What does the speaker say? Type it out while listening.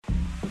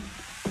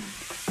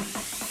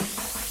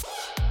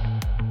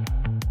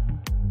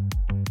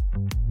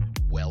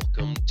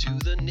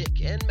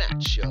Nick and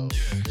Matt Show,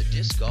 the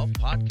disc golf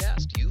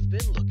podcast you've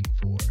been looking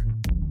for.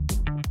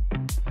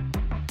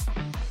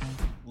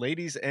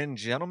 Ladies and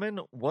gentlemen,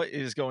 what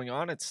is going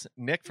on? It's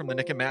Nick from the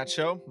Nick and Matt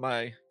Show.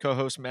 My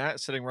co-host Matt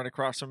sitting right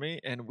across from me,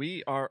 and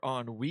we are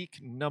on week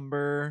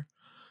number,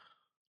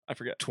 I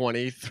forget,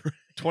 23.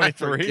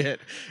 23.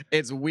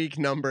 It's week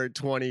number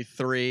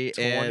 23.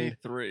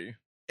 23.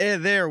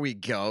 And there we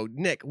go.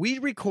 Nick, we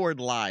record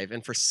live,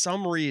 and for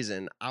some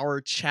reason, our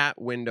chat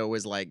window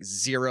is like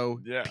zero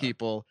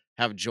people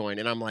have joined.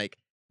 And I'm like,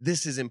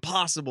 this is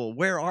impossible.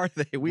 Where are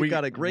they? We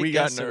got a great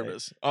guest. We got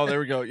nervous. Oh, there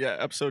we go. Yeah,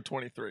 episode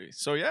 23.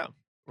 So yeah,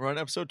 we're on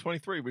episode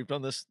 23. We've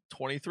done this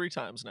 23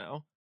 times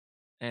now.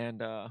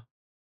 And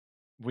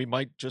we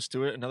might just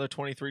do it another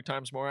 23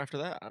 times more after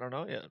that. I don't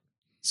know yet.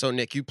 So,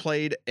 Nick, you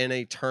played in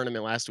a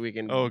tournament last week,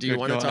 and Oh, do you good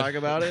want to God. talk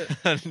about it?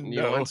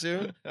 No. You want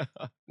to?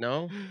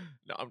 No?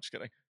 No, I'm just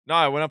kidding. No,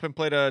 I went up and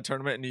played a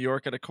tournament in New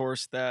York at a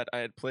course that I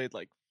had played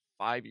like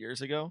 5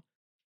 years ago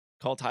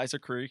called Heiser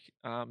Creek.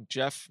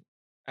 Jeff,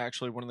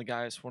 actually one of the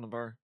guys, one of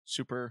our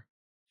super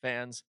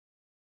fans,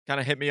 kind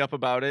of hit me up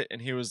about it,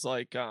 and he was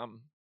like,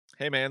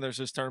 hey man, there's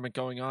this tournament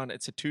going on.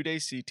 It's a 2-day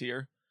C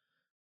tier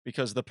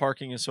because the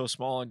parking is so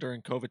small, and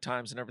during COVID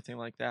times and everything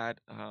like that,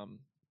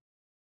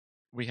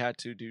 we had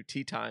to do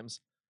tee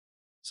times.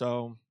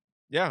 So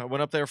yeah, I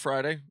went up there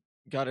Friday,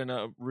 got in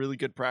a really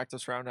good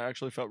practice round. I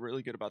actually felt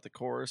really good about the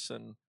course,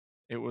 and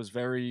it was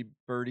very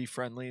birdie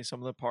friendly.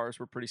 Some of the pars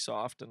were pretty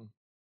soft, and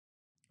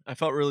I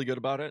felt really good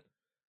about it.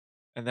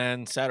 And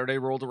then Saturday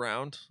rolled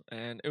around,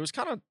 and it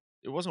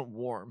wasn't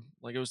warm.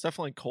 Like, it was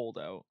definitely cold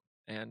out.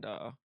 And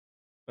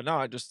but no,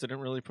 I just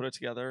didn't really put it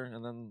together.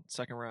 And then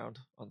second round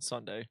on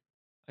Sunday,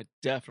 I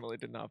definitely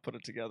did not put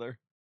it together.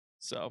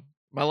 So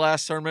my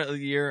last tournament of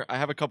the year, I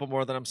have a couple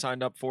more that I'm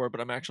signed up for,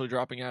 but I'm actually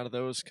dropping out of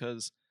those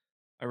because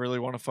I really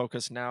want to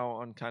focus now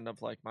on kind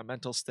of like my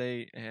mental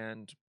state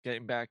and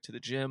getting back to the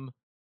gym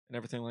and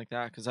everything like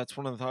that, because that's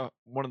one of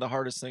the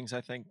hardest things,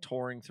 I think,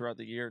 touring throughout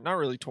the year. Not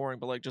really touring,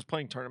 but like just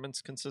playing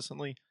tournaments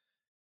consistently,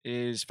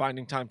 is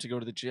finding time to go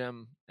to the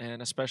gym.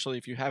 And especially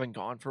if you haven't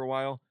gone for a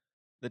while,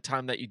 the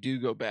time that you do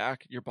go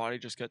back, your body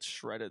just gets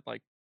shredded,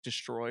 like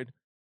destroyed.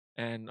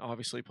 And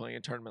obviously playing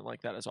a tournament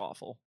like that is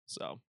awful.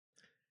 So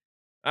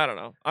I don't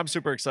know. I'm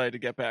super excited to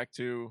get back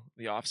to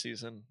the off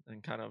season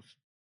and kind of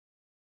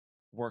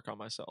work on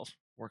myself,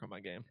 work on my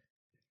game.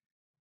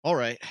 All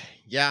right.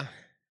 Yeah.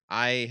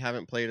 I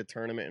haven't played a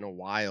tournament in a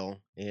while.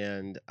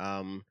 And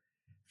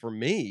for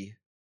me,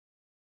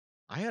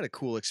 I had a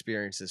cool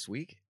experience this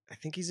week. I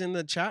think he's in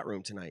the chat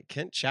room tonight.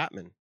 Kent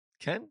Chapman,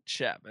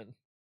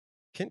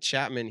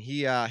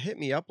 he hit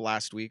me up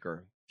last week or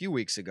a few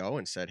weeks ago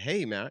and said,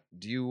 hey, Matt,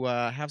 do you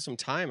have some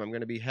time? I'm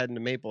going to be heading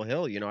to Maple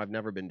Hill. You know, I've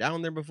never been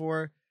down there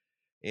before,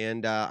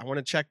 and I want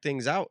to check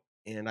things out.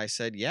 And I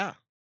said, yeah,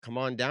 come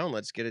on down.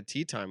 Let's get a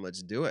tee time.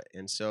 Let's do it.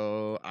 And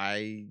so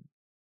I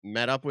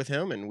met up with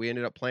him, and we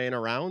ended up playing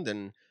around,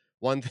 and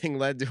one thing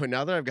led to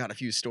another. I've got a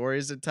few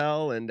stories to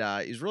tell, and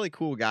he's a really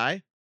cool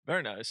guy.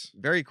 Very nice.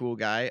 Very cool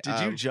guy.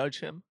 Did you judge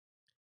him?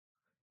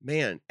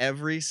 Man,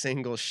 every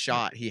single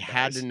shot, he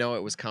had to know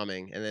it was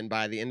coming. And then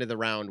by the end of the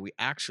round, we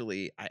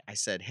actually, I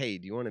said, hey,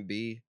 do you want to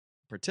be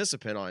a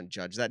participant on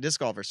Judge That Disc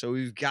Golfer? So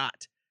we've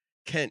got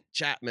Kent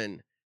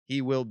Chapman.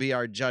 He will be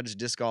our Judge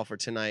Disc Golfer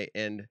tonight.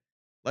 And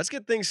let's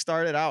get things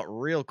started out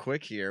real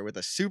quick here with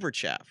a super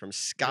chat from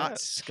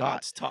Scott's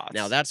Tots.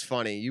 Now that's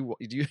funny.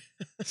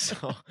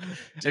 So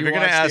if you're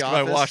gonna ask if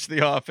I watched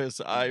The Office,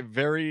 I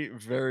very,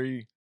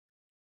 very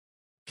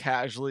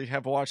casually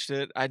have watched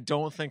it. I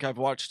don't think I've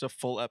watched a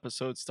full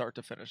episode start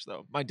to finish,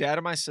 though. My dad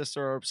and my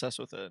sister are obsessed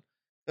with it,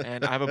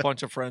 and I have a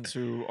bunch of friends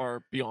who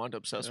are beyond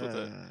obsessed with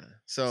it.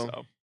 So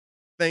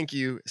thank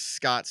you,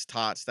 Scott's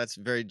Tots. That's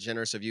very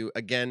generous of you.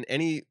 Again,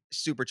 any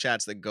super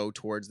chats that go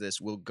towards this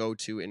will go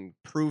to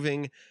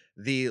improving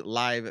the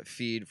live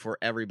feed for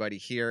everybody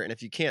here. And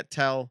if you can't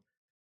tell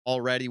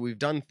already, we've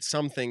done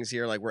some things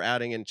here, like we're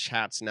adding in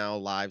chats now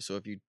live. So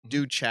if you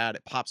do chat,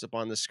 it pops up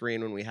on the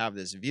screen when we have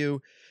this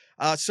view.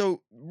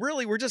 So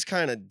really, we're just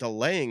kind of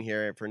delaying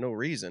here for no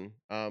reason.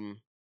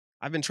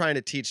 I've been trying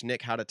to teach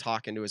Nick how to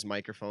talk into his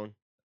microphone.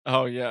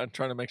 Oh yeah, I'm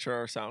trying to make sure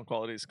our sound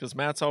quality is, because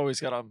Matt's always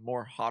got a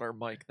more hotter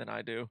mic than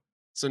I do.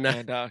 So now,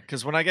 and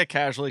because when I get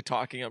casually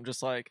talking, I'm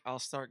just like, I'll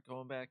start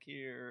going back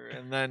here,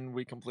 and then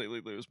we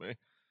completely lose me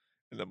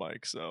in the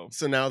mic. So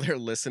now they're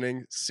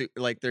listening,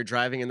 like they're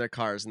driving in their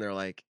cars, and they're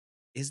like,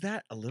 is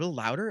that a little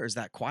louder, or is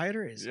that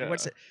quieter?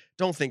 What's it?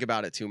 Don't think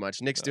about it too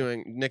much. Nick's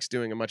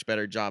doing a much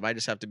better job. I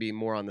just have to be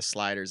more on the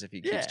sliders if he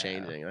keeps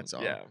changing. That's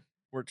all. Yeah,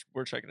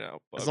 we're checking it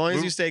out. As long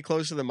as you stay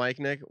close to the mic,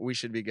 Nick, we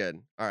should be good.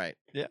 All right.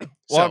 Yeah.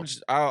 Well,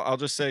 I'll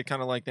just say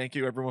kind of like thank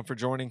you everyone for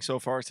joining so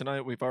far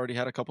tonight. We've already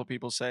had a couple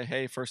people say,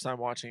 hey, first time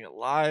watching it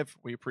live.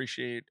 We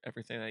appreciate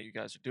everything that you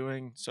guys are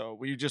doing. So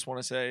we just want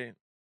to say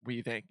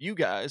we thank you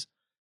guys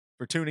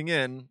for tuning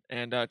in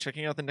and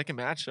checking out the Nick and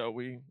Matt Show.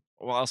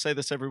 I'll say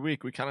this every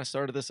week. We kind of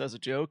started this as a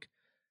joke,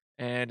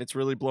 and it's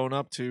really blown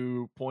up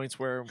to points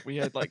where we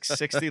had like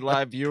 60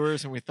 live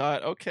viewers, and we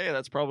thought, okay,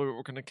 that's probably what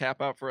we're going to cap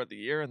out for the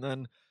year. And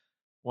then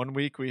one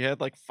week we had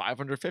like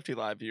 550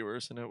 live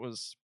viewers, and it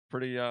was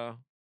pretty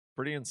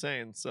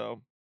insane.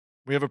 So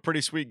we have a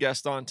pretty sweet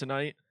guest on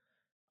tonight.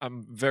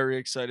 I'm very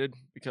excited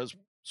because,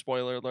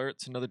 spoiler alert,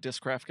 it's another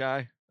Discraft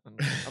guy. And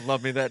I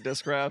love me that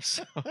Discraft.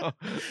 So.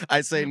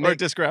 I say or Nick.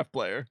 Discraft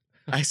player.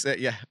 I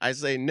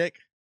say Nick.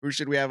 Who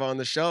should we have on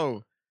the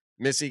show?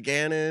 Missy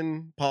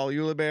Gannon, Paul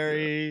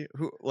Ulibarri.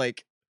 Who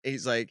like?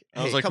 He's like,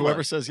 hey, I was like, come whoever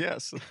on. says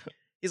yes.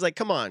 He's like,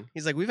 come on.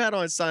 He's like, we've had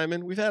on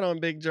Simon. We've had on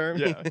Big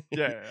Germany.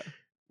 Yeah.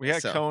 We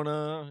had So-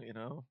 Kona.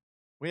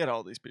 We had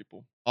all these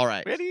people. All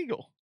right. We had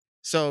Eagle.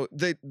 So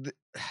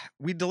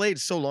we delayed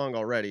so long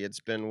already. It's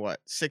been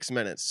what, 6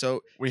 minutes.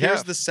 So We here's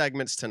have. the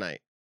segments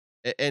tonight.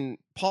 And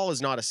Paul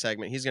is not a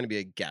segment. He's going to be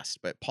a guest,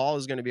 but Paul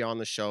is going to be on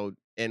the show,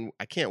 and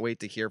I can't wait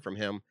to hear from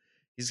him.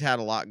 He's had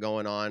a lot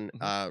going on,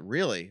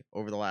 really,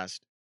 over the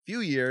last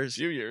few years.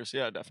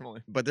 Yeah,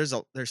 definitely. But there's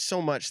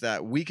so much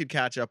that we could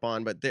catch up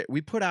on. But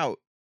we put out.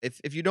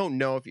 If you don't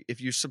know,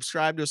 if you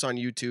subscribe to us on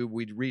YouTube,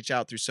 we'd reach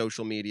out through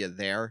social media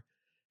there.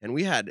 And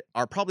we had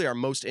probably our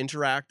most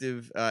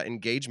interactive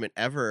engagement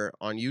ever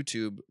on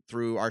YouTube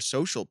through our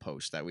social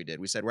post that we did.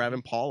 We said we're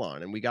having Paul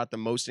on, and we got the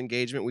most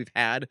engagement we've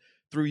had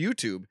through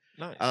YouTube.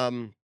 Nice.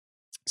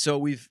 So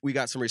we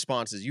got some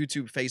responses,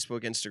 YouTube,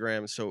 Facebook,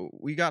 Instagram. So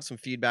we got some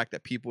feedback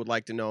that people would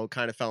like to know,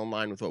 kind of fell in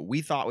line with what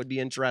we thought would be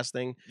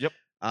interesting. Yep.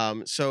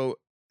 So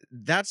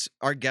that's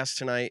our guest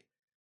tonight.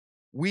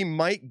 We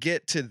might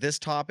get to this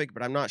topic,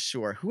 but I'm not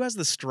sure. Who has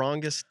the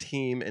strongest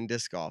team in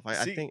disc golf?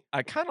 I think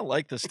I kind of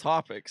like this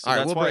topic. So All right,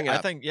 that's we'll why bring it I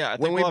up. think I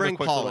think when we we'll have a bring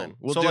quick Paul little- in.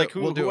 We'll so do like it-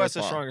 who, we'll do who it has with the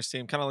Paul. strongest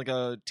team? Kind of like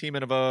a team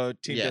Team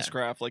Yeah.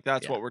 Discraft. Like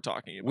that's Yeah. what we're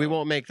talking about. We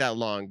won't make that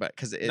long, but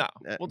because No,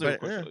 we'll do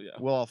it quickly, yeah.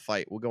 we'll all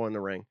fight. We'll go in the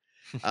ring.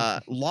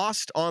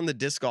 Lost on the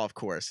disc golf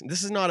course.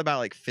 This is not about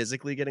like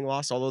physically getting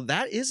lost, although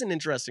that is an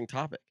interesting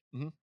topic.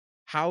 Mhm.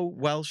 How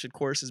well should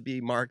courses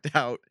be marked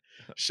out,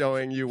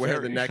 showing you where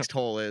the Very. next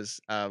hole is?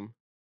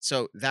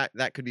 So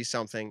that could be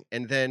something.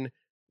 And then,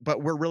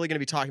 but we're really going to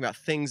be talking about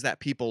things that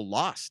people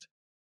lost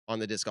on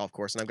the disc golf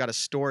course, and I've got a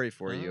story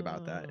for you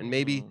about that, and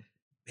maybe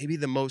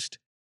the most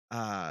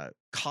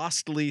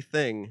costly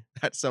thing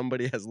that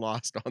somebody has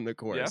lost on the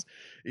course.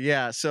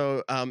 Yeah.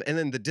 So and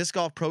then the Disc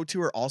Golf Pro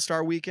Tour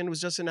All-Star Weekend was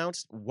just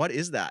announced. What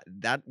is that?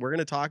 That we're going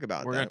to talk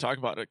about. We're going to talk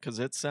about it because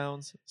it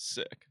sounds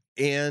sick.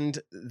 And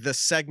the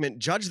segment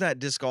Judge That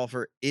Disc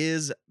Golfer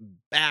is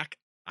back.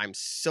 I'm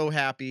so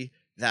happy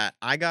that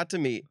I got to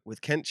meet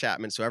with Kent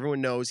Chapman. So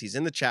everyone knows he's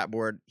in the chat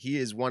board. He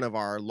is one of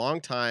our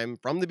longtime,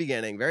 from the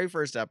beginning, very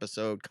first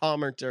episode,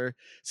 commenter,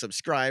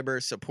 subscriber,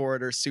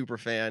 supporter, super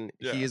fan.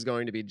 Yeah. He is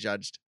going to be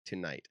judged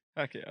tonight.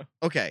 Heck yeah.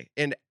 Okay.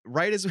 And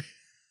right as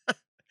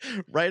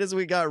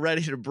we got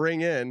ready to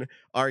bring in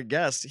our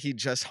guest, he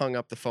just hung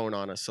up the phone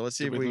on us. So let's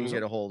see Did if we we can lose get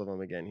him? a hold of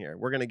him again here.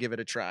 We're going to give it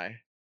a try.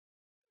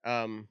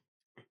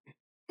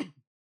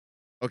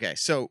 Okay,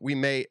 so we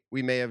may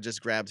have just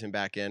grabbed him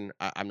back in.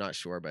 I'm not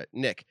sure, but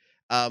Nick,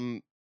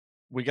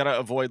 We got to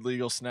avoid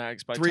legal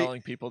snags by Three-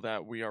 telling people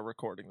that we are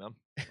recording them.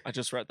 I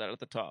just read that at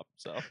the top.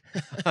 So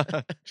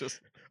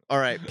just all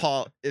right,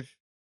 Paul,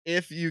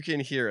 if you can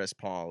hear us,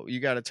 Paul, you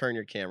got to turn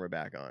your camera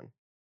back on.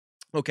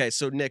 Okay,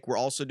 so Nick, we're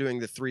also doing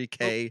the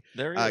 3K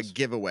there he is.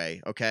 giveaway.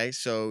 Okay,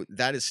 so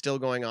that is still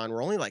going on.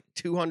 We're only like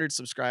 200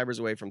 subscribers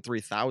away from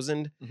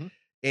 3,000,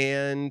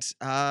 and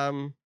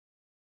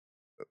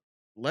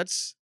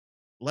let's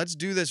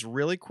do this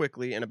really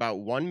quickly in about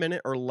 1 minute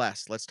or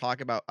less. Let's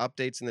talk about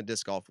updates in the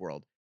disc golf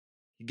world.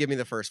 Give me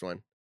the first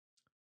one.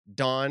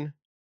 Don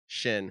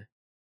Shin.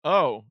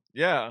 Oh,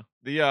 yeah.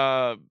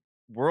 The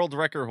world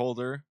record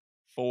holder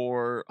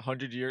for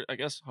 100 years, I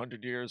guess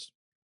 100 years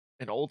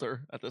and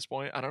older at this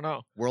point. I don't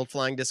know. World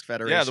Flying Disc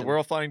Federation. Yeah, the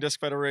World Flying Disc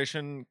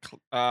Federation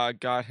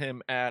got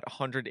him at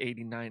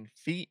 189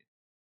 feet,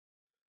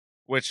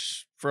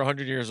 which for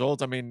 100 years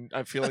old, I mean,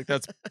 I feel like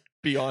that's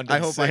beyond I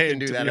insane, hope I can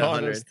do to that be at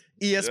 100. honest.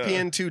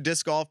 ESPN2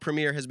 Disc Golf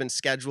Premiere has been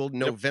scheduled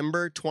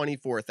November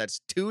 24th.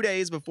 That's 2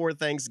 days before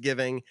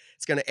Thanksgiving.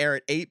 It's going to air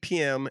at 8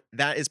 p.m.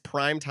 That is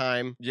prime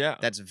time. Yeah.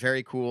 That's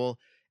very cool.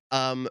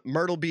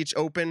 Myrtle Beach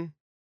Open,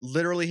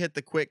 literally hit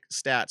the quick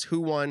stats.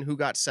 Who won? Who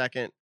got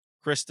second?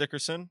 Chris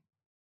Dickerson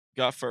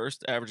got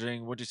first,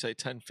 averaging, what'd you say,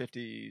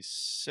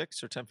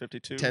 1056 or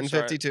 1052?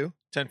 1052.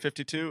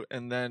 1052.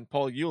 And then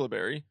Paul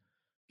Ulibarri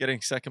getting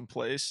second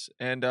place.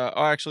 And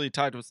actually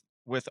tied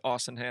with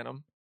Austin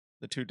Hannum,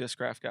 the two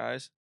Discraft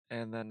guys.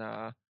 And then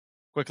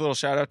quick little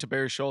shout out to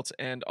Barry Schultz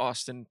and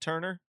Austin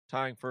Turner,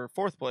 tying for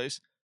fourth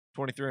place,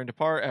 23 under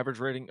par, average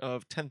rating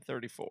of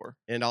 1034.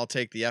 And I'll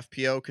take the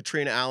FPO.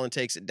 Katrina Allen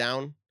takes it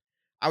down.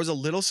 I was a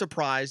little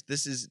surprised.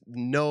 This is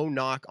no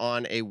knock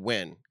on a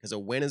win, because a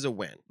win is a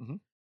win.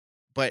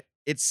 But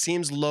it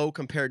seems low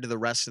compared to the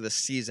rest of the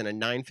season. A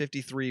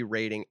 953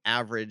 rating,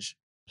 average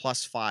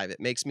 +5. It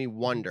makes me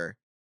wonder,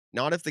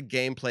 not if the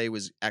gameplay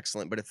was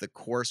excellent, but if the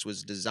course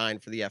was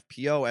designed for the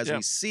FPO, as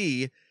we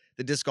see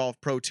the Disc Golf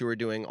Pro Tour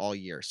doing all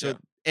year. So,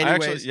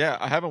 anyways,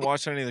 I haven't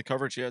watched any of the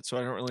coverage yet, so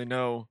I don't really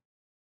know.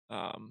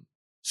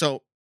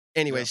 So,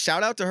 anyways,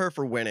 shout out to her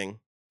for winning.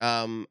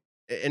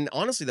 and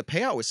honestly, the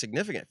payout was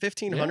significant.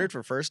 1,500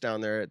 for first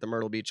down there at the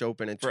Myrtle Beach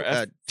Open, and for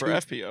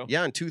FPO.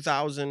 Yeah, and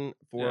 2,000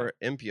 for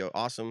MPO.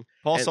 Awesome.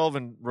 Paul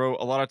Sullivan wrote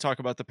a lot of talk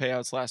about the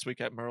payouts last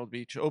week at Myrtle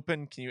Beach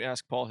Open. Can you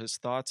ask Paul his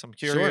thoughts? I'm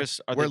curious.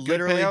 Sure. Are they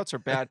good payouts or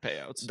bad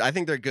payouts? I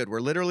think they're good.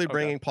 We're literally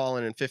bringing Paul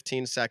in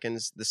 15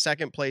 seconds. The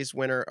second place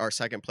winner, our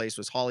second place,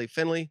 was Holly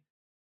Finley,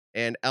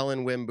 and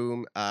Ellen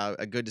Wimboom.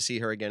 Good to see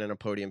her again in a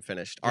podium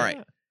finished. All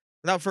right.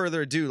 Without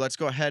further ado, let's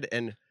go ahead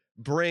and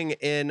bring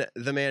in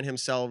the man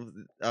himself,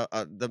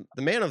 the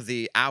man of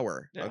the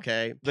hour. Yeah.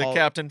 Okay, the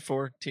captain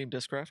for Team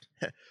Discraft,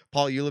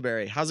 Paul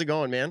Ulibarri. How's it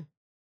going, man?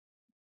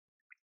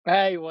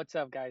 Hey, what's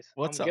up, guys?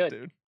 What's I'm up, good.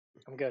 dude?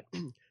 I'm good.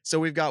 So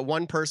we've got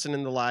one person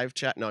in the live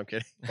chat. No, I'm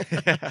kidding.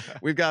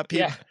 We've got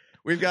people. Yeah.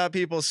 We've got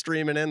people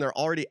streaming in. They're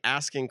already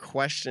asking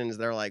questions.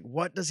 They're like,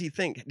 "What does he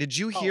think? Did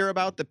you hear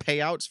about the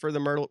payouts for the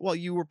Myrtle?" Well,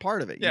 you were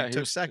part of it. You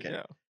took second.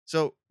 Yeah.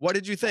 So what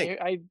did you think?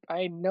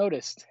 I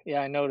noticed.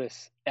 Yeah, I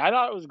noticed. I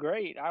thought it was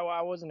great.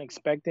 I wasn't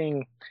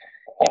expecting,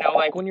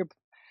 like when you're,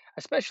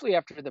 especially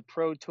after the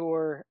Pro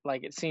Tour,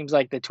 like it seems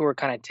like the tour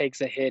kind of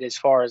takes a hit as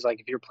far as like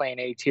if you're playing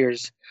A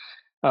tiers.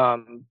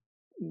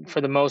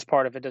 For the most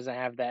part, if it doesn't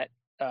have that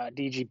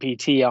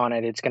DGPT on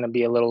it, it's going to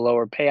be a little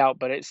lower payout.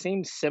 But it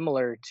seems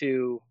similar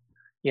to,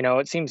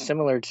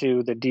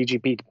 the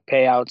DGP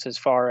payouts as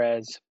far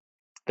as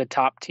the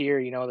top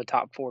tier, the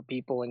top 4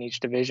 people in each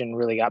division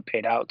really got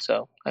paid out.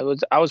 So I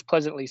was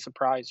pleasantly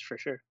surprised for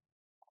sure.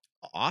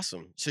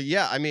 Awesome. So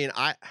yeah, I mean,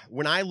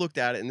 when I looked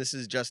at it, and this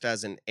is just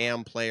as an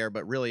AM player,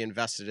 but really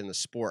invested in the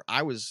sport,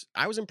 I was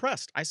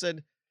impressed. I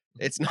said,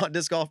 it's not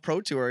Disc Golf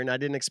Pro Tour, and I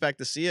didn't expect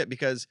to see it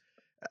because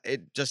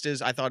it just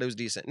is. I thought it was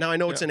decent. Now I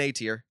know it's an A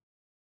tier,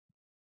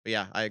 but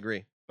yeah, I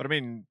agree. But I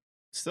mean,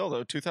 still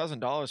though,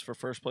 $2,000 for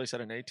first place at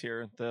an A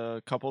tier.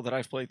 The couple that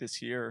I've played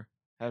this year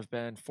have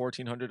been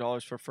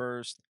 $1,400 for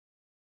first,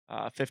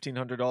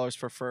 $1,500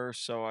 for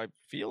first. So I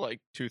feel like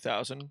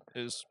 2,000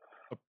 is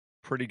a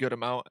pretty good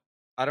amount.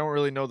 I don't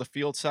really know the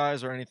field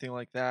size or anything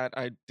like that.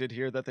 I did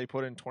hear that they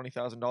put in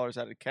 $20,000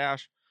 added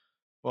cash,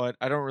 but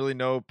I don't really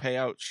know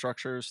payout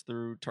structures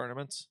through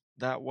tournaments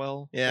that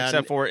well. Yeah,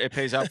 except for it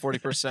pays out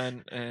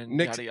 40% and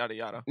yada yada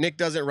yada. Nick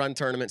doesn't run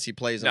tournaments; he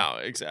plays them. No,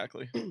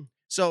 exactly.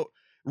 So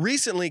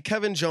recently,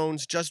 Kevin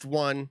Jones just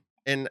won,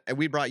 and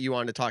we brought you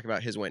on to talk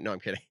about his win. No,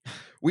 I'm kidding.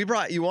 We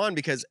brought you on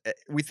because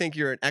we think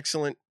you're an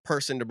excellent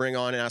person to bring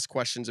on and ask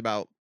questions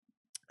about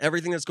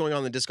everything that's going on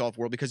in the disc golf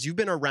world, because you've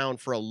been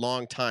around for a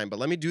long time. But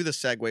let me do the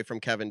segue from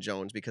Kevin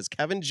Jones, because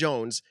Kevin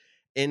Jones,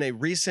 in a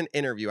recent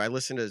interview, I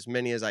listened to as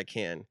many as I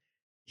can,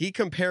 he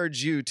compared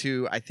you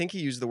to, I think he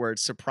used the word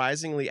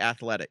surprisingly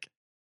athletic.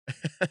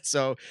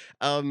 So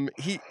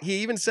he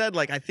even said,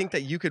 like, I think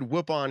that you could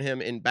whoop on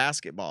him in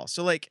basketball.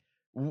 So like,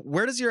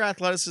 where does your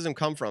athleticism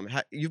come from?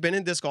 You've been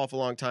in disc golf a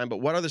long time,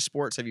 but what other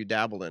sports have you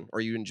dabbled in or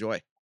you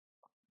enjoy?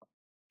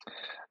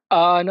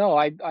 No,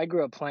 I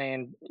grew up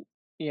playing,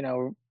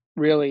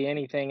 really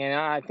anything. And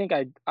I think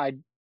I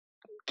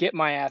get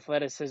my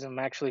athleticism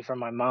actually from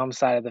my mom's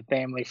side of the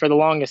family. For the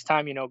longest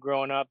time,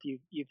 growing up,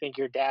 you think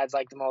your dad's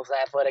like the most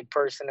athletic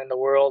person in the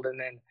world. And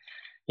then,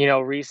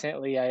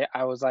 recently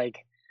I was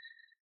like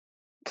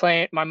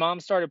my mom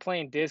started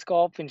playing disc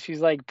golf and she's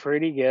like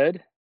pretty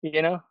good,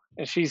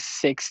 and she's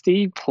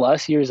 60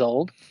 plus years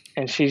old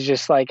and she's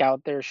just like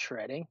out there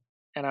shredding.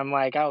 And I'm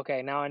like,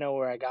 okay, now I know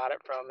where I got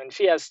it from. And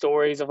she has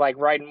stories of like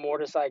riding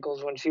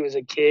motorcycles when she was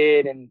a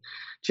kid and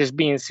just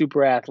being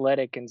super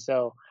athletic. And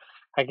so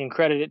I can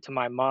credit it to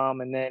my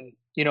mom. And then,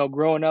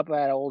 growing up,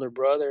 I had an older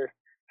brother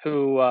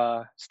who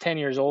is 10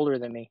 years older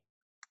than me.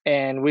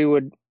 And we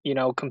would,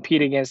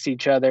 compete against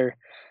each other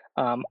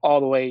all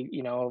the way,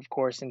 of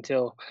course,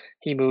 until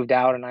he moved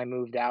out and I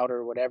moved out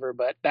or whatever.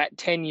 But that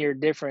 10-year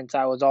difference,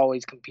 I was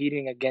always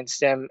competing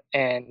against him.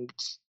 And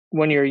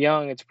when you're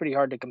young, it's pretty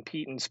hard to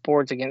compete in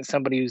sports against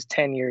somebody who's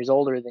 10 years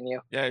older than you.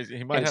 Yeah,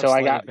 he might and have. So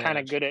I got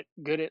advantage. kind of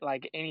good at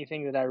like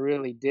anything that I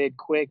really did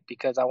quick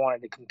because I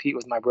wanted to compete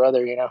with my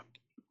brother,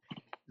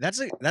 That's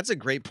a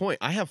great point.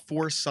 I have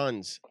 4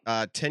 sons,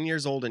 10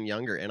 years old and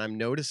younger, and I'm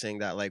noticing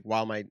that, like,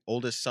 while my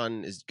oldest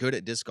son is good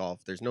at disc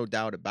golf, there's no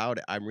doubt about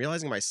it, I'm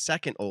realizing my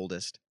second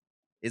oldest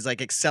is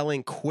like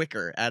excelling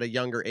quicker at a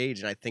younger age,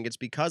 and I think it's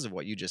because of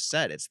what you just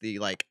said. It's the,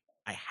 like,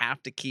 I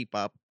have to keep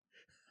up.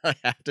 I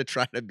have to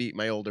try to beat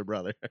my older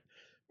brother.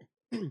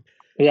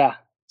 Yeah.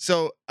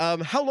 So,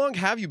 how long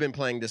have you been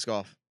playing disc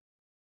golf?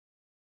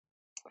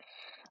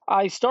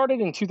 I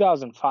started in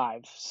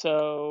 2005.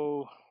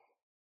 So,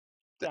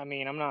 I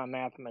mean, I'm not a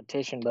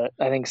mathematician, but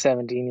I think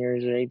 17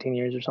 years or 18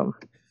 years or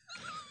something.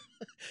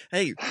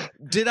 Hey,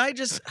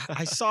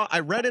 I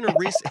read in a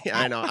recent,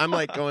 I know, I'm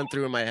like going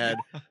through in my head.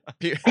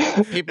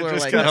 People are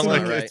like, that's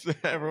not right.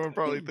 Everyone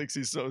probably thinks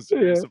he's so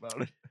serious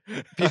about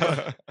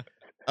it.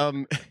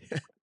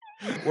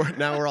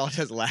 Now we're all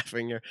just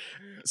laughing here.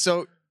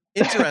 So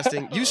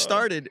interesting. You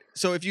started,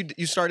 so if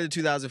you started in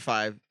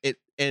 2005,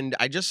 and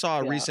I just saw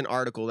a recent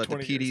article that the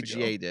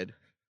PDGA did.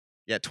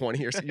 Yeah, 20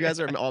 years. You guys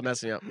are all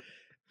messing up.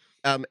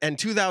 And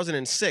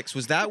 2006,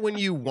 was that when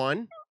you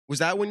won? Was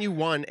that when you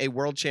won a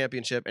world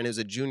championship, and it was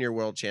a junior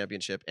world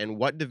championship? And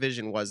what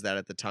division was that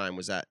at the time?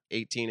 Was that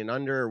 18 and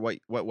under, or what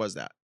was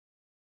that?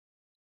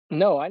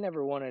 No, I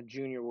never won a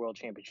junior world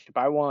championship.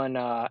 I won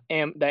the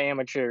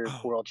amateur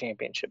Oh, world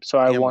championship. So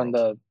I Am won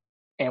Worlds.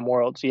 the Am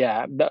Worlds.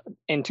 Yeah.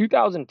 In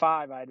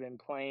 2005, I'd been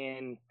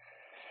playing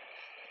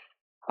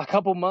a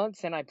couple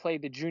months, and I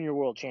played the junior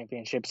world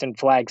championships in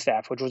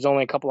Flagstaff, which was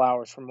only a couple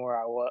hours from where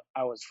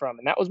I was from.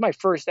 And that was my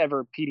first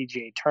ever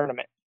PDGA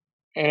tournament.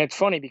 And it's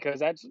funny because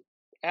that's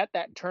at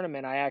that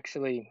tournament, I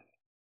actually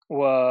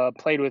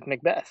played with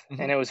Macbeth, Mhm.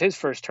 and it was his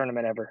first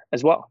tournament ever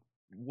as well.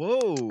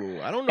 Whoa,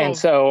 I don't know. And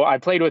so I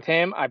played with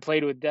him. I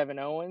played with Devin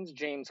Owens.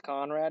 James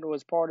Conrad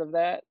was part of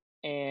that.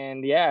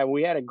 And yeah,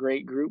 we had a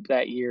great group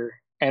that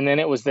year. And then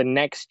it was the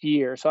next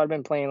year. So I'd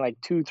been playing like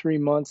 2-3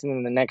 months. And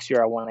then the next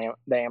year I won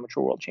the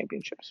Amateur World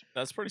Championships.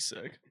 That's pretty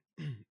sick.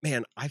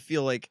 Man, I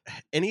feel like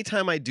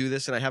anytime I do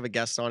this and I have a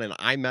guest on and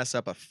I mess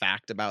up a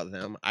fact about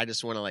them, I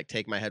just want to like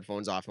take my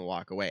headphones off and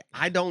walk away.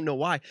 I don't know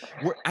why.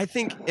 I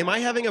think, am I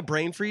having a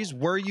brain freeze?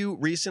 Were you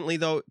recently,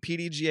 though,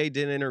 PDGA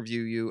did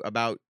interview you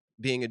about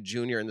being a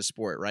junior in the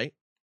sport, right?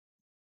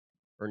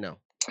 Or no?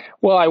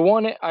 Well, I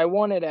won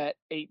it at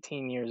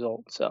 18 years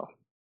old. So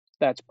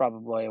that's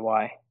probably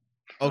why.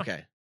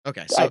 Okay.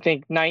 Okay. I So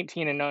think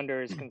 19 and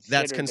under is considered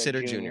that's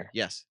considered a junior.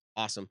 Yes.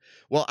 Awesome.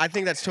 Well, I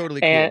think that's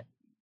totally And cool.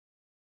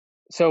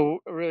 so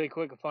really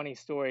quick, a funny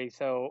story.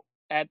 So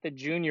at the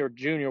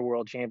junior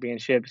world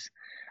championships,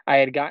 I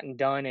had gotten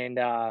done, and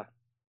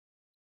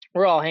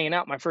we're all hanging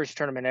out. My first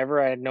tournament ever.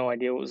 I had no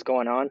idea what was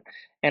going on,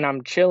 and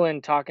I'm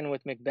chilling, talking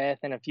with Macbeth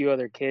and a few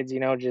other kids.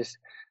 Just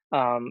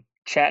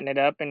chatting it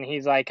up. And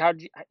he's like,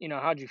 how'd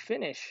you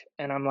finish?"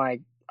 And I'm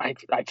like, I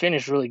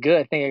finished really good.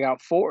 I think I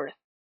got fourth.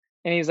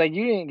 And he's like,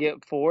 "You didn't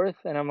get fourth."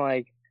 And I'm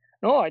like,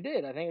 "No, I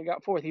did. I think I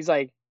got fourth." He's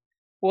like,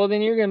 "Well,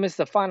 then you're gonna miss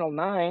the final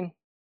 9."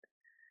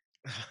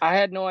 I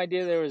had no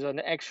idea there was an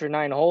extra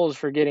 9 holes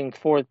for getting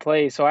fourth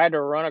place, so I had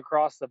to run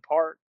across the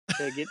park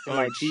to get to Oh,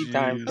 my tee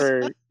time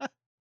jeez.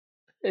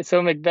 for.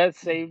 So Macbeth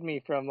saved me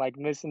from like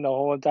missing the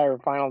whole entire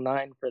final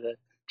 9 for the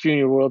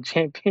Junior World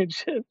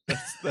Championship.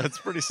 That's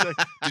pretty sick.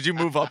 Did you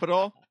move up at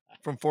all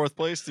from fourth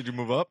place? Did you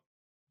move up?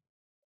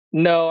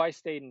 No, I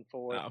stayed in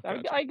fourth. Oh,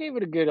 gotcha. I gave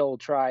it a good old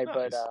try,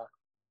 but Nice.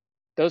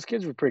 those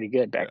kids were pretty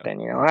good back Yeah.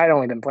 then. I'd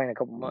only been playing a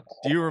couple months.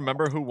 Do you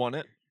remember who won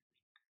it?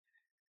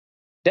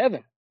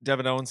 Devin.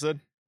 Devin Owens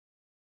did?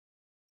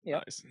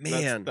 Yep. Nice.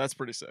 Man. That's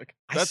pretty sick.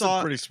 I That's saw-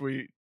 a pretty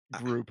sweet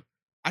group.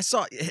 I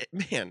saw it,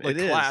 man. Like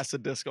It is. class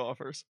of disc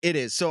golfers. It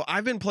is. So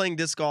I've been playing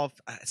disc golf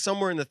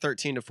somewhere in the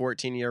 13 to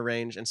 14 year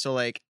range. And so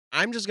like,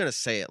 I'm just going to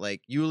say it,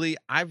 like, Yuli,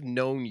 I've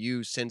known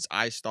you since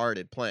I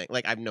started playing.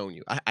 Like, I've known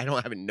you. I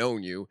haven't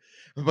known you,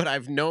 but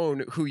I've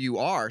known who you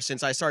are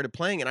since I started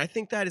playing. And I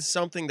think that is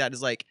something that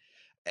is like,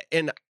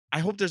 and I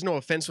hope there's no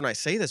offense when I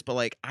say this, but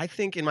like, I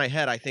think in my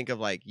head, I think of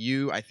like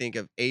you, I think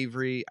of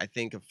Avery, I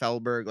think of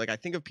Felberg. Like, I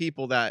think of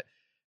people that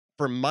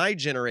for my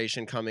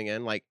generation coming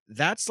in, like,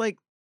 that's like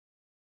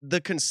the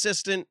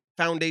consistent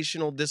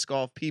foundational disc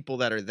golf people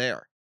that are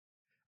there.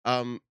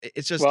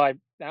 It's just, Well,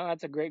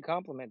 that's a great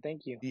compliment.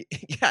 Thank you.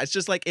 yeah, it's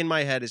just like in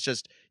my head, it's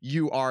just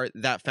you are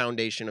that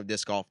foundation of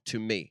disc golf to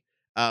me.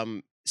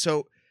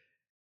 So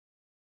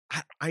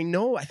I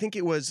know, I think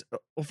it was,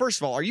 well, first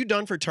of all, are you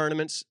done for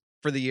tournaments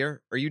for the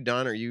year? Are you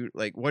done? Are you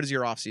like, what does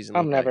your off season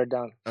look I'm like? never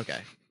done. Okay.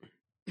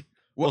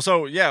 Well,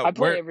 so yeah, I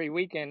play every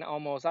weekend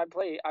almost. I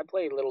play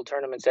little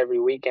tournaments every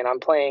weekend. I'm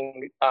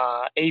playing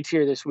A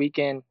tier this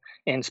weekend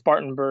in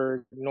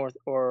Spartanburg, North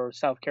or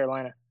South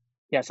Carolina.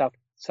 Yeah,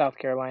 South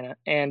Carolina.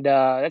 And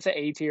that's an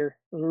A tier.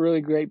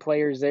 Really great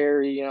players there.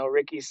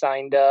 Ricky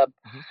signed up.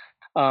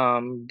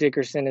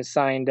 Dickerson is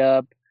signed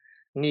up.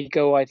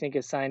 Nico, I think,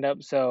 is signed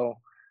up. So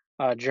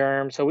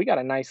Germ. So we got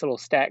a nice little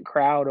stacked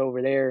crowd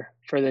over there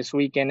for this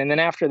weekend. And then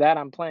after that,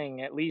 I'm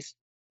playing at least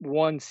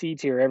one C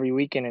tier every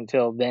weekend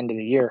until the end of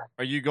the year.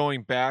 Are you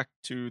going back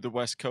to the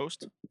West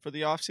Coast for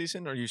the off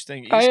season, or are you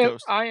staying East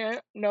Coast?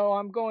 No,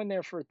 I'm going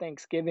there for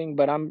Thanksgiving,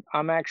 but I'm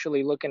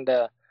actually looking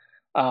to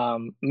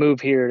move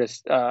here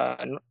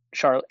to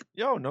Charlotte.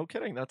 Yo, no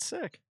kidding. That's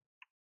sick.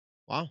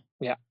 Wow.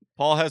 Yeah.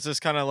 Paul has this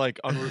kind of like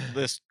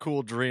this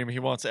cool dream. He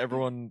wants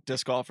everyone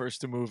disc golfers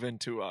to move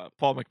into.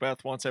 Paul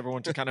Macbeth wants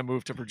everyone to kind of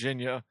move to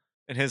Virginia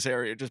in his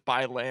area, just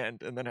buy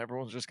land, and then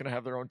everyone's just gonna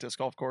have their own disc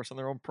golf course on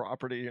their own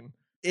property, and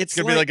it's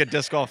gonna be like a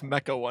disc golf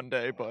mecca one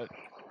day. But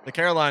the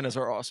Carolinas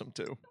are awesome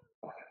too.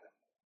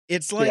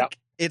 It's like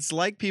it's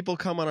like people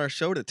come on our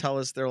show to tell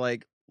us they're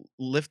like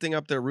lifting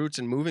up their roots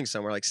and moving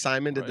somewhere. Like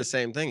Simon did the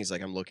same thing. He's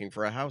like, I'm looking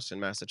for a house in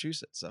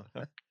Massachusetts. So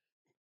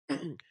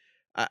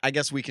I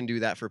guess we can do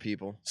that for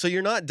people. So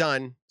you're not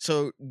done.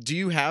 So do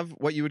you have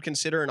what you would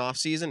consider an off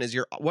season?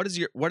 What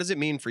does it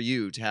mean for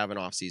you to have an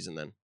off season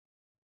then?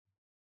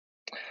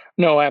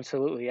 No,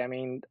 absolutely. I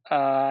mean,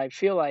 I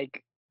feel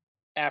like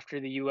after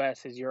the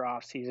US is your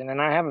off season,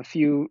 and I have a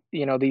few,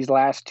 these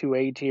last 2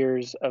 A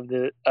tiers of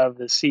the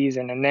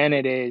season, and then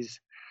it is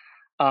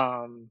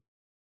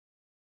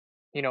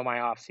my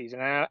off season.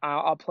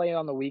 I'll play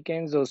on the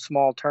weekends, those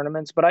small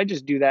tournaments, but I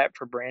just do that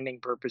for branding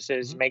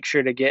purposes. Make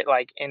sure to get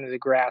like into the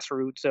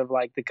grassroots of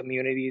like the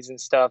communities and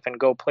stuff, and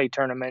go play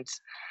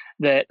tournaments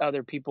that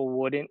other people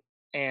wouldn't.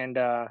 And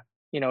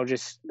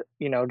just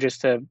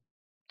to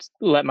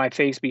let my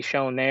face be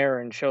shown there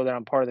and show that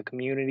I'm part of the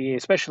community,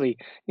 especially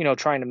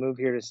trying to move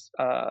here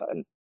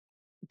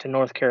to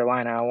North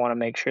Carolina. I want to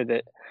make sure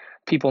that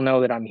people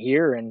know that I'm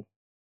here and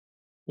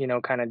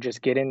kind of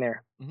just get in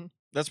there.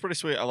 That's pretty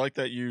sweet. I like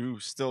that you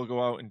still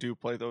go out and do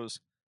play those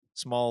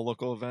small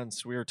local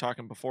events. We were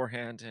talking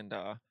beforehand, and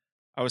I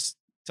was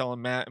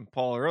telling Matt and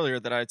Paul earlier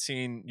that I'd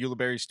seen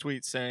Ulibarri's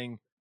tweet saying,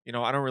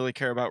 I don't really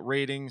care about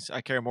ratings.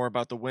 I care more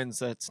about the wins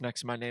that's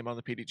next to my name on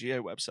the PDGA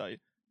website.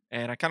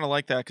 And I kind of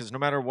like that because no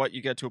matter what,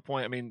 you get to a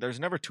point. I mean, there's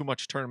never too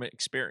much tournament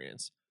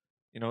experience.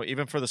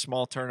 Even for the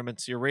small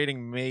tournaments, your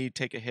rating may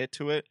take a hit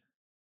to it,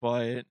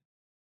 but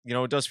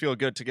it does feel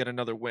good to get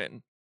another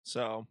win.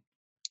 So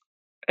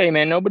hey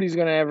man, nobody's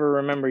gonna ever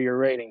remember your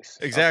ratings.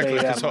 exactly,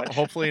 because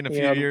hopefully in a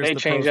few years they the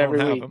change pros every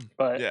won't have week. them.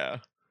 But Yeah,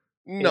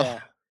 No. yeah,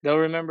 they'll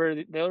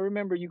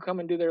remember you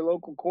coming to their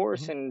local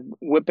course and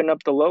whipping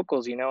up the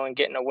locals, and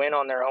getting a win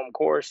on their home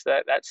course.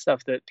 That's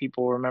stuff that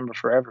people will remember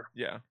forever.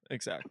 yeah,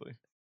 exactly.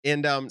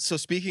 And so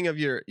speaking of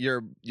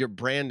your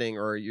branding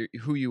or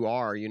who you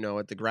are,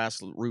 at the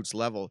grassroots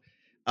level,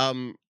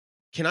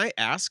 can I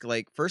ask,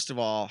 like, first of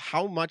all,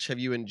 how much have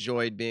you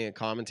enjoyed being a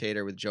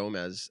commentator with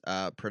Jomez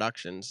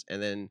Productions?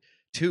 And then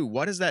two,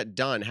 what has that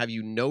done? Have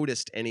you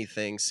noticed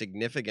anything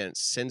significant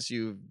since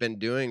you've been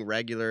doing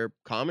regular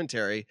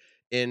commentary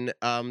in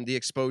the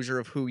exposure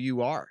of who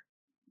you are?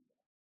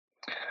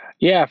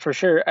 Yeah, for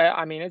sure.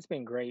 I mean, it's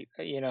been great.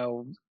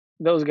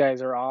 Those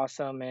guys are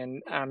awesome,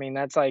 and I mean,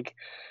 that's like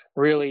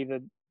really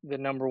the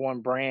number one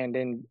brand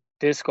in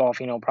disc golf.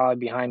 Probably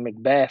behind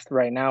Macbeth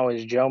right now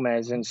is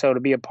Jomez, and so to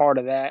be a part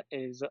of that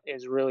is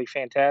really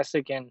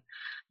fantastic. And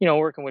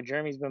working with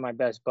Jeremy's been my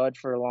best bud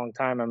for a long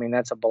time. I mean,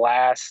 that's a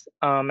blast.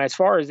 As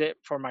far as it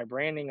for my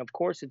branding, of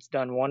course, it's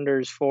done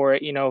wonders for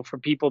it. For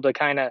people to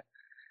kind of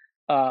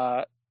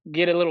uh,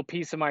 get a little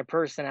piece of my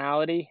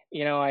personality.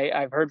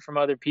 I've heard from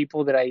other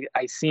people that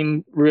I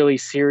seem really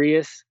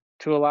serious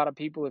to a lot of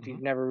people if you've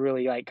never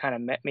really like kind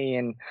of met me,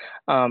 and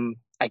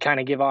I kind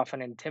of give off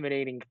an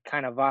intimidating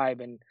kind of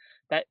vibe. And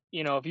that,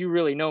 if you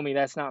really know me,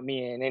 that's not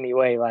me in any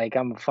way. Like,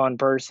 I'm a fun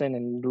person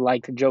and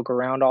like to joke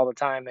around all the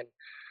time.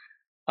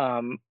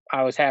 And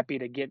I was happy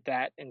to get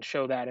that and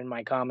show that in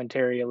my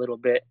commentary a little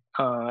bit.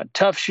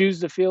 Tough shoes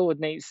to fill with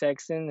Nate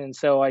Sexton, and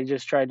so I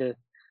just tried to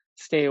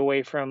stay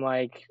away from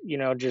like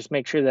just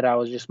make sure that I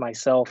was just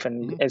myself.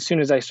 And as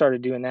soon as I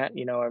started doing that,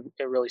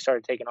 it really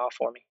started taking off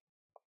for me.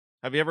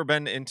 Have you ever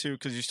been into,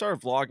 because you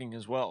started vlogging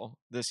as well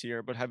this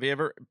year, but have you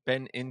ever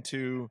been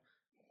into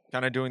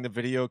kind of doing the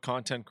video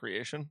content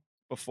creation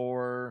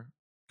before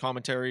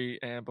commentary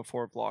and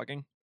before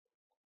vlogging?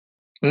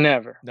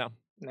 Never. No.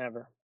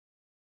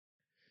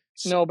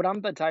 No, but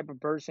I'm the type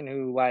of person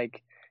who,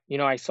 like,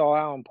 I saw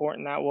how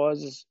important that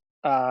was,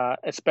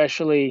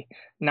 especially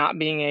not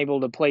being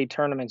able to play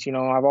tournaments.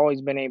 I've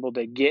always been able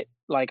to get,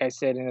 like I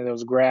said, into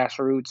those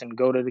grassroots and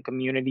go to the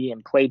community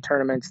and play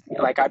tournaments.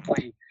 Like, I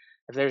play,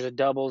 if there's a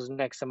doubles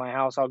next to my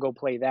house, I'll go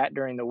play that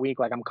during the week.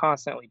 Like, I'm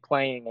constantly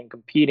playing and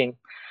competing.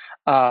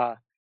 But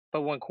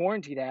when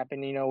quarantine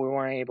happened, we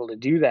weren't able to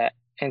do that.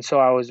 And so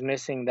I was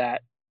missing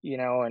that,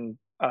 and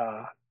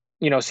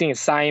seeing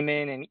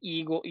Simon and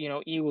Eagle,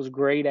 Eagle's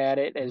great at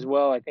it as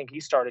well. I think he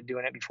started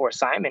doing it before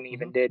Simon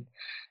even did.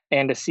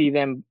 And to see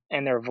them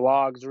and their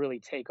vlogs really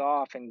take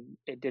off, and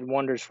it did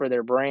wonders for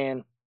their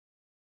brand.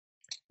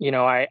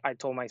 I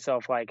told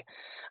myself, like,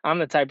 I'm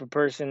the type of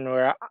person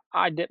where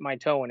I dip my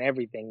toe in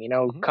everything,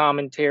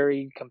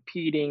 commentary,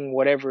 competing,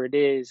 whatever it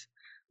is.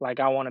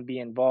 Like, I want to be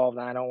involved,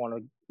 and I don't want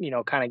to,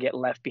 kind of get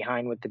left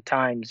behind with the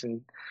times.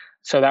 And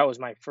so that was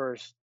my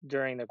first,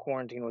 during the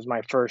quarantine, was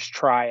my first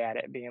try at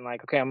it, being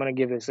like, okay, I'm going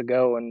to give this a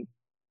go and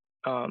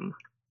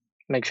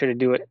make sure to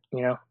do it,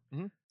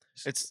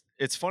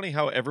 It's funny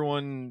how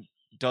everyone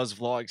does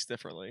vlogs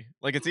differently.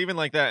 Like, it's even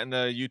like that in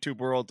the YouTube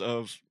world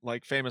of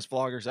like famous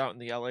vloggers out in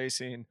the LA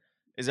scene,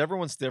 is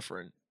everyone's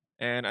different.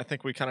 And I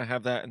think we kind of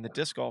have that in the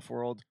disc golf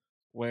world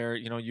where,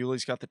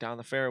 Yuli's got the down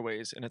the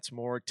fairways and it's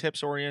more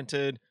tips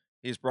oriented.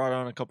 He's brought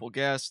on a couple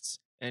guests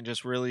and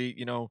just really,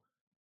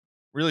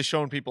 really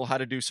showing people how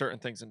to do certain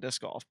things in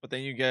disc golf. But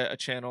then you get a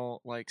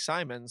channel like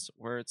Simon's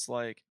where it's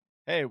like,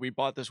 hey, we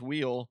bought this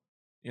wheel,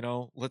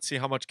 let's see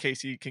how much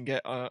Casey can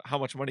get, how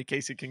much money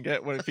Casey can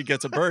get if he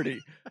gets a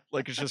birdie.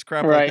 Like, it's just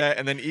crap like that.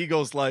 And then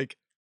Eagle's like,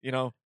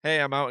 hey,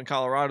 I'm out in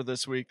Colorado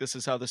this week. This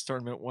is how this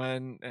tournament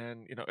went.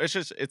 And,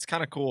 it's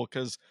kind of cool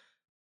because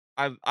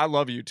I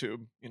love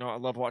YouTube. I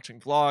love watching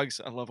vlogs.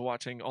 I love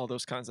watching all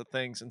those kinds of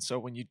things. And so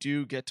when you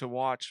do get to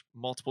watch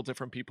multiple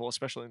different people,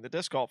 especially in the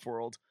disc golf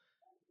world,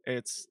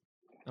 it's,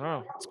 I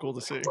don't know, it's cool to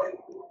see.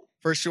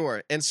 For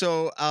sure. And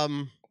so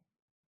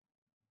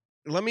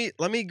let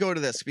me go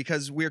to this,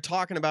 because we're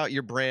talking about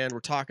your brand.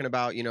 We're talking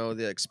about,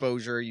 the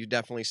exposure. You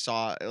definitely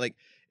saw, like,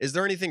 Is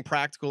there anything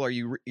practical? Are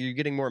you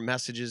getting more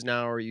messages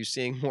now? Are you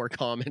seeing more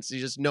comments? You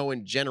just know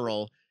in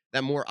general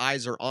that more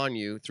eyes are on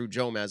you through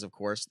Jomaz, of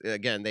course.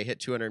 Again, they hit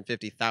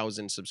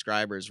 250,000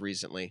 subscribers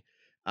recently.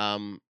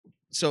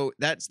 So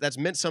that's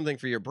meant something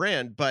for your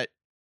brand, but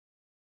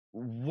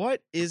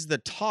what is the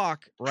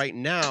talk right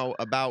now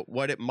about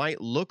what it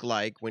might look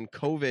like when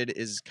COVID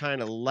is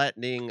kind of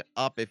letting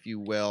up, if you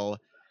will,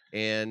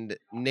 and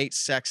Nate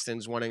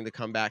Sexton's wanting to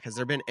come back? Has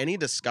there been any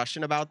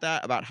discussion about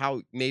that, about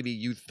how maybe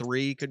you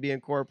three could be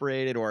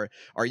incorporated, or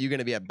are you going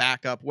to be a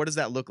backup? What does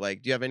that look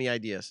like? Do you have any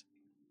ideas?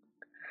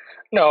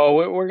 No,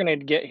 we're going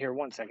to get here.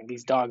 1 second.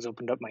 These dogs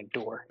opened up my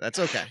door. That's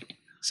okay.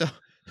 So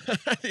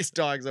these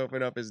dogs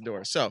open up his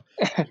door. So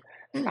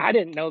I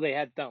didn't know they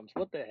had thumbs.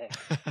 What the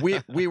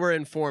heck? we were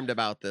informed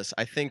about this.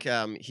 I think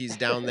he's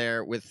down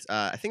there with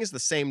I think it's the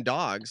same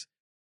dogs,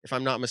 if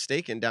I'm not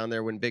mistaken, down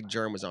there when Big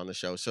Germ was on the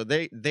show. So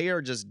they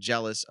are just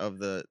jealous of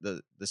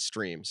the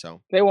stream.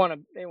 So they want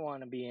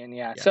to be in,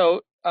 yeah.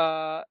 So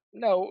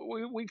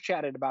no, we've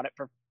chatted about it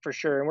for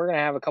sure, and we're gonna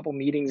have a couple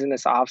meetings in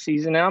this off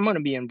season, and I'm gonna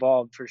be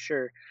involved for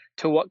sure.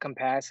 To what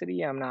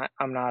capacity, I'm not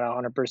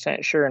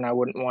 100% sure, and I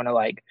wouldn't want to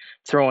like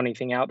throw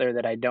anything out there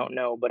that I don't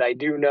know, but I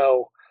do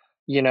know,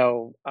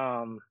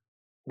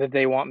 that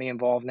they want me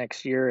involved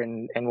next year,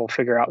 and we'll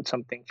figure out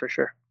something for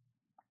sure.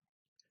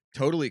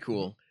 Totally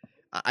cool.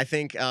 I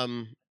think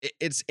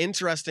it's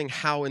interesting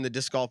how in the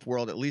disc golf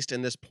world, at least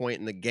in this point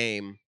in the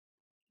game,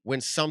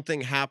 when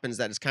something happens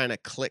that is kind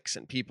of clicks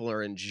and people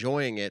are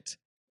enjoying it,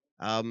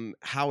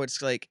 how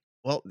it's like,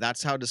 well,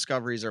 that's how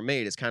discoveries are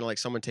made. It's kind of like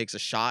someone takes a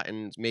shot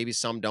and maybe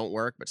some don't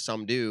work, but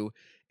some do.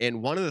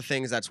 And one of the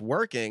things that's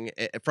working,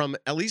 from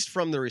at least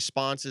from the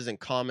responses and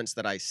comments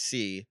that I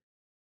see,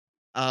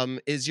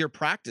 is your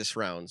practice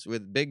rounds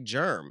with Big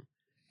Germ.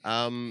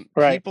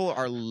 Right. People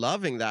are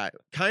loving that.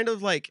 Kind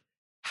of like,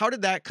 how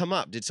did that come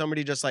up? Did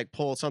somebody just like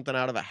pull something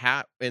out of a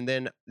hat? And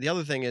then the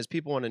other thing is,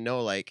 people want to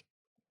know, like,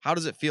 how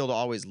does it feel to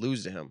always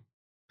lose to him?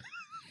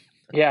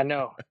 Yeah,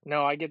 no,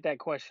 I get that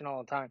question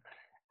all the time,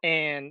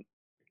 and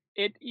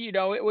it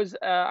was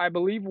I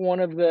believe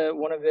one of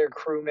their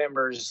crew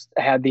members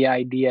had the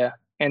idea,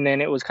 and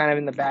then it was kind of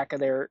in the back of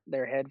their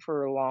head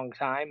for a long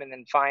time, and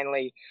then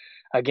finally,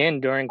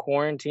 again during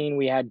quarantine,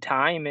 we had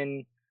time,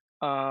 and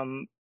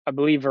I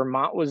believe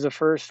Vermont was the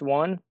first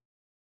one,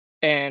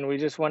 and we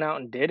just went out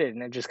and did it,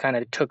 and it just kind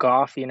of took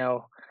off.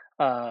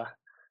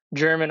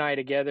 Germ and I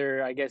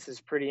together, I guess,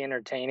 is pretty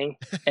entertaining.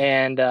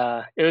 And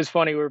it was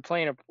funny. We were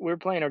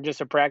playing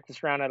just a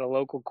practice round at a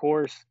local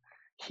course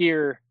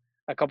here,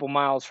 a couple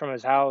miles from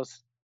his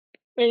house.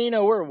 And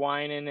we're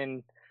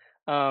whining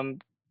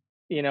and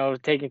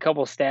taking a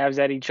couple stabs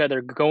at each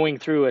other, going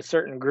through a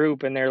certain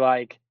group, and they're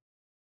like,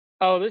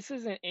 "Oh, this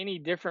isn't any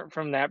different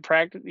from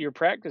your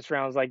practice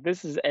rounds. Like,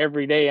 this is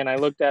every day." And I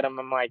looked at him.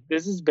 I'm like,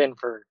 "This has been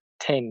for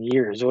 10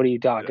 years. What are you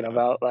talking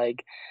about?"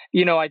 Like,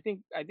 I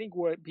think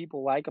what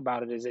people like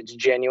about it is it's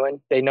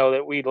genuine. They know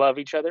that we love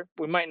each other.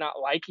 We might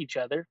not like each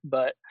other,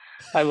 but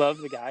I love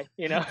the guy.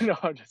 No,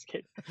 I'm just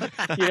kidding.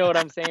 You know what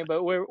I'm saying?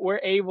 But we're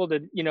able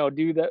to,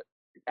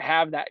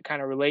 have that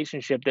kind of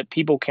relationship that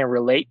people can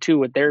relate to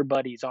with their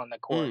buddies on the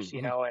course,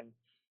 and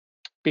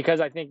because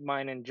I think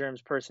mine and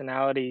Germ's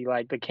personality,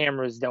 like, the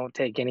cameras don't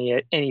take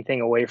anything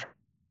away from.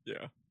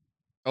 Yeah.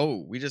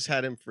 Oh, we just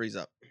had him freeze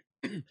up.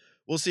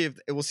 We'll see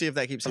if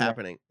that keeps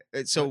happening.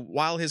 So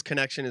while his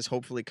connection is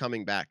hopefully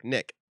coming back,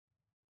 Nick,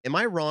 am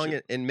I wrong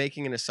in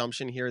making an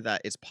assumption here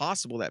that it's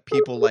possible that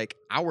people like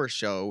our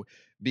show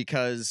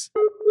because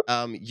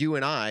you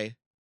and I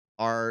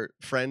are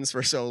friends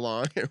for so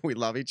long and we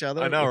love each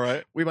other? I know,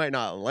 right? We might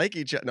not like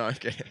each other. No, I'm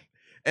kidding.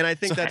 And I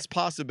think that's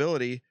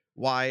possibility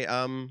why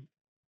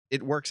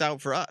it works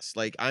out for us.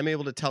 Like, I'm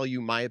able to tell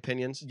you my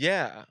opinions.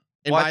 Yeah.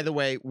 And by the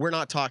way, we're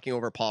not talking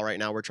over Paul right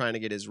now. We're trying to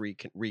get his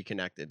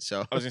reconnected.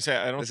 So I was gonna say,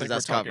 I don't think we're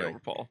talking over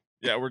Paul.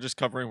 Yeah, we're just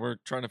covering. We're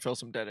trying to fill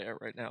some dead air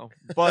right now.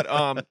 But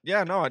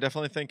yeah, no, I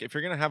definitely think if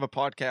you're gonna have a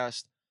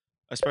podcast,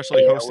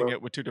 especially hosting it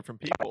with two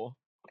different people,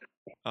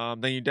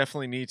 then you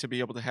definitely need to be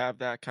able to have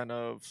that kind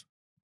of,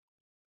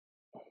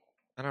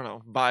 I don't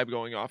know, vibe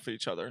going off of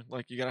each other.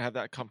 Like, you gotta have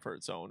that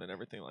comfort zone and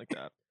everything like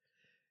that.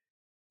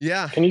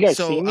 Yeah. Can you guys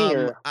see me?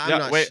 Or?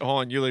 Wait, hold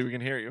on, Yuli, we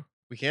can hear you.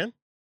 We can?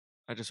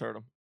 I just heard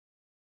him.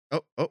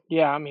 Oh.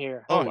 Yeah, I'm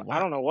here. Oh, wow. I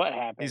don't know what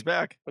happened. He's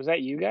back. Was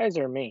that you guys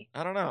or me?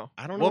 I don't know.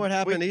 I don't know what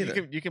happened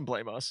either. You can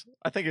blame us.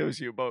 I think it was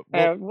you, but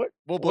we'll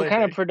blame what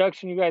kind of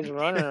production you guys are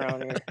running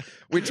around here?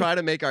 We try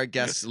to make our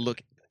guests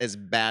look as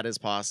bad as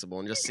possible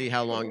and just see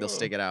how long they'll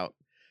stick it out.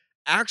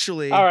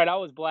 Actually, all right, I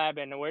was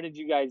blabbing. Where did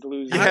you guys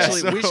lose?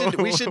 Actually,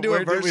 we should do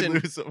a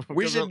version.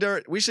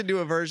 We should do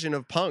a version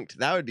of Punked.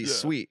 That would be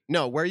sweet.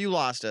 No, where you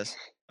lost us.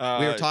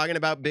 We were talking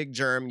about Big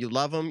Germ. You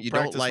love him. You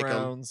don't like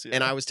him. Yeah.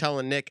 And I was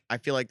telling Nick, I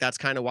feel like that's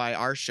kind of why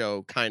our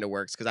show kind of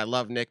works, because I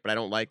love Nick, but I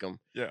don't like him.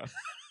 Yeah.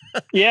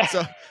 Yeah.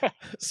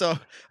 So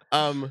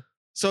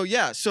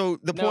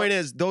the point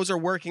is, those are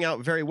working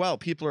out very well.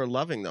 People are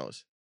loving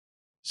those.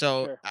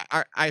 So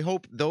sure. I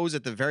hope those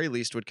at the very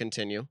least would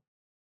continue.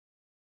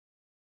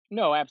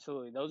 No,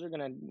 absolutely. Those are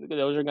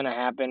gonna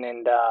happen,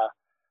 and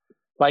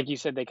like you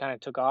said, they kind of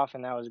took off,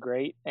 and that was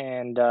great.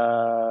 And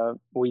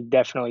we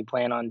definitely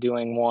plan on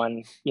doing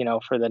one,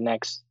 for the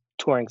next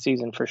touring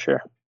season for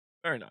sure.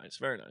 Very nice,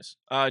 very nice.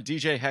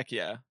 DJ Heck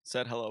Yeah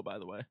said hello, by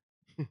the way.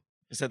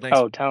 He said thanks.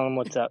 Oh, tell him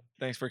what's up.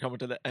 Thanks for coming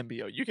to the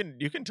MBO. You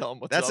can tell him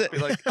what's That's up. it. Be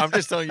like, I'm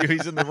just telling you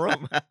he's in the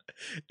room.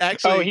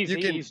 Actually,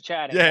 he's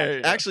chatting. Yeah,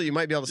 yeah. Actually, you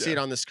might be able to see it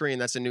on the screen.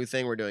 That's a new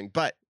thing we're doing.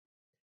 But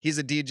he's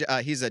a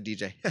DJ. He's a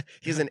DJ.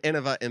 He's an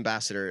Innova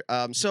ambassador.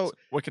 So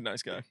wicked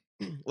nice guy.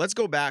 Let's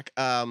go back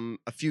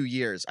a few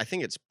years. I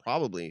think it's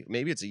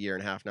maybe it's a year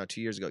and a half now,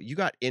 2 years ago. You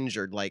got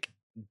injured like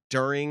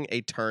during a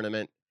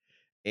tournament,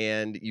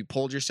 and you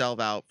pulled yourself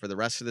out for the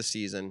rest of the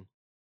season.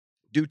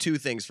 Do two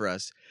things for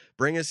us.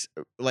 Bring us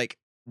like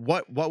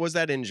what was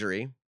that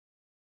injury?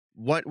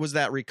 What was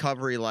that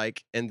recovery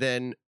like? And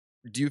then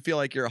do you feel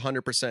like you're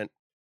 100%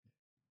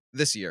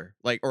 this year,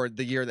 like, or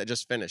the year that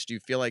just finished? Do you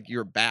feel like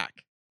you're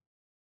back?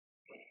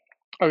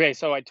 Okay,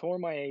 so I tore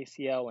my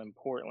ACL in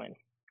Portland.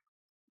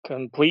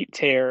 Complete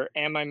tear,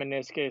 and my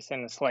meniscus,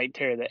 and a slight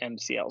tear of the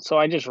MCL. So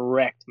I just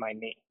wrecked my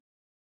knee.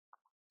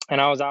 And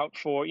I was out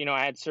for,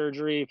 I had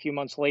surgery a few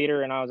months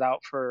later, and I was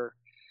out for,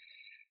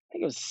 I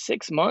think it was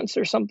 6 months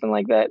or something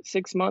like that,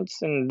 6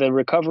 months. And the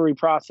recovery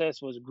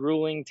process was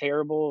grueling,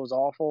 terrible. It was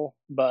awful.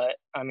 But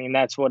I mean,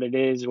 that's what it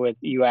is with,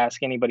 you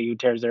ask anybody who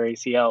tears their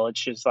ACL, it's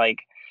just like,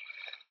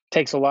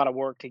 takes a lot of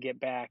work to get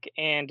back.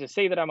 And to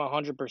say that I'm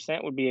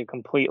 100% would be a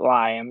complete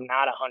lie. I'm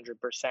not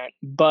 100%,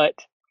 but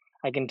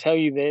I can tell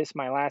you this,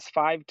 my last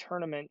 5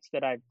 tournaments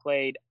that I've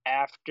played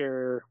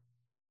after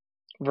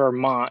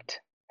Vermont,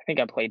 I think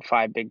I played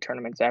 5 big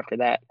tournaments after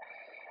that,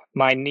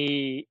 my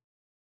knee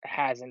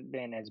hasn't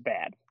been as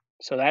bad.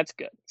 So that's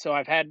good. So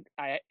in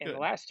the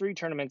last 3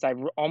 tournaments,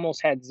 I've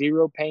almost had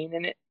 0 pain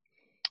in it.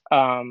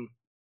 And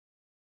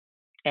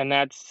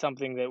that's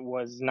something that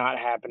was not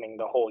happening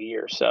the whole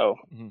year. So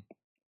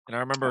and I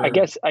remember, I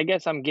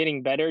guess I'm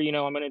getting better.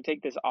 I'm going to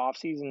take this off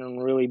season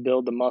and really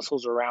build the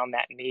muscles around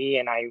that knee.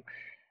 And I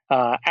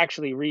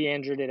actually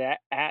re-injured it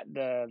at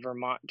the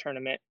Vermont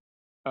tournament,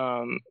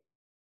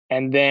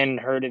 and then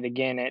hurt it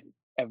again at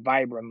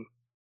Vibram,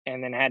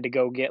 and then had to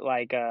go get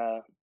like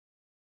a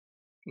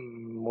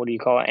what do you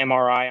call it,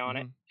 MRI on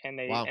it, and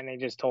they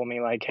just told me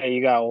like, hey,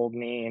 you got an old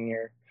knee and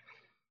you're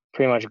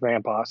pretty much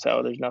grandpa,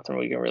 so there's nothing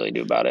we can really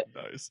do about it.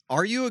 Nice.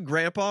 Are you a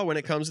grandpa when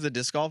it comes to the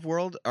disc golf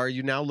world? Are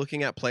you now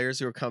looking at players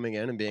who are coming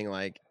in and being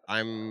like,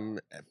 I'm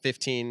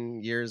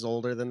 15 years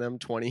older than them,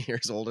 20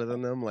 years older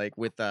than them, like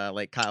with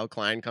like Kyle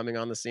Klein coming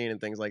on the scene and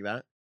things like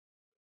that?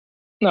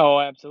 No,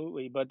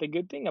 absolutely. But the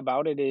good thing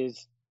about it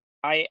is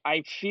I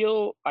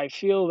feel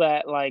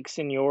that like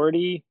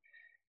seniority,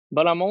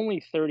 but I'm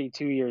only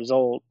 32 years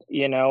old,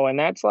 and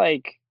that's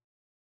like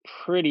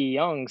pretty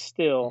young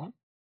still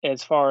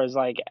as far as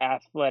like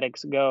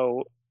athletics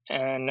go,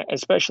 and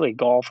especially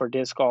golf or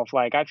disc golf.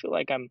 Like I feel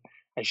like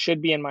I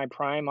should be in my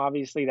prime.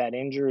 Obviously that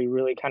injury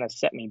really kind of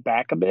set me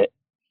back a bit,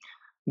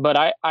 but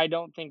I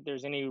don't think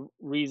there's any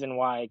reason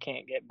why I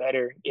can't get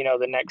better,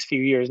 the next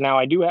few years. Now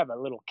I do have a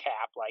little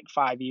cap, like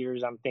 5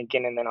 years I'm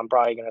thinking, and then I'm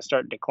probably going to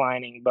start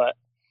declining, but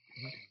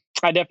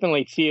I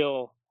definitely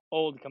feel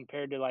old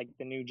compared to like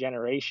the new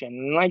generation.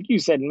 And like you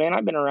said, man,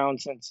 I've been around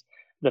since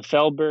the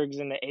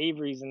Feldbergs and the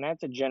Averys, and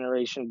that's a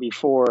generation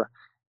before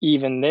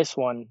even this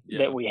one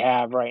that we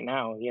have right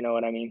now. You know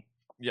what I mean?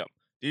 Yep.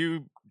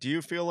 Do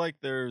you feel like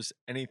there's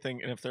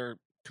anything, and if there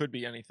could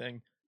be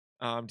anything,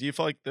 do you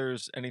feel like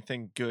there's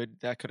anything good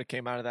that could have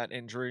came out of that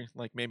injury?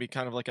 Like maybe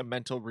kind of like a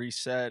mental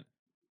reset,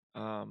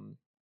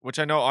 which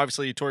I know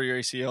obviously you tore your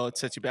ACL, it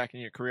sets you back in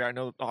your career. I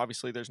know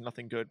obviously there's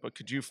nothing good, but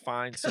could you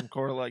find some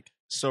core like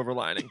silver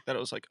lining that it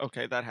was like,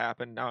 okay, that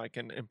happened, now I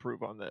can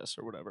improve on this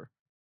or whatever?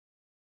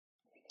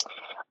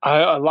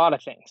 A lot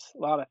of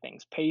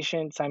things.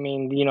 Patience. I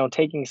mean,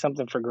 taking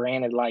something for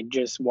granted, like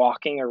just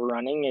walking or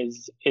running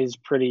is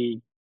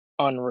pretty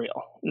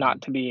unreal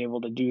not to be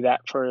able to do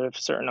that for a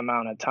certain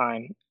amount of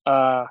time.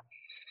 I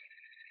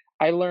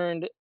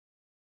learned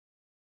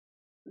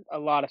a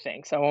lot of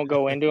things. I won't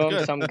go into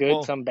them. Some good,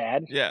 Well, some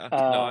bad. Yeah,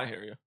 no, I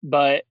hear you.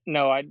 But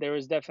no, there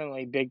was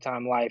definitely big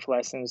time life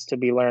lessons to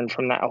be learned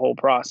from that whole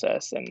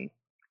process. And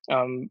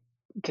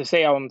to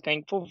say I'm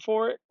thankful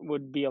for it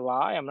would be a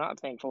lie. I'm not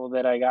thankful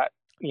that I got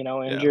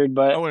injured,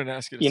 but I wouldn't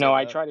ask you to say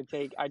I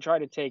that. try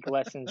to take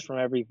lessons from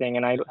everything,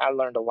 and I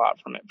learned a lot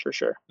from it for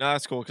sure. No,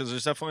 that's cool, because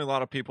there's definitely a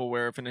lot of people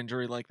where if an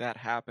injury like that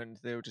happened,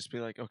 they would just be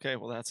like, okay,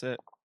 well, that's it.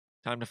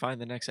 Time to find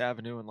the next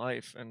avenue in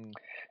life and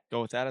go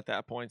with that at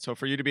that point. So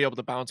for you to be able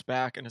to bounce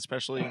back, and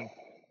especially in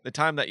the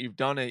time that you've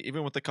done it,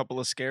 even with a couple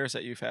of scares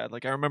that you've had,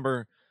 like I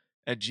remember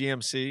at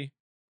GMC,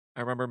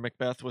 I remember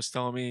Macbeth was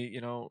telling me,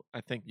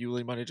 I think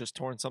Yuli might have just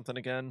torn something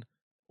again,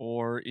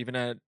 or even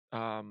at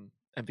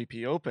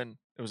MVP Open,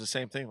 it was the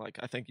same thing. Like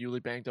I think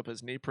Yuli banged up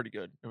his knee pretty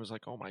good. It was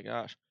like, oh my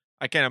gosh,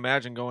 I can't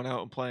imagine going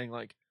out and playing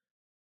like,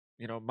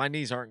 my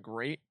knees aren't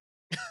great,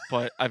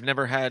 but I've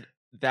never had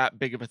that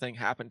big of a thing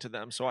happen to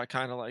them. So I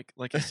kind of like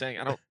he's saying,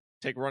 I don't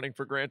take running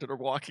for granted or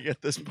walking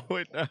at this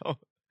point now.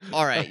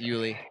 All right,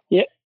 Yuli.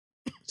 Yeah.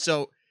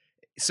 So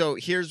So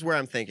here's where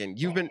I'm thinking.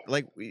 You've been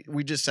like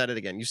we just said it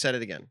again. You said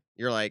it again.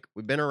 You're like,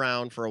 we've been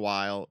around for a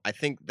while. I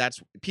think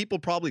that's people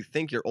probably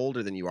think you're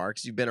older than you are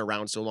because you've been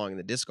around so long in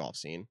the disc golf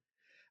scene.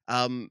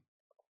 Um,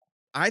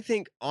 I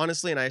think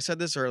honestly, and I said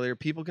this earlier,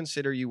 people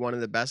consider you one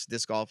of the best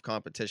disc golf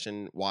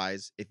competition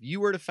wise. If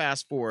you were to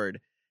fast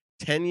forward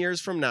 10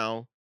 years from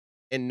now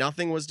and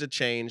nothing was to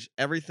change,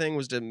 everything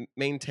was to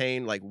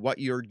maintain like what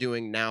you're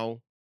doing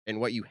now and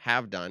what you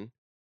have done,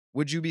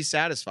 would you be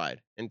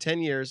satisfied? In 10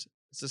 years,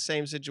 it's the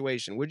same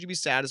situation. Would you be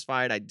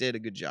satisfied? I did a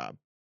good job.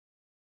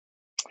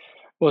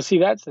 Well, see,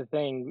 that's the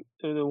thing.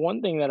 The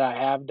one thing that I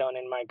have done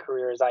in my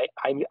career is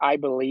I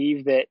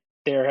believe that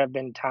there have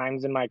been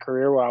times in my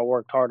career where I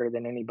worked harder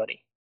than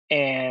anybody.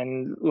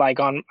 And like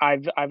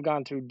I've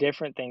gone through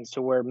different things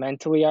to where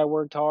mentally I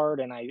worked hard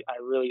and I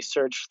really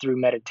searched through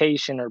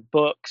meditation or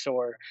books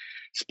or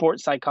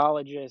sports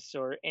psychologists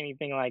or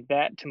anything like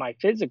that to my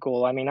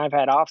physical. I mean, I've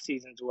had off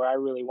seasons where I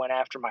really went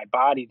after my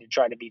body to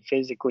try to be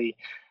physically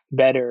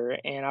better.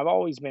 And I've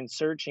always been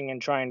searching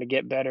and trying to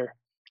get better.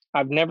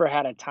 I've never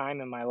had a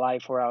time in my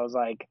life where I was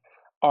like,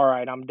 "All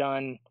right, I'm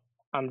done.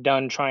 I'm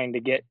done trying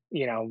to get,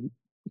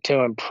 to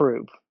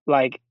improve."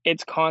 Like,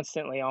 it's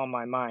constantly on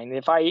my mind.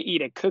 If I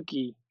eat a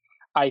cookie,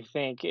 I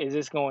think, "Is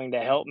this going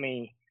to help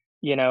me,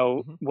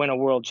 Mhm. win a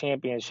world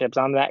championships?"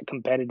 I'm that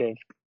competitive.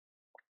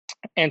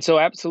 And so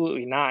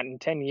absolutely not. In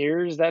 10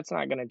 years, that's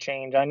not gonna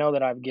change. I know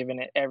that I've given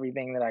it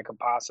everything that I could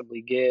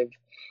possibly give,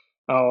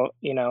 oh,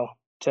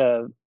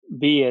 to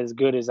be as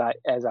good as I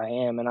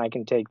am, and I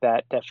can take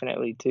that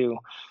definitely too,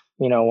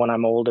 when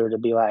I'm older to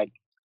be like,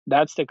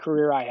 that's the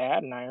career I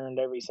had and I earned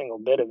every single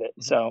bit of it.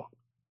 Mhm. So,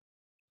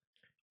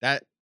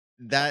 That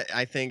that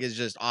I think is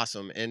just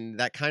awesome. And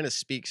that kind of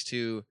speaks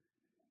to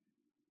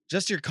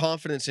just your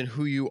confidence in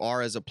who you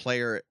are as a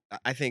player,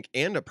 I think,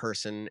 and a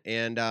person.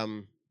 And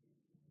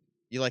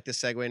you like this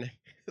segue?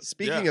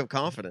 Speaking Yeah. of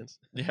confidence,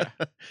 Yeah.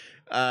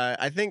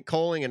 I think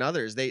Coling and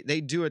others they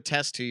do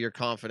attest to your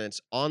confidence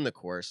on the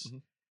course.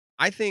 Mhm.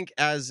 I think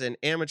as an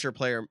amateur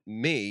player,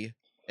 me,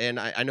 and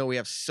I know we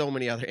have so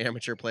many other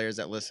amateur players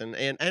that listen,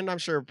 and I'm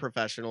sure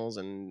professionals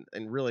and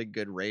really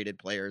good rated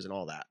players and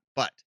all that.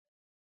 But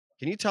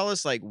can you tell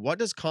us like what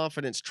does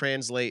confidence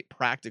translate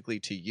practically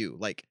to you?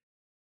 Like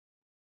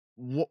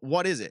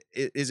what is it?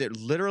 Is it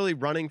literally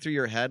running through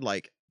your head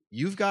like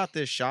you've got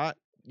this shot?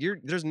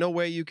 There's no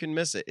way you can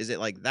miss it. Is it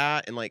like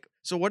that? And like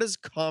so what is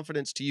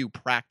confidence to you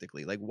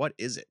practically? Like what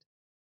is it?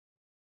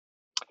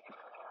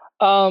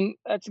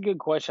 that's a good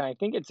question. I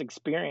think it's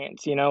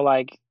experience,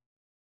 like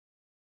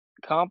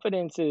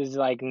confidence is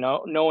like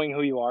knowing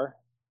who you are,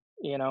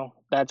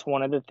 that's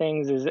one of the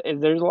things is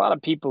there's a lot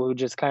of people who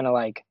just kind of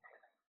like,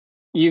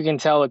 you can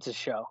tell it's a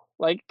show.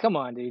 Like, come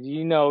on, dude,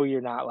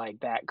 you're not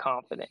like that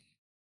confident.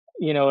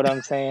 You know what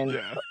I'm saying?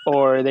 Yeah.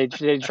 Or they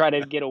try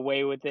to get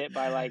away with it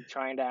by, like,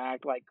 trying to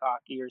act like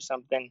cocky or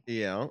something.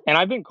 Yeah. And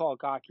I've been called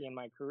cocky in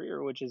my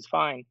career, which is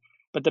fine.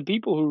 But the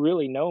people who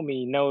really know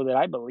me know that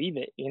I believe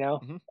it.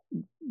 Mhm.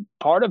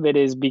 Part of it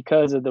is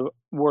because of the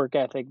work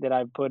ethic that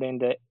I've put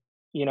into,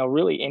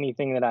 really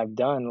anything that I've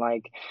done.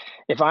 Like,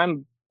 if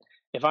I'm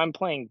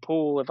playing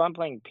pool, if I'm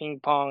playing ping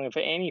pong, if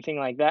anything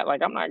like that,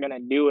 like, I'm not gonna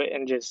do it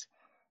and just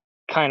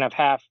kind of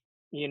half,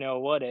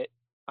 it.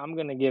 I'm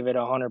gonna give it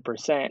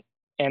 100%,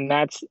 and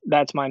that's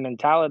my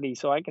mentality.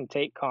 So I can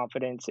take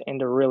confidence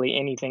into really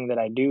anything that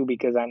I do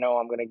because I know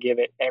I'm gonna give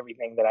it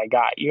everything that I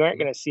got. You aren't Mhm.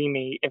 gonna see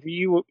me if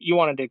you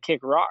wanted to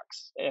kick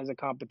rocks as a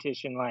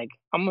competition. Like,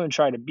 I'm gonna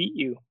try to beat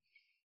you,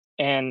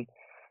 and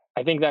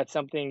I think that's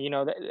something,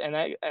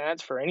 and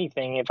that's for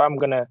anything. If I'm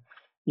gonna,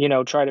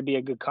 try to be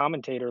a good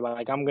commentator,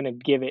 like I'm gonna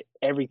give it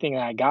everything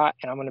that I got,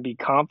 and I'm gonna be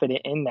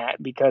confident in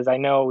that because I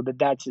know that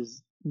that's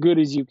as good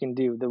as you can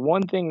do. The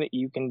one thing that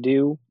you can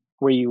do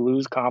where you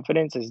lose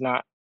confidence is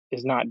not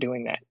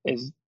doing that. Mhm.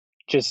 Is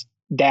just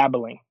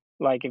dabbling.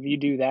 Like if you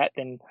do that,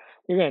 then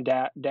you're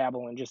gonna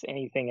dabble in just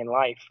anything in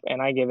life.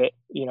 And I give it,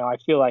 I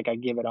feel like I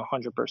give it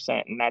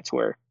 100%, and that's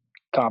where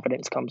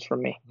confidence comes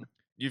from me. Mhm.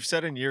 You've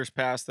said in years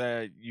past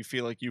that you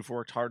feel like you've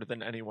worked harder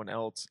than anyone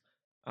else.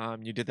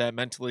 You did that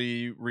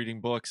mentally, reading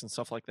books and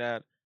stuff like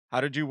that. How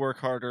did you work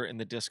harder in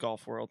the disc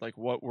golf world? Like,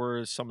 what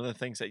were some of the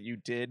things that you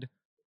did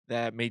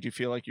that made you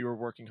feel like you were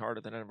working harder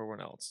than everyone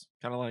else?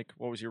 Kind of like,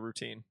 what was your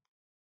routine?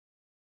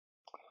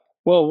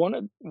 Well,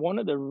 one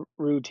of the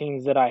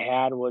routines that I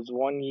had was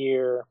one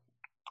year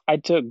I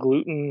took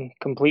gluten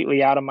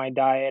completely out of my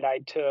diet. I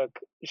took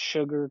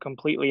sugar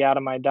completely out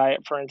of my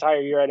diet for an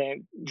entire year. I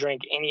didn't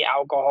drink any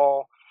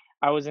alcohol.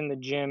 I was in the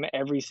gym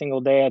every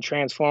single day. I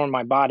transformed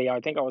my body.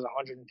 I think I was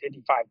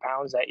 155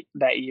 pounds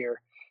that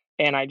year,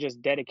 and I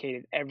just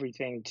dedicated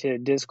everything to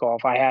disc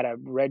golf. I had a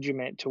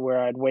regiment to where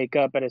I'd wake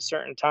up at a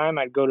certain time.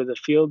 I'd go to the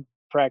field,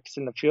 practice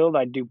in the field.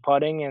 I'd do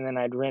putting, and then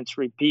I'd rinse,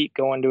 repeat,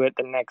 go and do it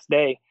the next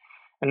day.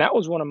 And that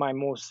was one of my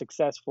most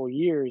successful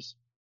years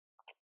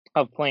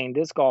of playing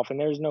disc golf, and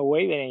there's no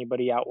way that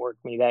anybody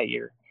outworked me that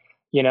year.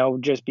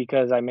 Just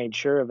because I made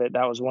sure of it.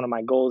 That was one of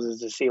my goals is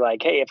to see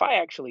like, hey, if I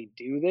actually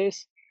do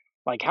this,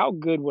 like how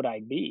good would I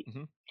be?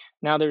 Mhm.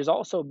 Now there's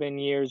also been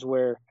years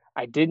where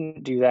I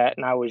didn't do that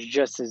and I was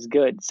just as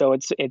good. So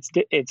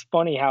it's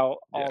funny how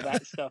all Yeah.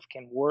 that stuff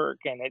can work,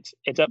 and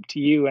it's up to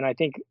you. And I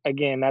think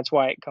again that's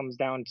why it comes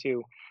down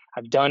to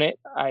I've done it.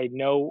 I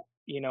know,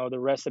 the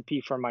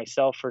recipe for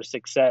myself for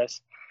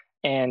success,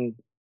 and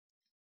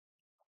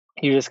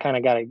you just kind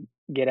of got to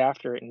get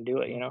after it and do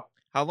it.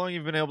 How long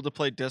you've been able to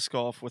play disc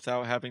golf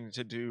without having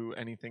to do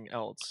anything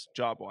else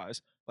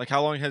job-wise? Like,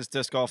 how long has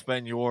disc golf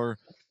been your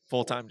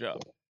full-time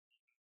job?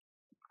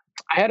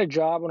 I had a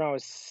job when I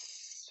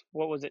was,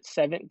 what was it,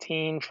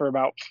 17 for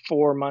about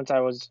 4 months. I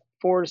was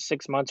 4 to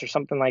 6 months or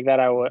something like that.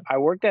 I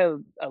worked at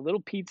a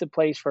little pizza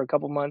place for a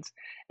couple months,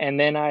 and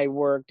then I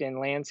worked in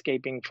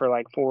landscaping for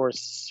like 4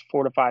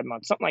 to 5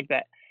 months, something like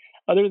that.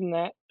 Other than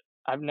that,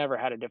 I've never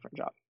had a different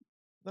job.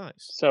 Nice.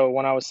 So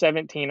when I was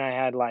 17, I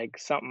had like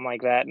something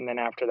like that, and then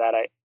after that,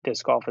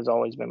 disc golf has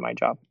always been my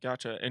job.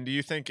 Gotcha. And do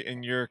you think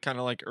in your kind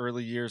of like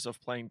early years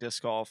of playing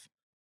disc golf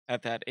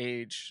at that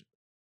age,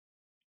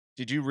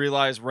 did you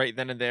realize right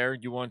then and there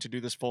you wanted to do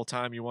this full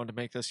time, you wanted to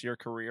make this your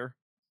career?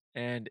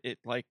 And it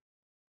like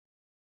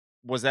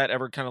was that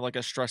ever kind of like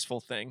a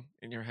stressful thing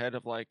in your head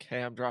of like,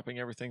 hey, I'm dropping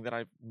everything that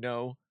I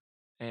know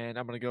and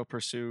I'm going to go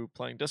pursue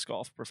playing disc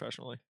golf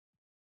professionally?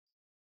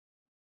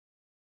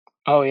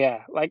 Oh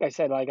yeah, like I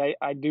said, like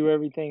I do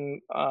everything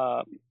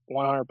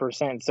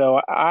 100%. So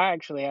I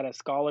actually had a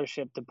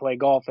scholarship to play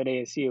golf at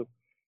ASU,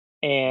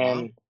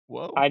 and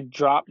Whoa. I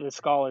dropped the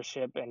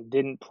scholarship and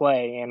didn't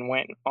play and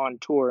went on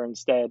tour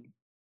instead.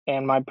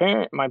 And my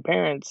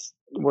parents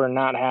were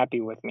not happy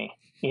with me.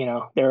 They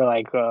were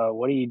like,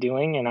 "What are you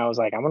doing?" And I was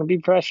like, "I'm gonna be a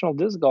professional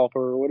disc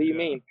golfer. What do you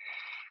Yeah. mean?"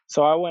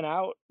 So I went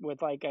out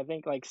with like I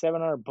think like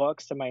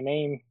 $700 to my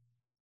name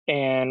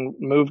and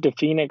moved to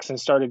Phoenix and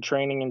started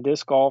training in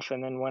disc golf,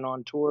 and then went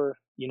on tour,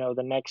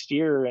 the next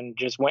year and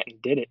just went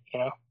and did it.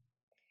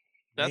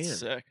 That's Man.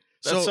 sick.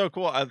 That's so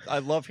cool. I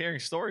love hearing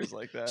stories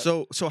like that.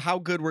 So how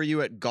good were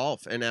you at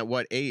golf, and at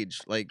what age?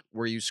 Like,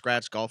 were you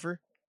scratch golfer?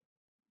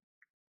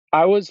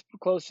 I was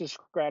close to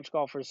scratch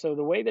golfer. So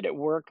the way that it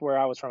worked where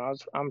I was from,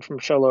 I'm from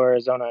Show Low,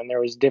 Arizona, and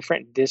there was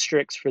different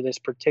districts for this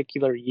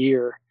particular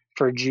year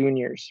for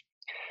juniors.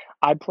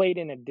 I played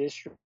in a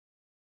district.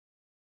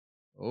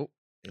 Oh,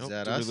 is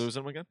that did us? we lose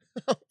him again?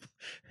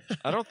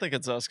 I don't think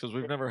it's us because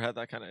we've never had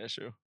that kind of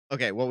issue.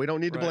 Okay, well, we don't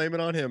need to Right. blame it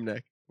on him,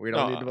 Nick. We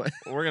don't need to blame.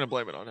 We're gonna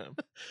blame it on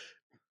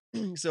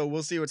him. So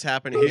we'll see what's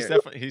happening He's here.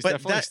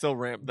 definitely still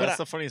rambling. That's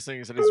the funniest thing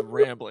is that he's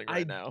rambling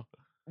right now.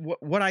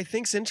 What I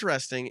think's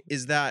interesting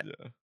is that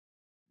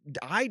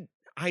I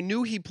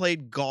knew he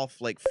played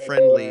golf like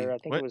friendly I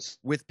think it was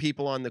with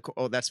people on the.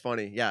 Oh, that's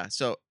funny. Yeah,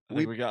 so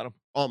we got him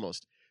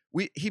almost.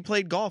 He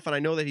played golf, and I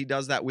know that he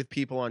does that with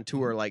people on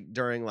tour, like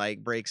during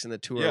like breaks in the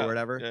tour or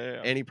whatever.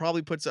 Yeah. And he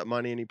probably puts up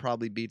money, and he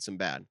probably beats them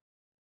bad.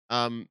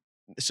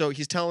 So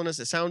he's telling us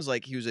it sounds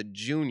like he was a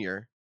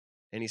junior,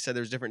 and he said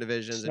there's different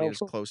divisions, and he was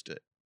close to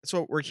it.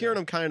 So we're hearing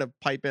him kind of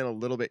pipe in a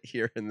little bit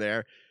here and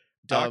there.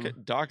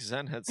 Doc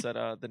Zen had said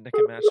the Nick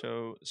and Matt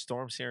show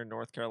storms here in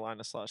North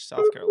Carolina /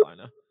 South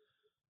Carolina.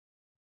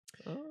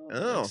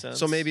 Oh,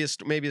 so maybe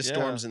a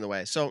storm's in the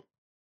way. So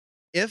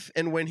if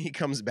and when he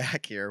comes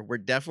back here, we're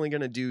definitely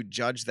going to do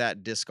Judge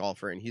That Disc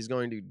Golfer, and he's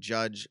going to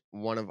judge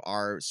one of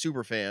our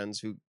super fans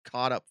who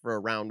caught up for a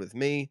round with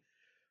me.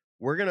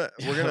 We're gonna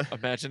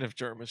imagine if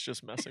Germ is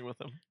just messing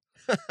with him.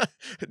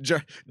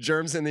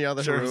 Germ's in the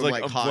other room,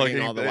 like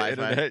hogging all the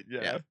Wi-Fi.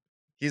 Yeah.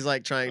 He's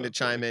like trying to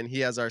chime in. He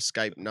has our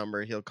Skype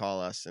number. He'll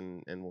call us,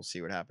 and we'll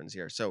see what happens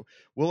here. So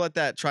we'll let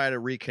that try to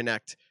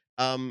reconnect.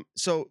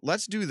 So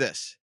let's do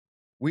this.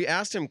 We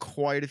asked him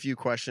quite a few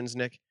questions,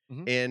 Nick,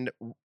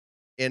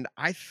 and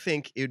I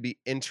think it would be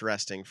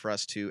interesting for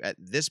us to, at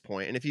this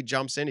point, and if he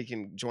jumps in, he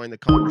can join the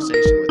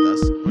conversation with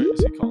us. Wait, is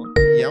he calling?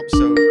 Yep,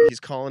 so he's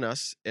calling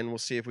us, and we'll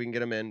see if we can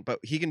get him in. But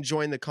he can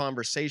join the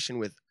conversation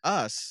with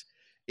us.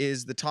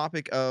 Is the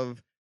topic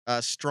of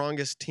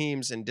strongest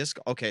teams in disc.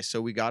 Okay,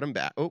 so we got him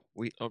back. Did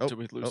we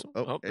lose him?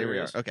 Oh, there we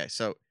are. Okay,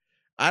 so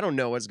I don't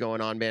know what's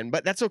going on, man,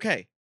 but that's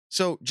okay.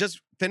 So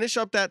just finish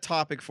up that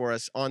topic for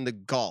us on the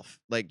golf.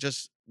 Like,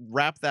 just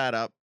wrap that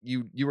up.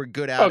 You were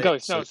good at it. Okay,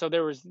 so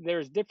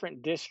there's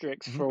different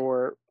districts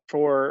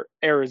for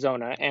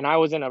Arizona, and I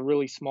was in a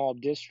really small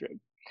district,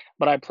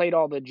 but I played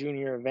all the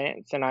junior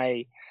events, and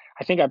I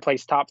think I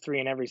placed top 3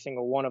 in every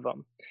single one of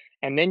them.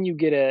 And then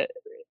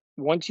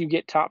once you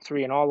get top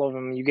 3 in all of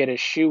them, you get a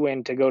shoe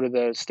in to go to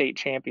the state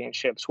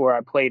championships, where I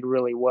played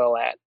really well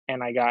at,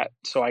 and I got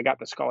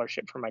the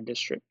scholarship for my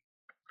district.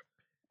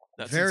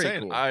 That's very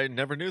insane. cool. I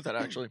never knew that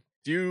actually.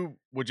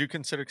 Would you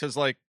consider, because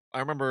like I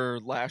remember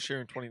last year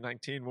in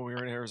 2019 when we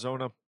were in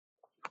Arizona,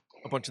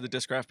 a bunch of the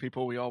Discraft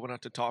people, we all went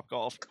out to Top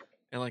Golf,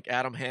 and like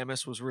Adam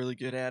Hammis was really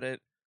good at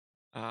it.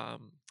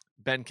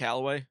 Ben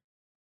Calloway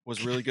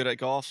was really good at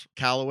golf.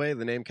 Callaway,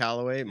 the name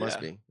Callaway, it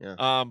must be.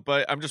 Yeah.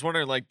 But I'm just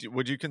wondering, like,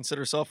 would you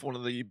consider yourself one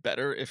of the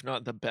better, if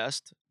not the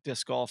best,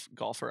 disc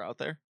golfer out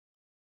there?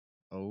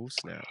 Oh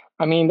snap!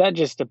 I mean, that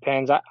just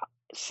depends.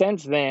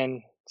 Since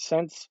I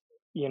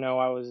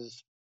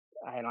was,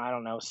 I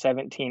don't know,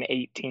 17,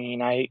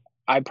 18.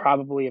 I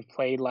probably have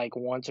played like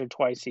once or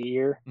twice a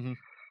year,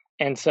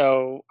 And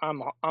so I'm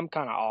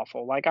kind of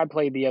awful. Like I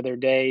played the other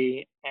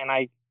day and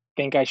I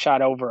think I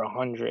shot over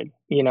 100,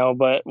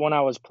 but when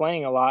I was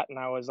playing a lot and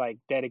I was like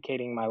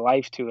dedicating my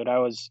life to it, I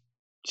was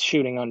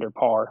shooting under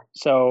par.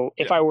 So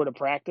if Yeah. I were to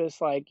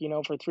practice like,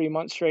 for 3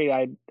 months straight,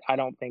 I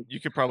don't think You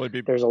could probably be.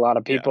 there's a lot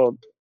of Yeah. people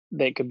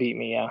that could beat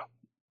me. Yeah.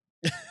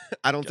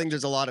 I don't think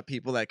there's a lot of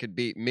people that could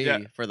beat me Yeah.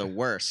 for the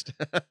worst.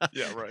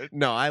 Yeah, right.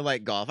 No, I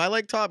like golf. I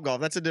like Top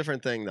Golf. That's a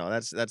different thing, though.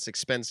 That's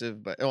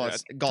expensive, but Yeah,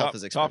 golf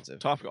is expensive.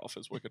 Top Golf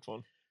is wicked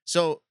fun.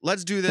 So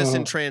let's do this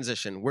in Mhm.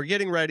 transition. We're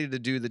getting ready to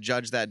do the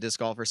Judge That Disc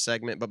Golfer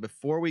segment, but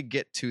before we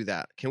get to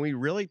that, can we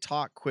really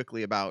talk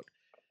quickly about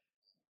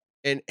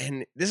and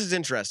this is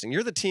interesting.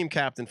 You're the team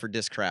captain for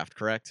Discraft,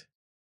 correct?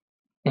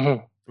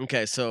 Mhm.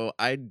 Okay, so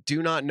I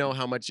do not know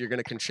how much you're going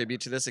to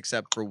contribute to this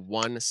except for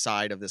one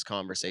side of this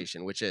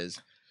conversation, which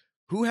is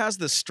who has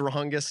the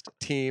strongest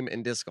team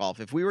in disc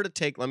golf? If we were to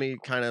take, let me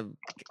kind of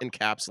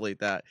encapsulate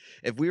that.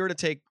 If we were to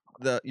take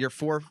your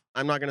 4,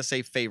 I'm not going to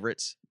say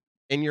favorites,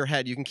 in your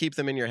head, you can keep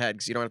them in your head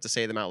because you don't have to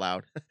say them out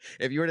loud.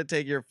 If you were to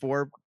take your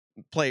 4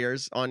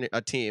 players on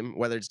a team,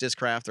 whether it's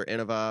Discraft or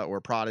Innova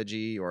or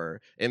Prodigy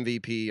or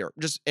MVP or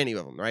just any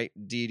of them, right?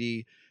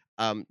 DD,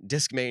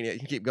 Discmania, you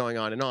can keep going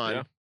on and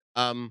on.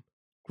 Yeah.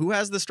 Who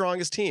has the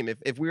strongest team?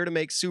 If we were to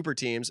make super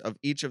teams of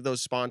each of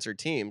those sponsored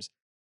teams,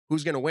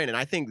 who's going to win? And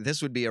I think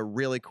this would be a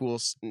really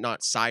cool,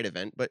 not side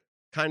event, but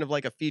kind of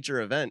like a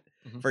feature event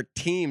for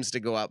teams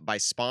to go up by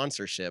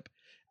sponsorship.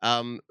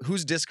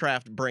 Who's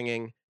Discraft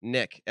bringing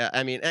Nick?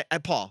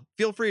 Paul,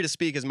 feel free to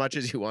speak as much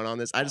as you want on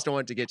this. I just don't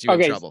want to get you in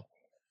Okay. trouble.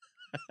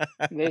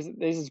 This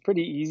is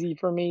pretty easy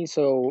for me.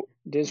 So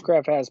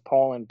Discraft has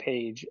Paul and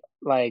Paige.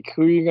 Like,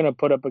 who are you gonna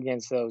put up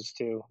against those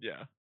two?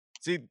 Yeah.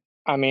 See,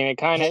 I mean, it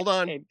kind of Hold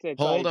on.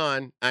 Hold like,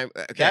 on. I'm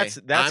okay.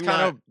 that's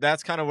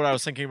kind of what I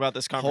was thinking about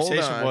this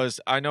conversation on. was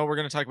I know we're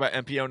going to talk about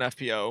MPO and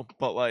FPO,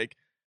 but like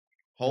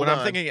Hold when on.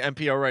 I'm thinking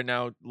MPO right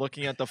now,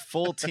 looking at the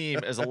full team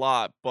is a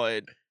lot,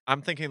 but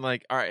I'm thinking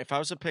like, all right, if I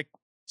was to pick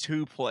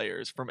 2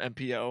 players from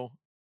MPO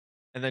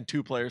and then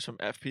 2 players from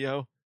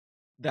FPO,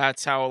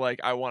 that's how like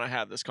I want to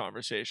have this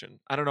conversation.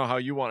 I don't know how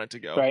you want it to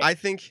go. right. I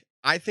think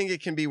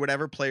it can be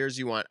whatever players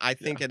you want. I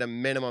think at a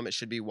minimum it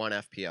should be 1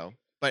 FPO.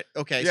 But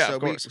okay, Yeah, so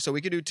of course. we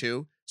could do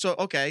 2. So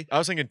okay, I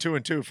was thinking 2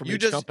 and 2 from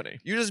each company.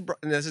 You just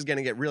and this is going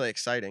to get really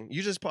exciting.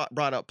 You just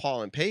brought up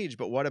Paul and Paige,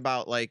 but what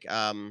about like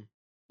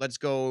let's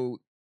go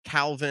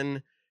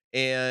Calvin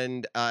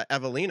and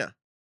Evelina.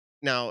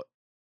 Now,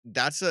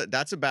 that's a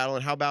battle.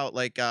 And how about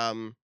like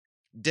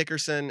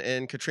Dickerson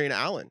and Katrina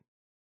Allen?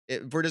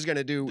 If we're just going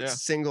to do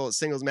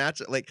singles match,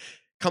 like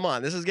come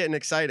on, this is getting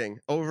exciting.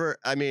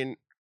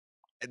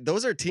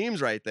 Those are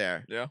teams right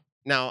there. Yeah.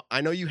 Now, I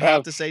know you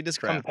have to say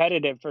Discraft.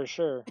 Competitive for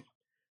sure.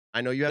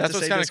 I know you have to say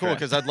That's what's kind of cool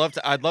Discraft.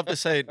 because I'd love to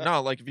say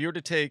no. Like if you were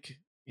to take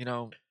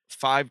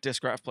 5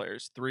 Discraft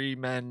players, 3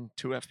 men,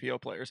 2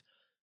 FPO players.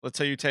 Let's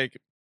say you take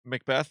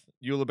Macbeth,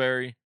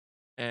 Ulibarri,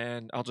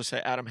 and I'll just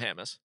say Adam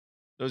Hammis.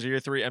 Those are your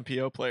 3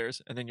 MPO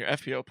players, and then your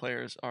FPO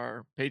players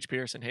are Paige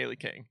Pierce and Haley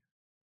King.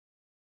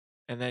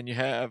 And then you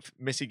have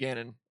Missy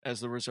Gannon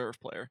as the reserve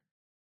player.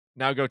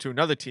 Now go to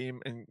another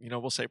team, and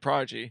we'll say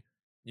Prodigy.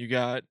 You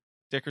got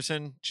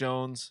Dickerson,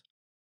 Jones,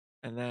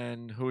 and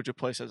then who would you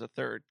place as a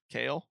third?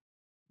 Kale,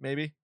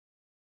 maybe.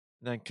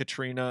 And then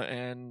Katrina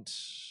and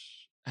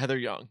Heather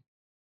Young.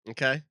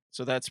 Okay.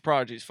 So that's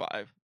Prodigy's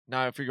 5.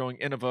 Now, if you're going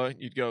Innova,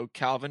 you'd go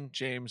Calvin,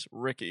 James,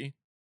 Ricky.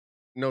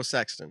 No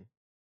Sexton.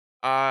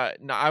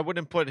 No, I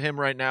wouldn't put him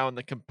right now in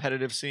the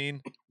competitive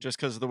scene just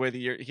because of the way the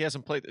year he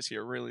hasn't played this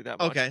year really that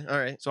much. Okay, all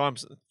right. So I'm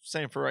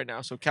saying for right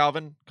now. So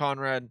Calvin,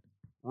 Conrad,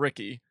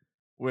 Ricky,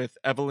 with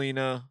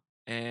Evelina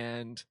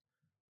and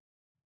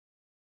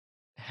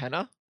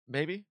Henna,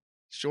 maybe.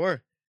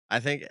 Sure. I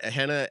think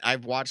Henna.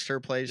 I've watched her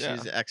play. Yeah.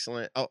 She's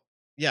excellent. Oh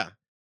yeah.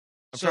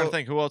 I'm trying to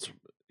think who else.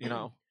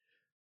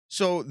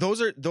 So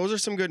those are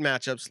some good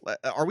matchups.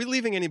 Are we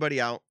leaving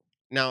anybody out?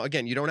 Now,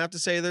 again, you don't have to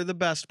say they're the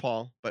best,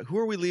 Paul, but who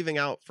are we leaving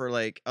out for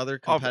like other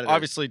competitors?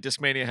 Obviously,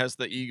 Discmania has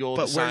the Eagle,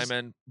 the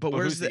Simon. But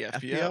where's who's the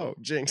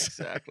FPO? Jinx.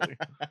 Exactly.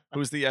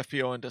 Who's the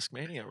FPO on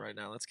Discmania right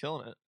now? That's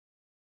killing it.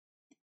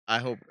 I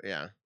hope,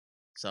 yeah.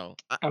 So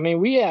I mean,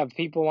 we have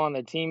people on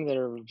the team that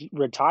are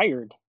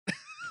retired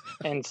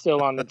and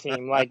still on the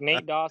team, like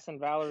Nate Dawson,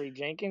 Valerie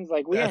Jenkins.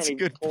 Like we aren't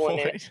even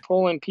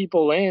pulling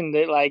people in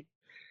that like.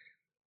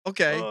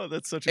 Okay. Oh,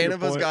 that's such a good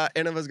point.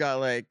 Innova's got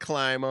like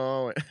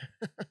Climo.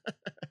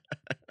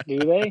 Do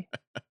they?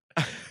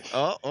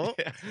 Oh,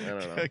 yeah. I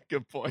don't know.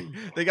 Good point.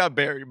 They got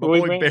Barry, my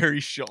boy Barry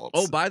Schultz.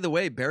 Oh, by the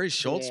way, Barry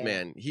Schultz,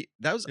 man,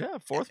 that was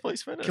 4th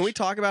place finish. Can we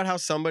talk about how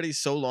somebody's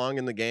so long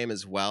in the game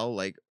as well,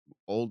 like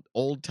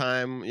old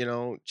time,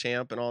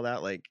 champ and all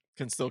that, like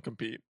can still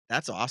compete?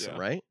 That's awesome,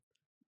 right?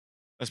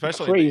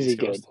 Especially crazy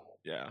good.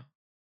 Yeah.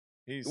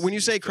 When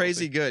you say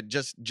crazy good,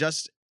 just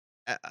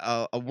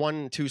a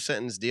 1-2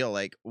 sentence deal,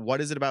 like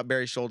what is it about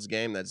Barry Schultz's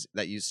game that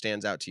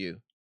stands out to you?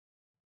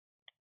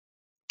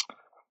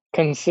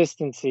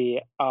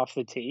 Consistency off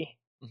the tee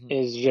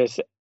is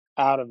just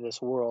out of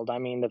this world. I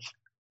mean,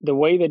 the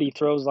way that he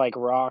throws like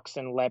rocks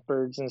and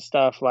leopards and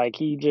stuff, like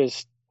he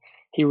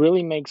he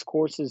really makes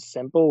courses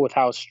simple with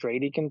how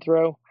straight he can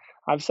throw.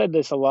 I've said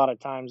this a lot of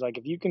times, like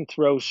if you can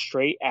throw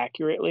straight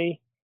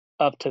accurately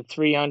up to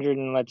 300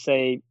 and let's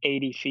say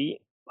 80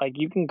 feet, like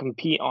you can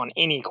compete on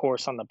any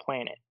course on the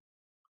planet.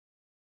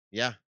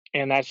 Yeah.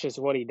 And that's just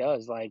what he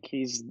does. Like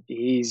he's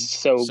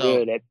so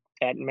good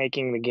at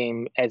making the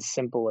game as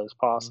simple as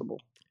possible.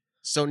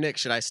 So Nick,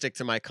 should I stick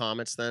to my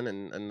comments then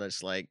and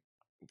just like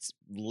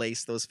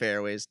lace those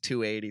fairways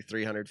 280,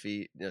 300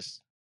 feet,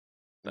 just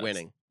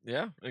winning?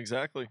 Yeah,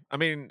 exactly. I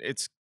mean,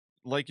 it's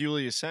like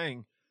Yuli is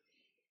saying,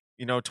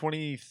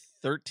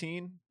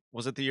 2013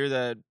 was it the year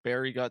that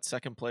Barry got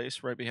second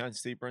place right behind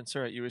Steve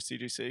Brinster at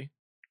USDGC?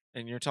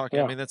 And you're talking,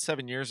 I mean, that's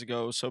 7 years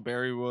ago. So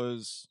Barry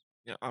was,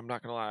 I'm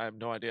not going to lie, I have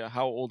no idea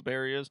how old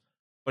Barry is,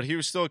 but he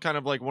was still kind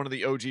of like one of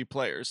the OG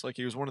players. Like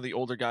he was one of the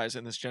older guys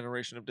in this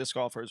generation of disc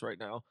golfers right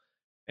now.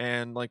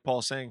 And like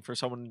Paul's saying, for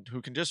someone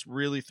who can just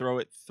really throw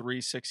it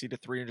 360 to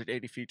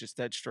 380 feet, just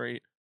dead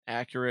straight,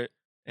 accurate,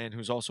 and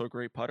who's also a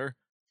great putter,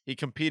 he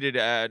competed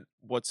at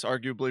what's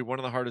arguably one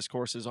of the hardest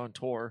courses on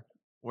tour,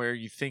 where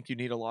you think you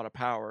need a lot of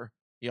power.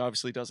 He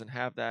obviously doesn't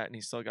have that, and he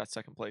still got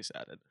second place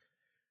at it.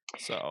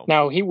 So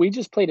now we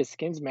just played a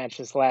skins match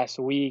this last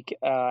week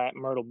at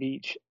Myrtle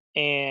Beach,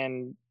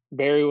 and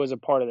Barry was a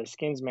part of the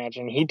skins match,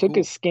 and he took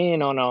a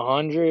skin on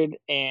 100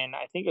 and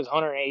I think it was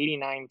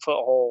 189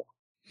 foot hole.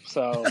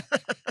 So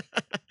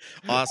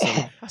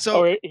awesome.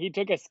 So or he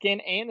took a skin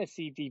and a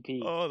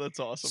CTP. Oh, that's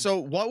awesome. So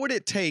what would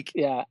it take?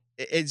 Yeah.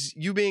 Is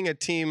you being a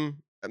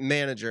team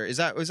manager? Is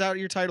that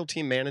your title,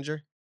 team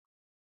manager?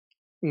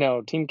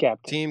 No, team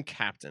captain. Team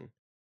captain.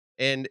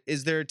 And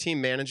is there a team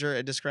manager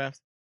at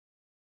Discraft?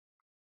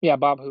 Yeah,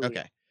 Bob Hooley.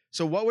 Okay.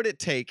 So what would it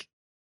take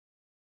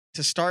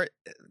to start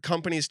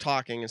companies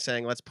talking and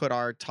saying, let's put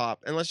our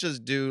top, and let's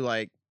just do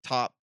like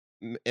top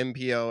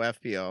MPO,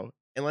 FPO,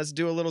 and let's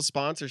do a little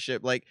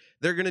sponsorship. Like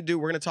we're going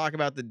to talk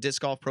about the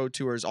Disc Golf Pro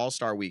Tours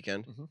All-Star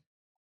Weekend. Mm-hmm.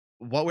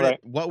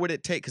 What would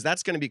it take? Because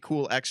that's going to be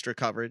cool extra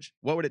coverage.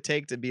 What would it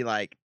take to be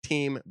like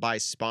team by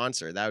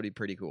sponsor? That would be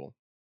pretty cool.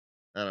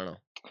 I don't know.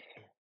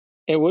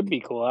 It would be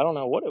cool. I don't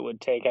know what it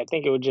would take. I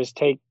think it would just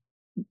take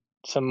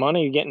some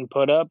money getting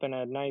put up and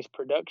a nice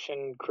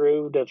production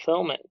crew to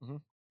film it. Mm-hmm.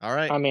 All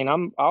right. I mean,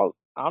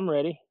 I'm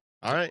ready.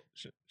 All right.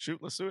 Shoot,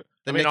 let's do it.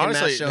 The I mean, Nick and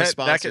honestly, Matt show that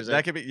sponsors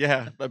could be,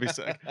 that'd be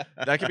sick.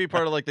 That could be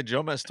part of like the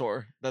Joe Mess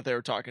tour that they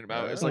were talking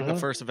about. It's like the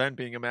first event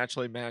being a match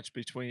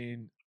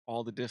between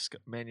all the disc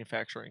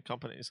manufacturing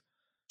companies.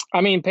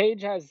 I mean,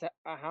 Paige has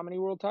how many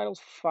world titles?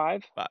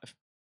 5? 5.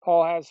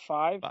 Paul has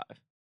 5? 5.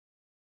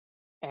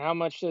 And how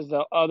much does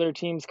the other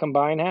teams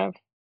combined have?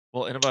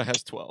 Well, Innova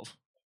has 12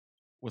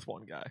 with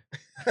one guy.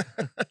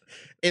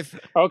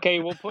 Okay,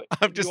 we'll put.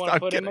 I'm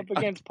put him up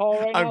against Paul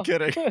right now. I'm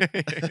kidding.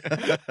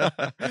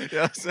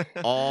 Yes. Let's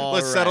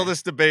right. settle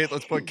this debate.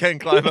 Let's put Ken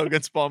Climo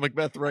against Paul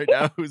Macbeth right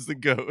now. Who's the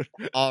GOAT?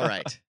 All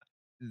right.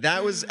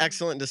 That was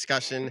excellent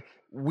discussion.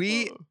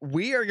 We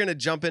are going to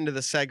jump into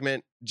the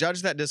segment,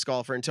 Judge That Disc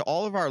Golfer, and to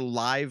all of our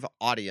live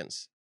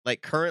audience,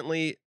 like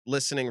currently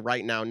listening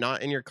right now,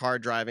 not in your car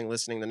driving,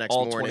 listening the next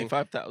morning.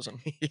 25,000.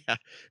 Yeah.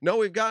 No,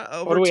 we've got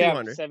over what do we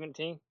 200. Have,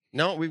 17?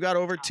 No, we've got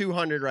over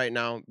 200 right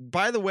now.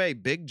 By the way,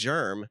 Big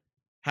Germ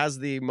has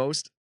the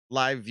most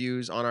live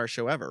views on our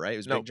show ever, right? It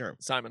was Big Germ.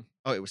 Simon.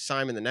 Oh, it was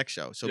Simon the next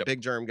show. So Yep.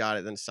 Big Germ got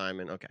it, then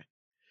Simon. Okay.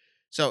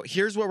 So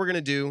here's what we're going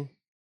to do.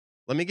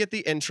 Let me get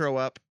the intro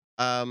up,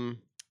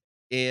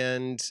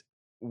 and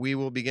we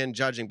will begin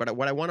judging. But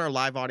what I want our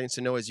live audience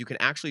to know is you can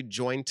actually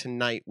join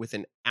tonight with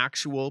an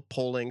actual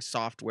polling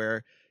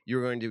software.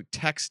 You're going to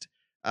text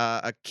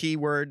a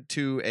keyword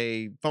to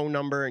a phone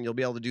number, and you'll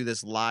be able to do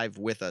this live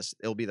with us.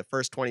 It'll be the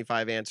first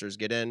 25 answers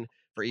get in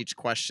for each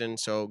question.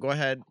 So go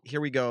ahead.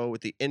 Here we go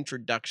with the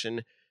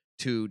introduction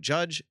to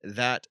Judge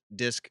That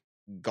Disc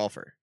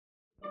Golfer.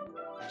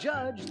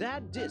 Judge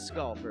That Disc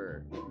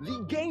Golfer,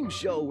 the game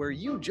show where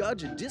you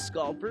judge a disc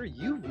golfer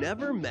you've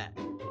never met.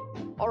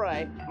 All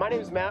right. My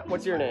name is Matt.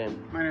 What's your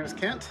name? My name is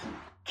Kent.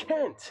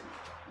 Kent.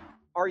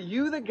 Are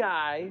you the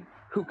guy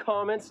who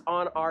comments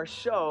on our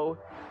show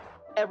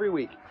every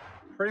week?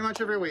 Pretty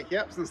much every week,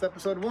 yep, since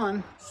episode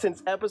 1.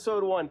 Since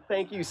episode 1.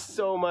 Thank you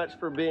so much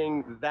for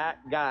being that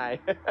guy.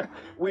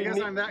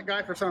 I'm that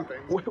guy for something.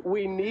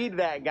 We need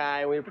that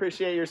guy, and we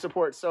appreciate your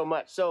support so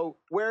much. So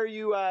where'd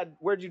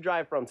you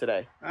drive from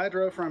today? I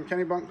drove from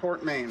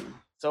Kennebunkport, Maine.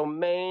 So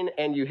Maine,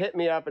 and you hit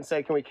me up and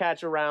said, can we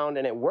catch a round?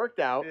 And it worked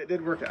out. It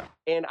did work out.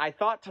 And I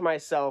thought to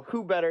myself,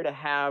 who better to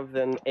have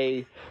than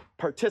a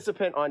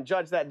participant on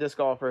Judge That Disc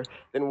Golfer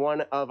than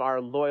one of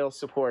our loyal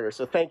supporters.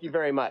 So thank you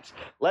very much.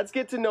 Let's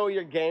get to know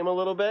your game a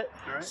little bit.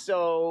 All right.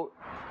 So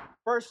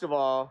first of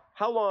all,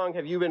 how long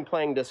have you been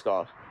playing disc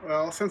golf?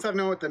 Well, since I've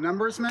known what the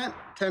numbers meant,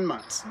 10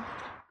 months.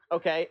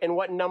 Okay, and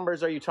what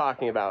numbers are you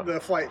talking about?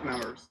 The flight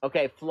numbers.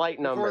 Okay, flight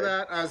numbers. Before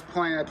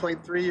that, I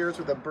played 3 years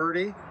with a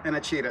birdie and a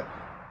cheetah.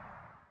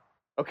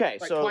 Okay,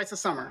 like so twice a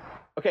summer.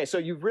 Okay, so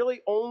you've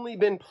really only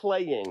been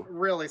playing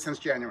really since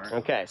January.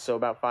 Okay, so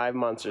about 5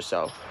 months or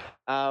so.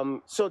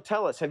 So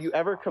tell us, have you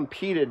ever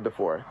competed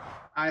before?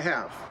 I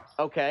have.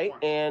 Okay,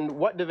 and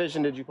what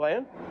division did you play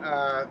in?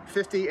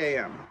 50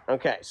 AM.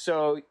 Okay,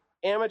 so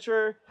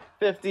amateur,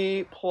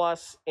 50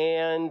 plus,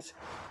 and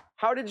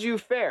how did you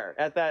fare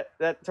at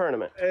that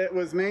tournament? It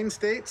was main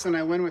states, and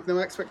I win with no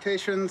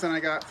expectations, and I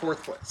got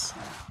 4th place.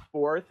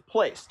 4th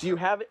place. Do you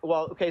have,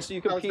 well, okay, so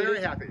you I was competed.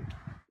 very happy.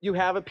 You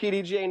have a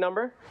PDGA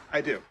number? I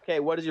do. Okay,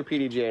 what is your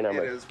PDGA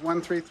number? It is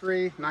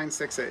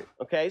 133968.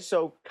 Okay,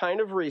 so kind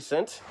of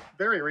recent.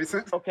 Very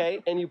recent. Okay,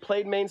 and you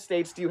played main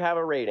states. Do you have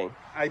a rating?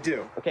 I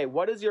do. Okay,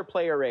 what is your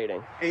player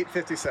rating?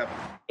 857.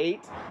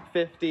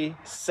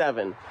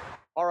 857.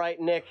 All right,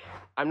 Nick,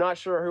 I'm not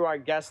sure who our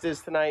guest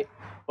is tonight,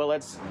 but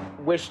let's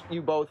wish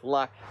you both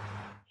luck.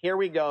 Here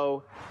we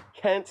go.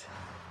 Kent,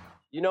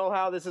 you know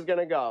how this is going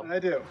to go. I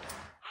do.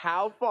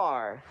 How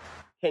far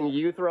can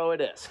you throw a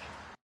disc?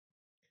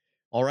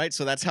 All right,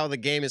 so that's how the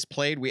game is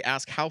played. We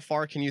ask how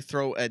far can you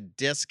throw a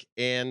disc,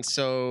 and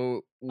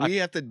so we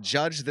have to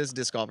judge this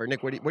disc golfer.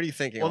 Nick, what are you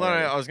thinking? Well, no,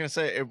 I was gonna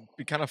say it'd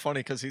be kind of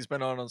funny because he's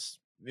been on us,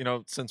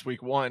 since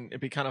week 1.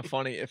 It'd be kind of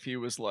funny if he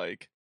was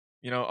like,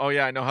 oh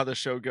yeah, I know how the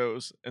show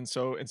goes, and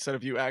so instead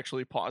of you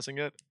actually pausing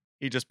it,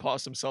 he just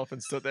paused himself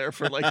and stood there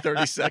for like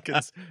 30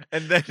 seconds,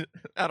 and then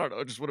I don't know,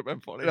 it just would have been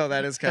funny. No,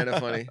 that is kind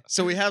of funny.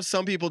 So we have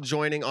some people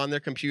joining on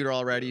their computer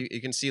already. You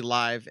can see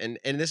live, and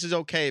this is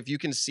okay if you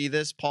can see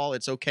this, Paul.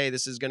 It's okay.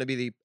 This is going to be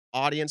the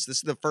audience. This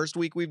is the first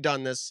week we've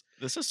done this.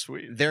 This is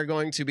sweet. They're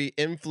going to be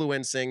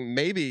influencing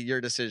maybe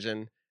your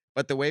decision,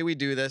 but the way we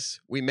do this,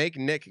 we make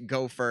Nick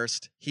go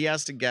first. He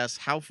has to guess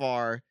how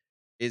far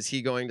is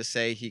he going to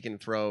say he can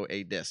throw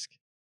a disc.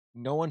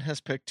 No one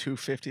has picked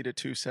 250 to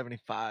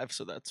 275,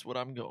 so that's what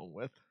I'm going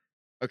with.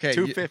 Okay,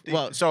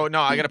 250. So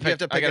no, I gotta pick. You have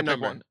to pick a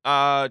number. One.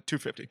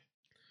 250.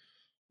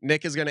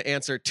 Nick is going to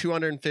answer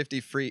 250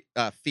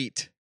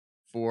 feet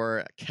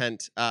for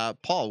Kent.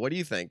 Paul, what do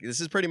you think? This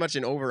is pretty much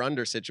an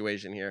over/under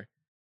situation here.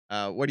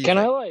 What do you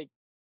think?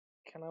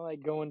 Can I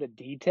go into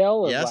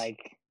detail of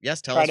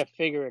yes, tell try us. to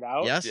figure it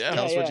out? Yes,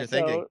 tell us what you're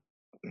thinking.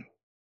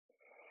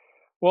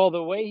 Well,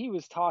 the way he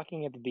was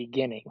talking at the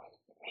beginning,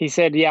 he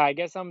said, "Yeah, I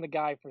guess I'm the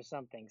guy for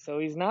something." So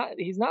he's not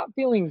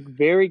feeling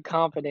very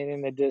confident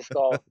in the disc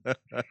golf,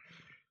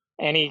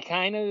 and he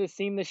kind of has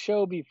seen the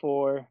show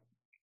before,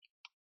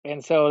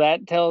 and so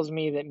that tells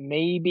me that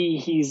maybe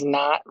he's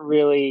not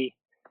really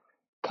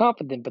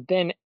confident. But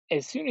then,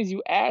 as soon as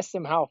you asked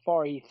him how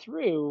far he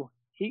threw,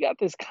 he got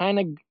this kind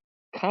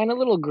of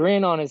little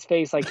grin on his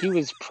face, like he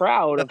was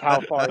proud of how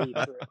far he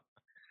threw.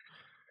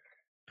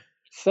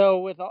 So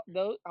with all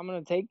those, I'm going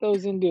to take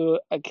those into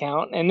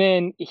account. And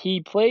then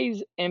he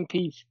plays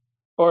MP,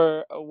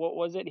 or what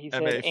was it? He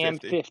said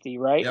M50,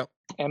 right? Yep.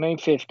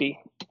 MA50.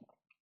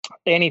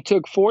 And he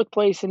took 4th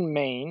place in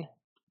Maine,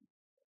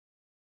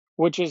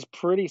 which is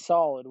pretty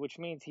solid, which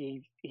means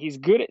he's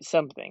good at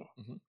something.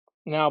 Mm-hmm.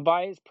 Now,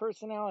 by his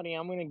personality,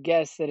 I'm going to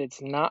guess that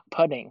it's not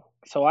putting.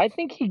 So I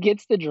think he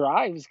gets the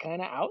drives kind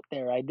of out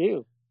there. I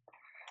do.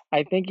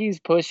 I think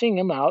he's pushing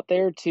him out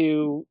there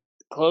to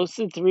close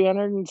to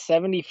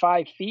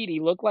 375 feet. He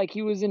looked like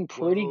he was in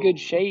pretty good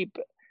shape.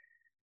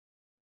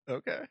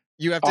 Okay.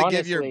 You have to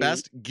give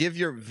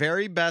your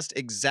very best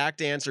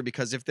exact answer,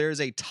 because if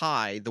there's a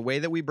tie, the way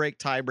that we break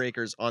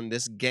tiebreakers on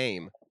this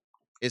game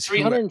is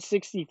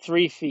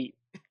 363 feet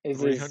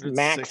is his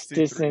max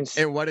distance.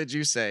 And what did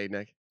you say,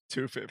 Nick?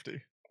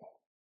 250.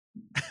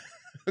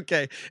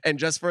 Okay, and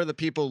just for the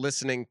people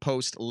listening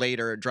post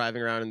later,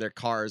 driving around in their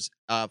cars,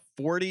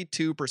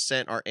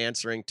 42% are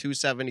answering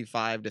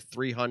 275 to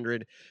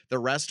 300. The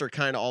rest are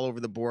kind of all over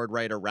the board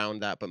right around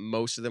that, but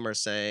most of them are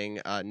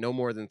saying no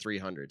more than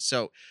 300.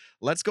 So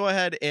let's go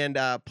ahead and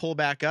pull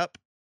back up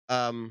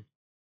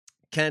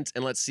Kent,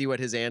 and let's see what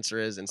his answer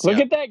is. And look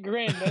at that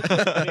grin.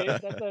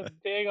 That's a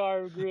big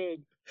arm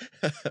grin.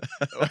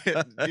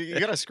 You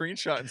got a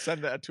screenshot and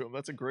send that to him.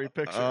 That's a great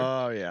picture.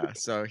 Oh yeah.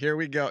 So here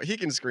we go. He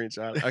can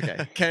screenshot.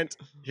 Okay, Kent,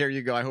 here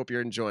you go. I hope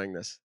you're enjoying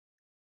this.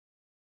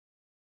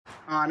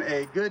 On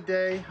a good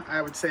day,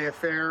 I would say a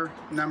fair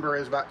number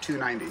is about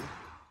 290.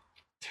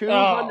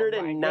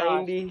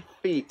 290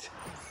 feet.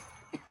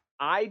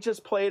 I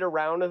just played a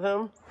round of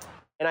him,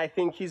 and I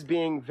think he's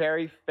being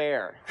very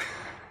fair.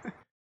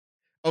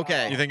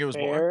 Okay. You think it was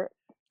more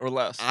or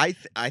less? I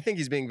think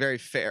he's being very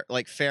fair,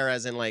 like fair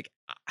as in like.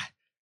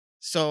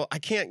 So I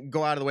can't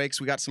go out of the way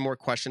because we got some more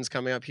questions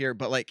coming up here,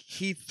 but like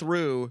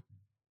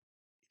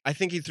I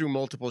think he threw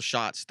multiple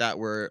shots that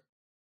were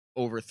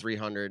over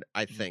 300.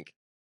 I think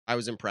I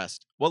was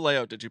impressed. What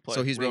layout did you play?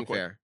 So he's being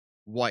fair.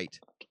 White.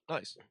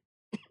 Nice.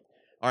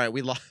 All right,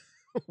 we lost.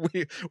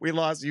 we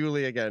lost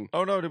Uli again.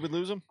 Oh no, did we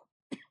lose him?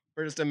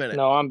 For just a minute.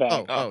 No, I'm back.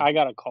 Oh. I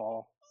got a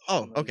call.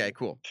 Oh, okay,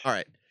 cool. All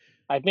right.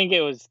 I think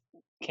it was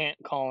Kent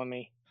calling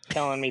me,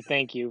 telling me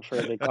thank you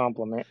for the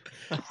compliment.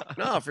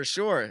 No, for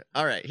sure.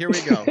 All right, here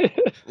we go.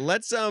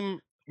 Let's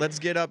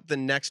get up the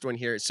next one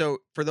here. So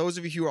for those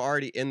of you who are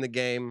already in the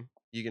game,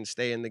 you can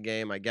stay in the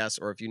game, I guess,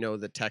 or if you know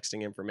the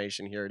texting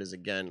information, here it is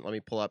again. Let me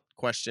pull up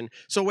question.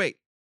 So wait,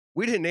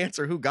 we didn't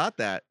answer who got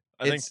that.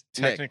 I think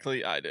technically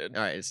Nick. I did.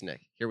 All right, it's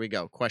Nick. Here we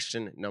go.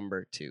 Question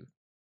number 2.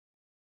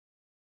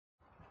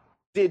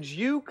 Did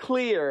you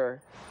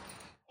clear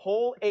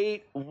hole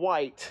 8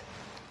 white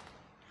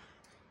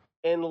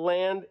and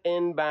land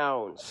in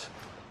bounds?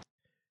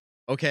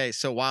 Okay,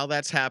 so while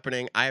that's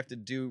happening, I have to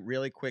do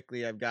really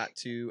quickly. I've got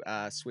to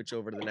switch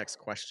over to the next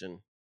question.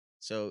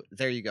 So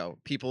there you go.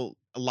 People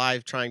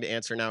live trying to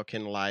answer now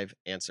can live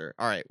answer.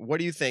 All right, what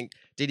do you think?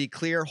 Did he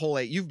clear hole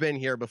 8? You've been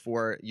here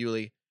before,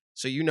 Yuli,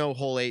 so you know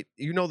hole 8.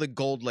 You know the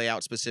gold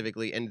layout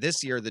specifically. And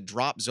this year, the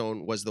drop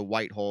zone was the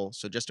white hole.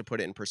 So just to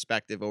put it in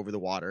perspective over the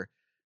water,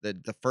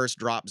 the first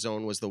drop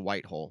zone was the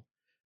white hole.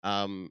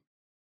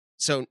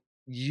 So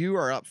you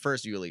are up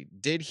first, Yuli.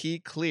 Did he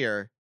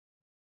clear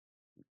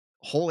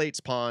hole 8's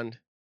pond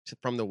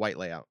from the white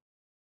layout?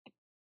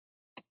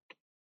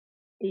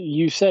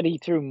 You said he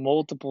threw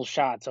multiple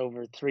shots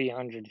over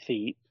 300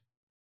 feet.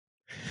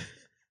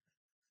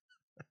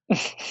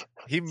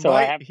 He So I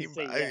might. have to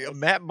say yes.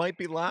 Matt might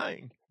be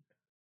lying.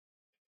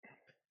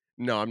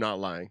 No, I'm not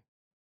lying.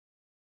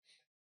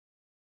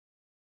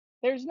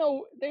 There's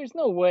no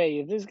way.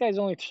 If this guy's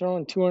only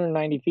throwing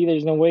 290 feet,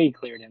 there's no way he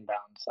cleared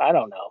inbounds. I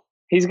don't know.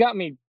 He's got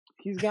me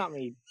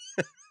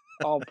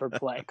all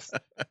perplexed.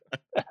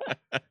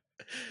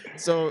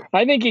 So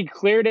I think he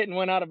cleared it and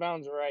went out of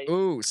bounds right.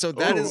 ooh, so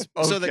that is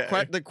so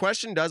okay. the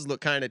question does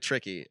look kind of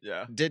tricky.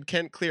 Yeah. Did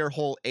Kent clear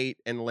hole 8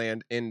 and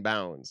land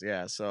inbounds?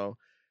 Yeah, so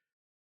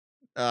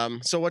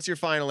so what's your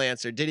final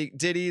answer?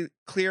 Did he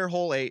clear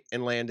hole 8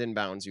 and land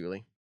inbounds,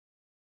 Yuli?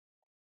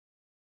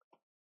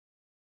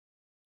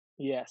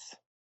 Yes.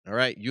 All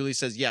right, Yuli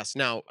says yes.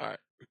 Now, All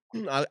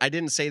right. I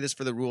didn't say this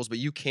for the rules, but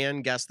you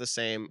can guess the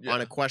same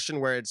on a question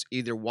where it's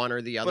either one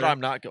or the other. But I'm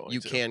not going You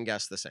to. can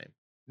guess the same.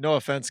 No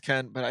offense,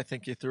 Ken, but I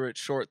think you threw it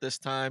short this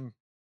time.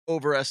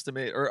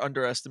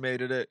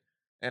 Underestimated it,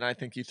 and I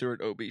think you threw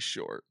it OB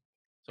short.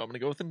 So I'm gonna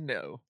go with a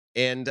no.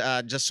 And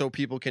just so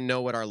people can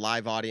know what our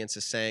live audience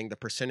is saying, the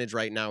percentage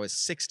right now is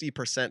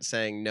 60%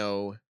 saying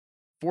no,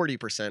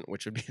 40%,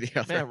 which would be the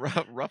other.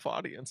 Man, rough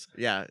audience.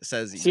 Yeah, it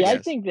says See, yes. I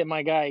think that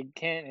my guy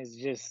Kent is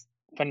just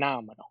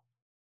phenomenal.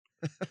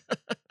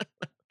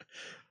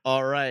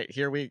 All right,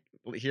 here we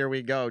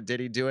go. Did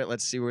he do it?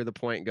 Let's see where the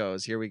point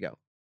goes. Here we go.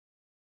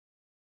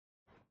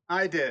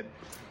 I did.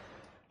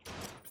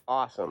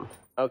 Awesome.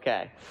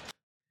 Okay.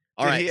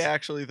 All Did right. he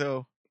actually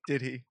though?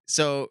 Did he?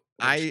 So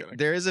I'm just kidding.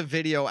 there is a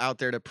video out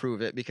there to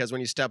prove it, because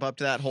when you step up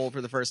to that hole for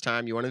the first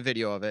time, you want a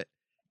video of it.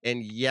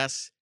 And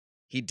yes,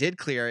 he did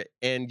clear it,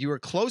 and you were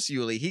close,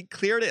 Yuli. He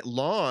cleared it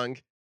long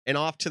and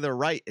off to the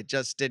right. It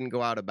just didn't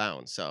go out of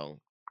bounds. So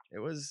it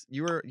was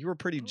you were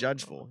pretty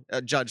judgeful.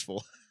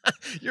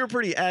 You were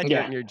pretty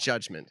accurate in your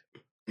judgment.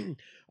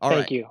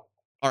 Thank you.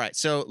 All right,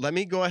 so let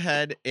me go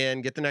ahead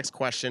and get the next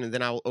question, and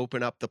then I'll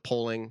open up the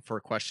polling for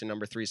question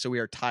number 3. So we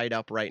are tied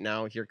up right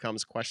now. Here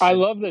comes question. I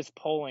love this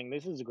polling.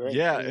 This is great.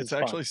 Yeah, This it's is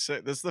fun. actually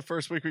sick. This is the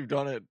first week we've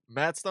done it.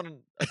 Matt's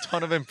done a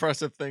ton of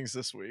impressive things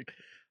this week.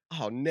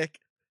 Oh, Nick,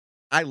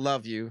 I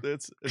love you.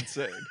 It's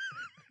insane.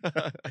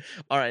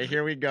 All right,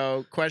 here we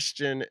go.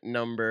 Question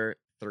number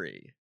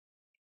 3.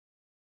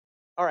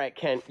 All right,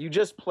 Kent, you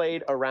just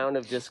played a round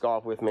of disc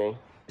golf with me.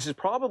 This is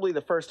probably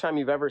the first time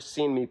you've ever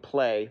seen me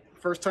play.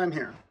 First time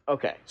here.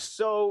 Okay,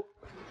 so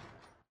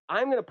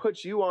I'm going to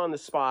put you on the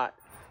spot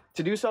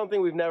to do something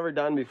we've never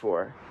done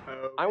before.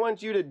 I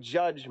want you to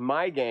judge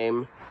my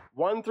game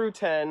 1 through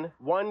 10,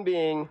 1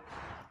 being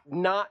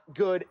not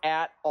good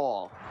at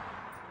all,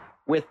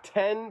 with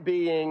 10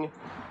 being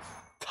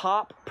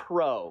top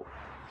pro.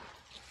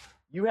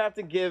 You have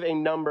to give a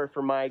number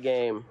for my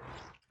game.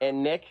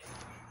 And Nick,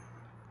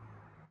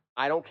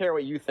 I don't care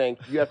what you think.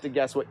 You have to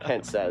guess what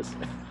Kent says.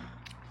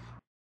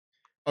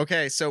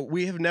 Okay, so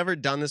we have never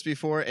done this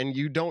before, and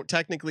you don't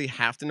technically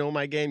have to know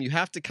my game. You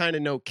have to kind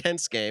of know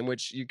Kent's game,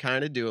 which you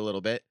kind of do a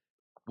little bit.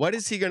 What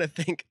is he going to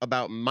think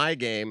about my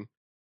game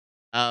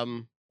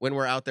when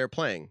we're out there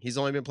playing? He's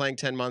only been playing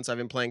 10 months. I've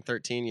been playing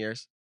 13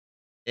 years.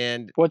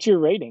 And what's your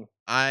rating?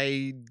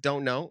 I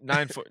don't know.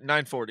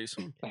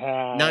 940s.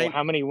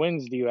 How many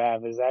wins do you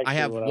have? Is actually I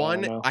have what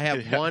one. I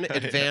have Yeah, one yeah.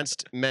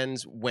 advanced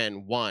men's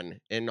win, one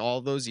in all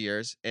those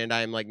years, and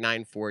I'm like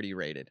 940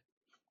 rated.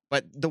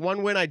 But the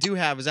one win I do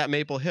have is at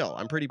Maple Hill.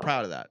 I'm pretty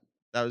proud of that.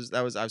 I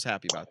was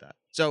happy about that.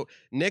 So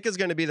Nick is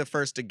going to be the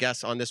first to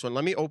guess on this one.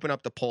 Let me open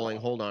up the polling.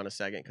 Hold on a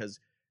second,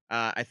 because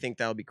I think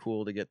that'll be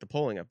cool to get the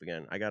polling up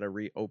again. I got to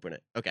reopen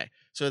it. Okay,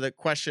 so the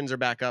questions are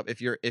back up. If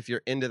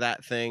you're into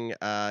that thing,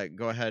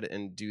 go ahead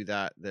and do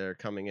that. They're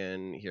coming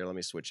in here. Let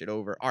me switch it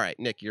over. All right,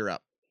 Nick, you're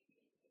up.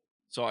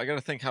 So I got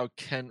to think how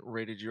Ken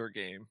rated your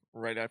game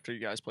right after you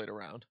guys played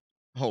around.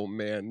 Oh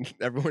man,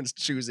 everyone's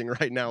choosing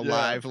right now Yeah.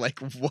 live. Like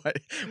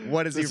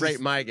what does he This rate is-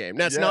 my game?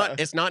 That's yeah.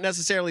 it's not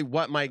necessarily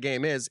what my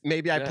game is.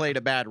 Maybe I Yeah. played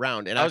a bad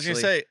round. And I was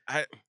actually,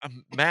 gonna say,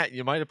 Matt,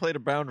 you might have played a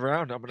bound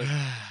round. I'm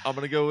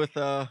gonna go with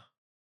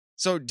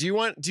So do you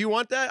want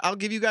that? I'll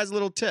give you guys a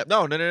little tip. no.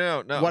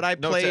 What I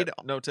no played tip,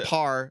 no tip.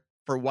 par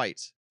for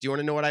whites. Do you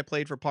want to know what I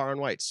played for par on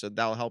whites? So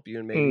that'll help you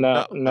and maybe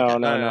No.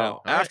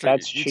 No. After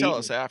That's you tell cheating.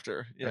 us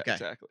after. Yeah, Okay.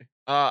 exactly.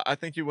 I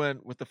think you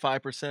went with the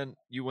 5%.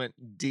 You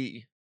went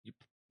D.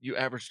 You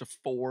averaged a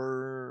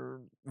 4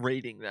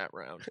 rating that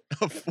round.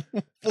 I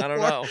don't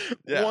know.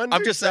 Yeah.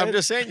 I'm just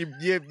saying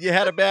you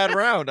had a bad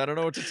round. I don't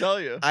know what to tell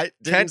you. I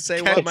didn't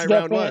say what Kent- my It's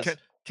round was.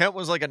 definitely- Kent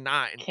was like a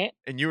 9, Kent-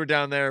 and you were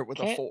down there with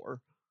a Kent-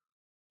 4.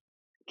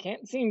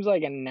 Kent seems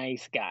like a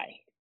nice guy,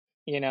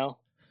 you know,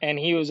 and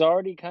he was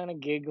already kind of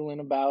giggling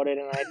about it,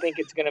 and I think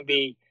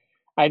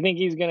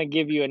he's gonna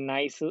give you a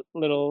nice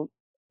little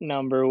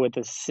number with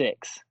a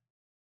 6.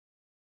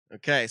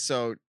 Okay,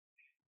 so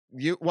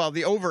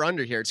the over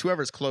under here, it's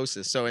whoever's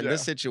closest. So in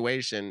this Yeah.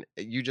 situation,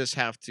 you just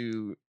have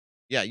to,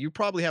 you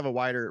probably have a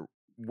wider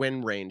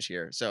win range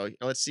here. So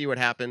let's see what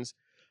happens.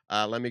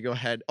 Let me go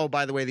ahead. Oh,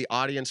 by the way, the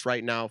audience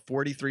right now,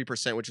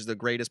 43%, which is the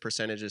greatest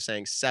percentage, is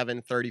saying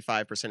 7.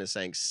 35% is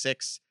saying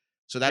 6.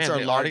 So that's Man, our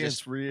the largest.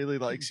 audience really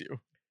likes you.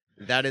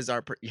 That is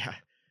our yeah.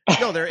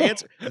 No, they're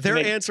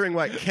answering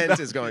what Kent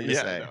is going to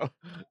say. No.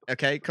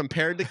 Okay,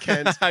 compared to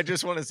Kent. I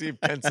just want to see if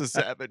Kent's a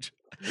savage.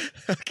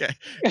 Okay.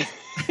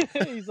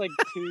 He's like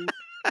 2.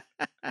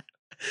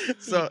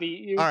 So, He beat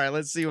you. all right,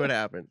 let's see what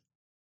happened.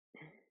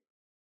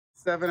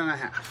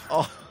 7.5.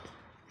 Oh,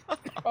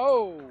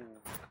 Oh.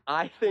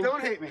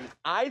 Don't hate me.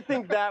 I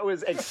think that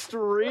was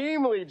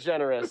extremely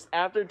generous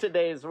after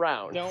today's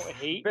round. Don't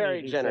hate Very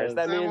me. he generous. says.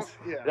 That I means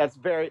won't- yeah. that's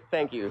very.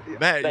 Thank you.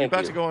 Matt, you Thank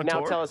about you. to go on Now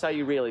tour? tell us how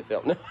you really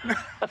feel.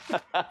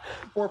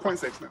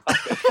 4.6 now.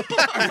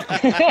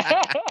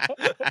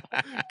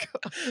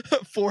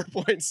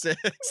 4.6.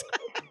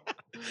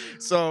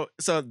 So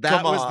that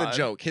Come was the on.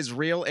 joke. His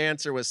real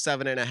answer was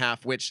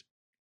 7.5, which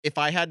if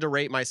I had to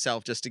rate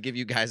myself, just to give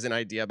you guys an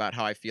idea about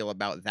how I feel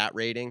about that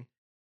rating,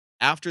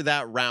 after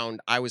that round,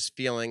 I was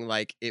feeling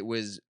like it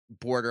was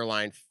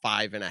borderline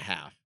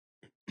 5.5.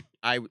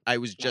 I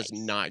was just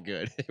Nice. not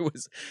good.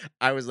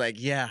 I was like,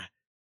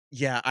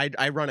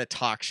 I run a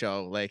talk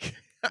show. Like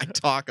I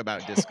talk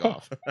about disc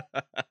golf.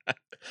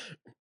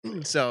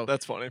 So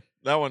that's funny.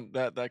 That one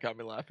that got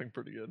me laughing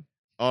pretty good.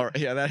 all right,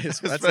 yeah, that's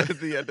Especially at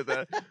the end of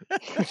that.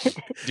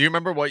 Do you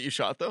remember what you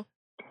shot though?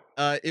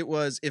 It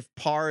was if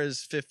par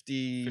is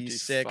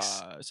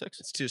 56, 6.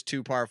 it's just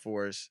 2 par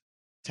 4s.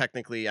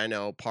 Technically, I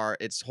know par.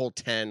 It's hole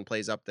 10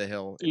 plays up the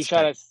hill. You It's shot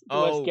 10. Let's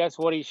Oh. guess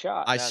what he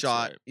shot. I That's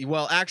shot. right.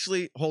 Well,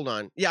 actually, hold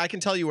on. Yeah, I can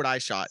tell you what I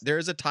shot. There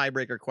is a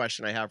tiebreaker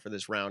question I have for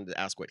this round to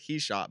ask what he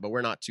shot, but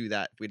we're not to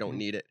that if we don't Mhm.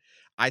 need it.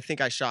 I think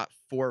I shot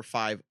 4 or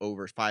 5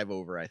 over, 5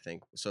 over. I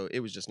think so.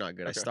 It was just not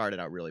good. I Okay. started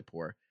out really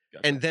poor,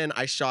 Gotcha. and then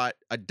I shot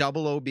a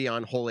double OB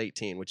on hole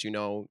 18, which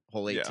hole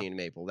Yeah. 18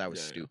 maple. That was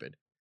Yeah, yeah. stupid.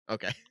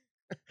 Okay.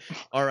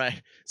 All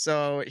right.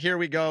 So here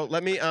we go.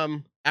 Let me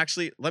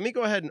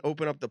go ahead and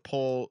open up the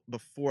poll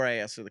before I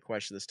answer the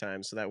question this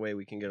time, so that way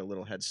we can get a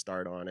little head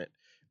start on it.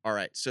 All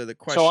right. So the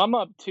question. So I'm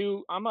up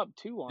 2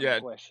 on Yeah.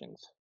 the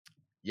questions.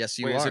 Yes,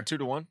 you Wait, are. is it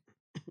 2-1?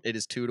 It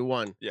is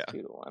 2-1. Yeah.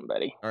 2-1,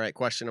 buddy. All right.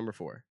 Question number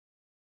 4.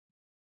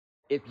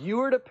 If you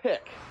were to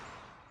pick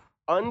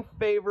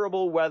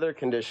unfavorable weather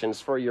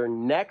conditions for your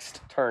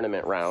next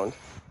tournament round,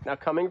 now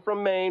coming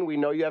from Maine, we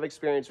know you have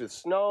experience with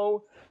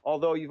snow,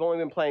 although you've only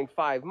been playing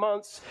 5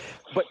 months.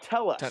 But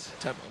tell us.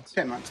 10 months.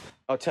 10 months.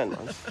 Oh, 10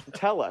 months.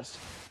 Tell us,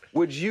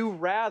 would you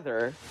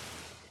rather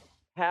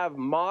have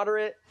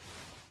moderate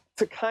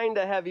to kind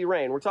of heavy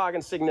rain? We're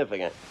talking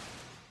significant.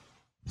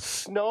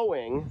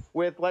 Snowing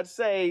with, let's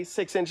say,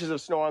 6 inches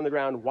of snow on the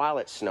ground while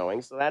it's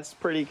snowing. So that's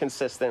pretty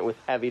consistent with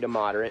heavy to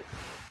moderate.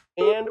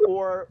 And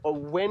or a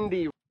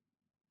windy,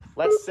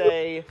 let's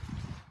say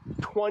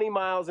 20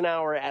 miles an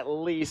hour at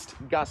least,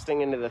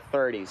 gusting into the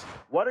 30s.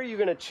 What are you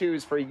going to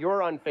choose for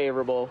your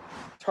unfavorable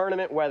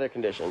tournament weather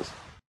conditions?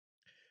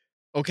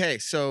 Okay,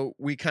 so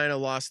we kind of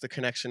lost the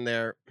connection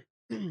there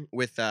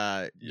with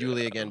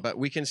Yuli again, but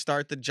we can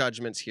start the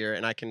judgments here,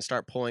 and I can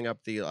start pulling up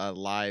the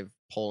live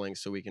polling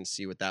so we can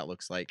see what that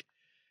looks like.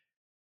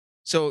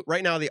 So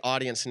right now, the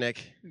audience,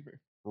 Nick,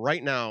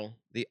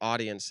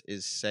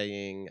 is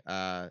saying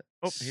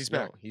he's snow.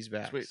 back. He's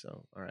back. Sweet.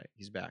 So all right,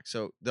 he's back.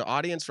 So the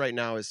audience right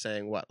now is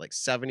saying what? Like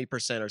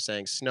 70% are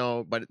saying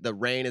snow, but the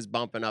rain is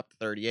bumping up to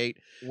 38.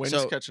 Wind's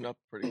So- catching up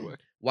pretty quick.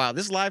 Wow,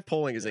 this live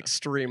polling is Yeah.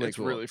 extremely It's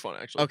cool. really fun,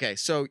 actually. Okay,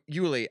 so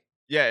Yuli,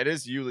 Yeah, it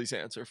is Yuli's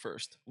answer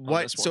first. on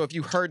what? this So one. if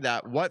you heard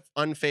that, what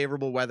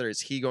unfavorable weather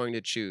is he going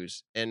to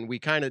choose? And we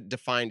kind of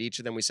defined each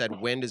of them. We said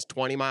wind is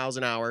 20 miles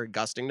an hour,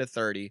 gusting to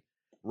 30.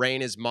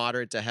 Rain is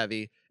moderate to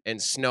heavy, and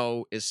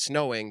snow is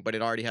snowing, but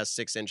it already has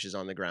 6 inches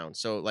on the ground.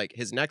 So like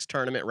his next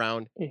tournament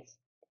round,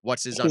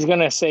 what's his He's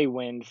gonna say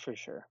wind for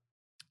sure.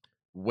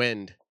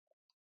 wind?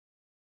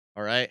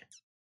 All right.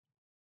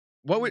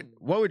 What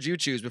would you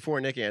choose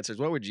before Nick answers?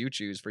 What would you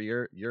choose for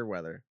your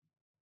weather?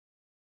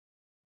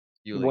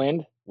 Yuli?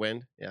 Wind.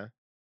 Wind. Yeah.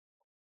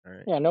 All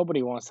right. Yeah,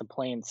 nobody wants to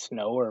play in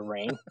snow or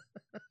rain.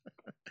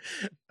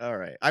 All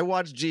right. I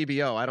watched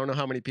GBO. I don't know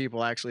how many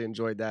people actually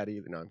enjoyed that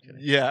either. No, I'm kidding.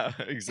 Yeah,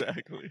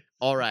 exactly.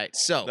 All right.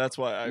 So That's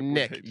why I would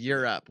Nick, hate to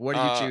you're do up. What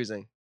are you Uh,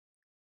 choosing?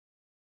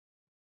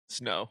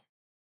 snow.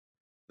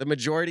 The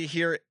majority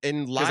here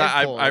in Because live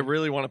I polling,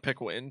 really want to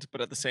pick wind,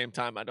 but at the same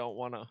time, I don't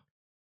want to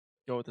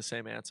go with the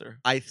same answer.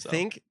 I so,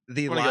 think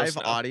the I'm gonna go live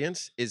snow.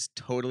 audience is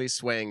totally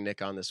swaying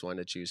Nick on this one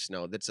to choose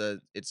snow. It's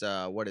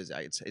what is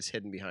that? It's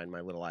hidden behind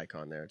my little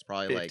icon there. It's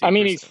probably like 50. I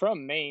mean, he's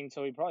from Maine,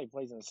 so he probably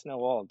plays in snow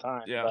all the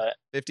time. Yeah. But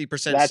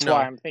 50% that's snow.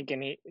 why I'm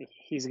thinking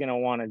he's gonna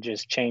want to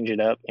just change it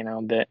up,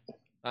 a bit.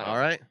 All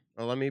right.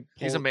 Well, let me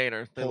He's a pull,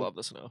 Mainer. They pull- love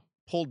the snow.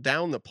 pull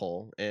down the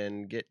poll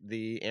and get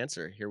the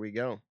answer. Here we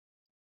go.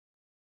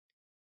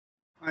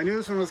 I knew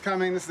this one was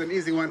coming. This is an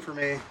easy one for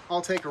me.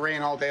 I'll take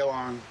rain all day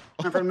long.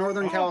 I'm from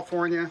Northern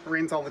California. It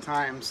rains all the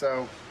time,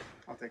 so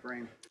I'll take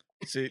rain.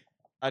 See,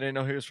 I didn't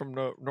know he was from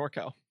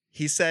NorCal.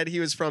 He said he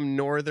was from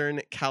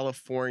Northern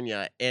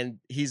California, and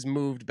he's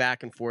moved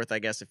back and forth, I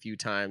guess, a few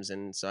times.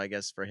 And so I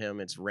guess for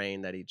him, it's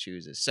rain that he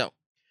chooses. So,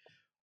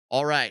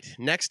 all right,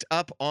 next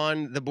up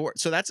on the board.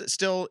 So that's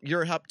still,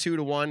 you're up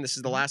 2-1. This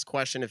is the last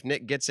question. If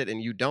Nick gets it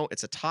and you don't,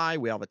 it's a tie.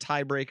 We have a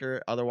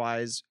tiebreaker.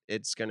 Otherwise,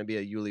 it's going to be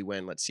a Yuli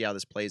win. Let's see how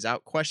this plays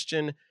out.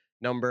 Question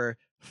number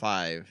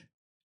 5.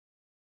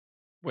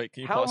 Wait,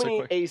 can you How pause it many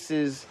quick?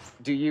 aces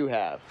do you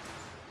have?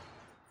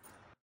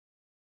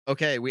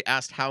 Okay, we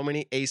asked how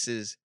many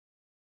aces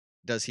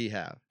does he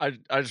have? I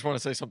just want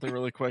to say something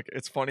really quick.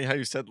 It's funny how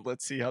you said,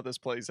 let's see how this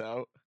plays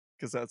out.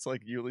 Because that's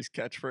like Yuli's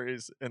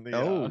catchphrase in the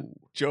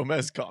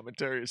Jomez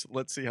commentaries.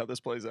 Let's see how this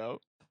plays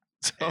out.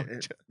 So,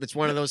 it's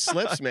one of those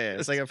slips, man.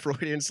 It's like a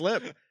Freudian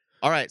slip.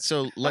 All right,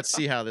 so let's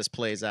see how this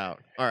plays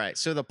out. All right,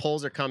 so the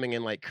polls are coming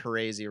in like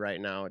crazy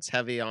right now. It's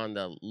heavy on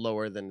the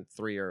lower than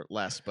 3 or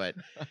less, but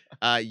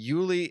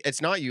Yuli,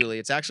 it's not Yuli.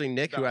 It's actually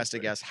Nick who has to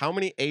guess how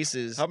many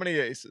aces. How many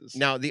aces?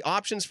 Now, the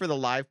options for the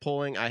live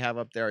polling I have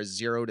up there are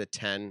 0 to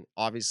 10.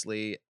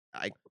 Obviously,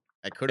 I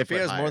could have. If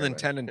he has more than but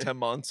 10 in 10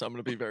 months, I'm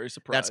going to be very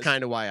surprised. That's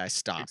kind of why I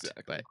stopped.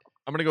 Exactly. But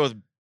I'm going to go with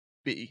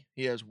B.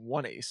 He has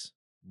 1 ace.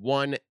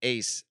 1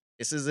 ace.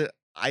 This is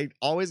I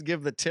always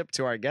give the tip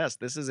to our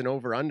guest. This is an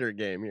over-under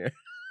game here.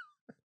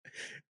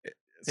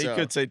 He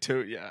could say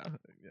 2. Yeah.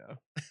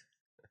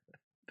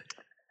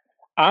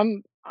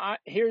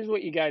 Here's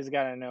what you guys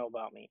got to know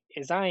about me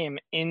is I am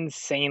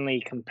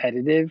insanely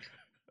competitive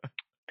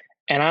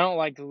and I don't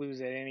like to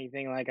lose at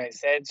anything, like I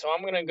said. So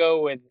I'm going to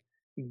go with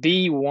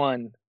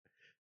B1.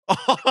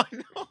 Oh,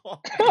 no.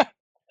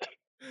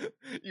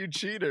 You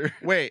cheater.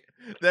 Wait.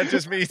 That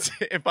just means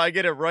if I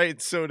get it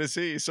right, so does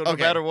he. So no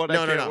matter what,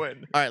 I can't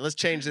win. All right, let's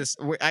change this.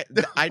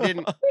 I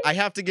didn't. I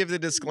have to give the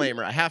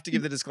disclaimer.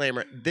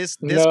 This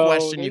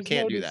question, you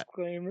can't do that.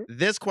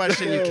 This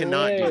question, you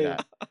cannot do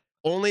that.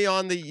 Only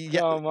on the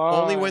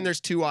only when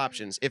there's 2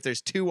 options. If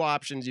there's 2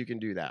 options, you can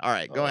do that. All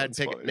right, go ahead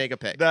and make a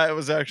pick. That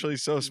was actually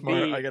so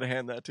smart. B. I gotta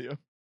hand that to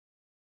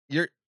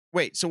you.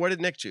 Wait. So what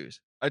did Nick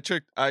choose?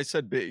 I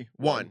said B.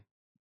 1.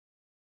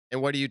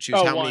 And what do you choose?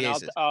 Oh, how 1. many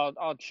aces?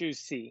 I'll choose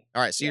C.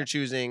 All right, so you're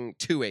choosing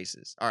 2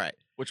 aces. All right.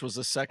 Which was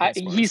the second.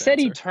 He said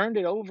he turned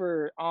it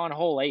over on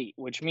hole 8,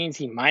 which means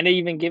he might have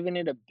even given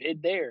it a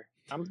bid there.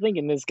 I'm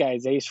thinking this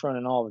guy's ace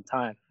running all the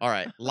time. All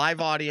right.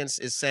 Live audience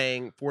is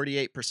saying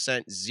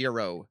 48%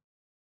 0,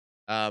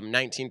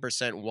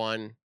 19%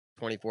 1,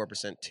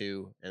 24%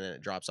 2, and then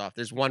it drops off.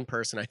 There's one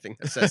person I think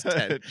that says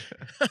 10.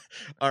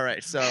 All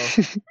right. So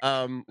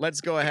let's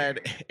go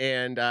ahead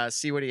and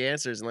see what he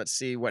answers, and let's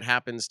see what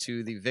happens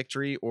to the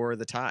victory or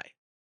the tie.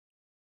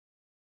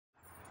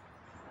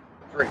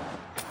 3.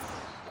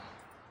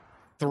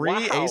 3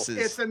 Wow. aces.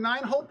 It's a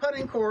 9-hole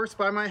putting course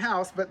by my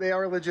house, but they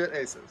are legit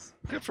aces.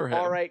 Good for him.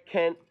 All right,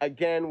 Kent.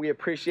 Again, we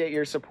appreciate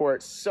your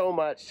support so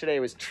much. Today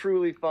was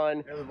truly fun.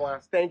 It was a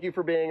blast. Thank you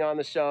for being on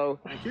the show.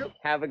 Thank you.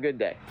 Have a good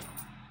day.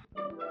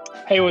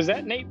 Hey, was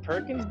that Nate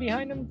Perkins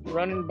behind him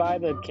running by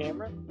the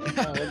camera?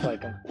 Oh, looked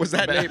like him. Was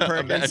that Nate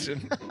Perkins?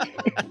 Imagine.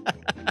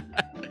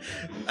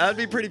 That'd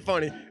be pretty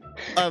funny.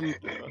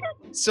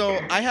 So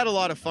I had a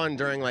lot of fun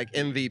during like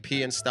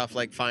MVP and stuff,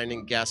 like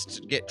finding guests,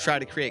 try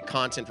to create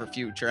content for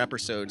future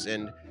episodes,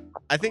 and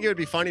I think it would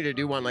be funny to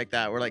do one like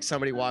that, where like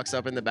somebody walks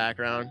up in the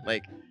background.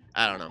 Like,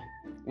 I don't know.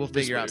 We'll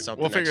figure out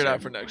something. We'll figure it next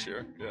out for next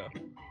year. Yeah.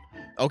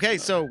 Okay,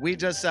 so we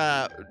just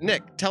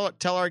Nick,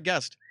 tell our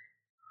guest.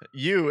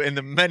 You and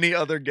the many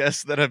other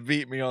guests that have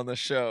beat me on the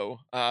show.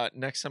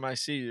 Next time I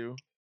see you,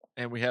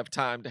 and we have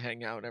time to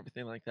hang out and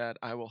everything like that,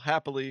 I will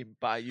happily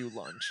buy you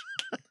lunch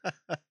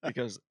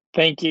because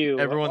Thank you.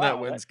 everyone that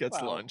Wow, wins gets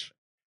wow. lunch.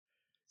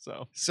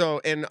 So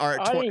in our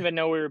I didn't even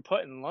know we were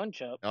putting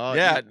lunch up. Oh,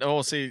 yeah,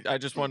 no, see, I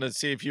just wanted to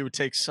see if you would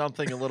take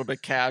something a little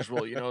bit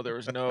casual. There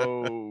was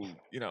no,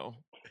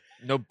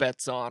 no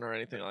bets on or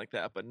anything like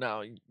that. But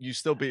no, you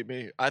still beat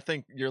me. I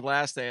think your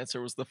last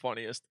answer was the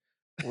funniest,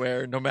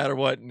 where no matter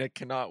what, Nick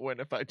cannot win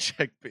if I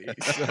check B.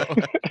 So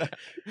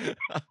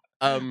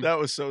that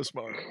was so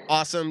smart.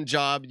 Awesome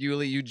job,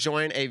 Yuli. You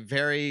join a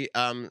very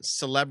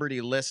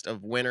celebrity list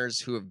of winners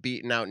who have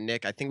beaten out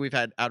Nick. I think we've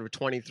had, out of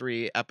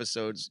 23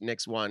 episodes,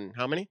 Nick's won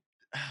how many?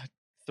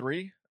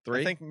 3? 3?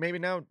 I think maybe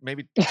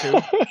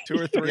 2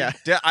 or 3. Yeah.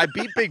 I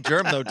beat Big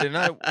Germ though, didn't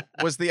I?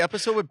 Was the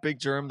episode with Big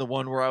Germ the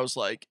one where I was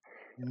like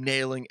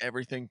nailing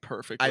everything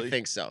perfectly? I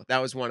think so. That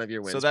was one of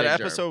your wins. So that Big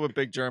Germ. episode with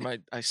Big Germ,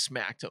 I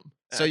smacked him.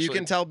 So you actually.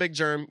 can tell Big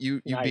Germ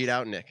you Nice. beat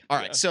out Nick. All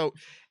right. Yeah. So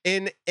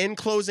in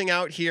closing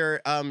out here,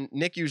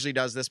 Nick usually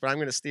does this, but I'm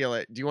going to steal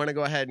it. Do you want to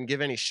go ahead and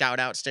give any shout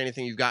outs to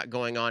anything you've got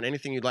going on,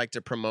 anything you'd like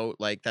to promote,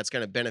 like that's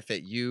going to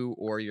benefit you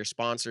or your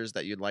sponsors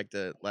that you'd like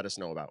to let us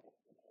know about?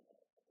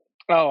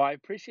 Oh, I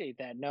appreciate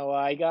that. No,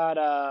 I got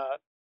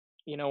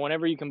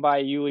whenever you can buy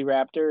a Uli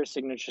Raptor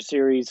signature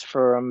series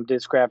from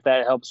Discraft,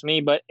 that helps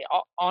me. But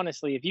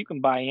honestly, if you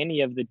can buy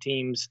any of the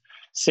team's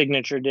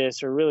signature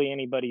discs, or really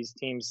anybody's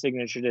team's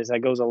signature disc, that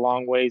goes a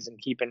long ways in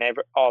keeping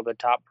all the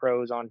top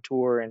pros on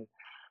tour and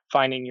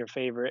finding your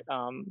favorite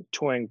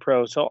touring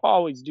pro. So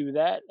always do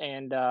that.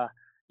 And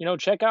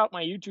check out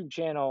my YouTube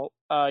channel.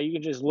 You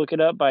can just look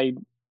it up by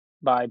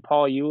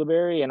Paul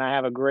Ulibarri, and I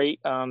have a great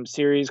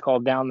series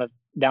called Down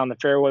the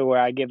Fairway, where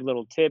I give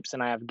little tips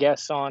and I have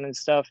guests on and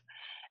stuff.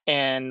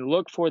 And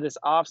look for this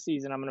off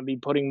season. I'm going to be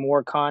putting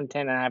more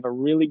content, and I have a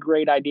really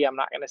great idea. I'm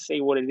not going to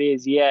say what it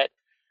is yet,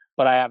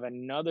 but I have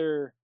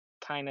another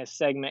kind of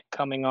segment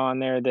coming on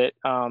there that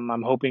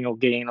I'm hoping will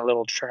gain a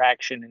little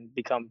traction and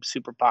become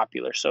super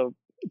popular. So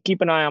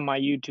keep an eye on my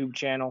YouTube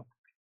channel.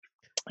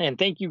 And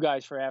thank you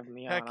guys for having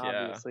me Heck on.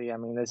 yeah. Obviously, I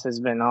mean, this has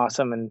been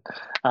awesome, and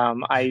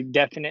I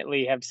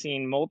definitely have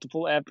seen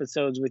multiple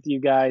episodes with you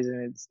guys,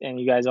 and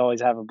you guys always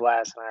have a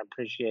blast, and I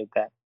appreciate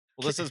that.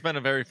 Well, this has been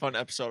a very fun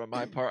episode on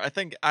my part. I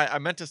think I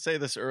meant to say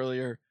this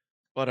earlier,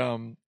 but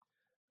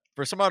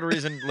for some odd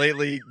reason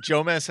lately,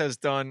 Jomez has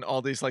done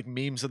all these like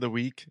memes of the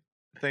week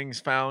things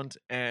found,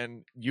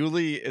 and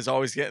Yuli is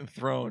always getting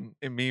thrown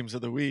in memes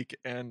of the week.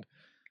 And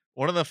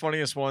one of the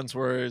funniest ones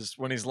is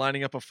when he's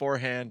lining up a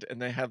forehand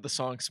and they have the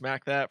song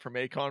 "Smack That" from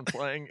Akon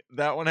playing.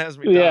 That one has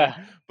me dying. Yeah.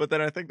 But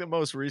then I think the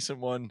most recent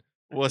one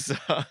was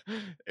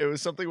it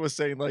was something was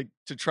saying like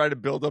to try to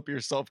build up your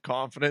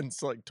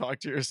self-confidence, like talk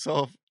to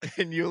yourself,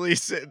 and Yuli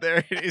sitting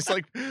there and he's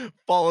like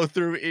follow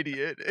through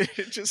idiot.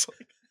 It just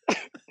like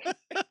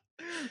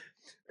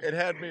it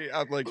had me,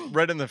 I'm like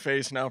red in the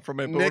face now from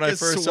it. But Nick when I is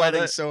first saw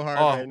sweating that, so hard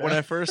right when now.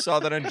 I first saw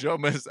that on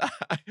Jomez,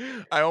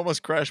 I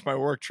almost crashed my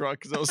work truck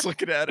because I was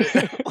looking at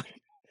it. Like,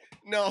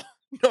 No,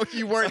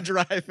 you weren't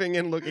driving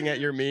and looking at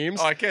your memes.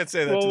 oh, I can't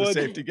say that to the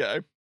safety guy.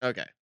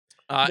 Okay.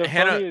 The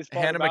funniest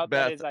part Hannah about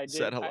that Macbeth is I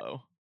said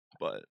hello,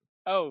 but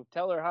oh,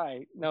 tell her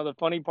hi. No, the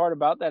funny part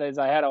about that is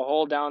I had a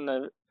whole down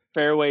the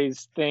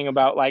fairways thing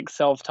about like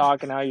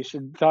self-talk and how you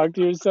should talk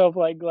to yourself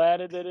like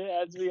glad, and then it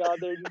adds me on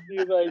there to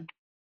be like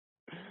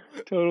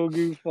total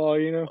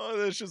goofball, oh,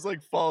 that's just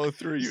like follow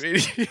through, you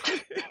idiot.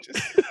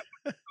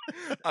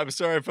 I'm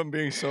sorry if I'm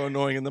being so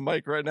annoying in the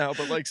mic right now,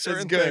 but like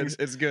certain things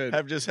It's good.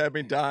 have just had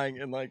me dying,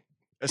 and like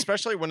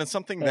especially when it's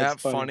something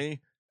That's that funny.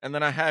 And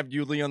then I have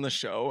Yuli on the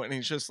show, and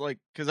he's just like,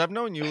 because I've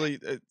known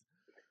Yuli.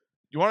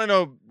 You want to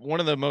know one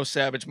of the most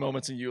savage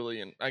moments in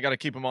Yuli, and I got to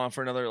keep him on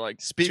for another like.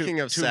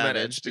 Speaking of two Savage,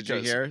 minutes did you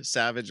hear?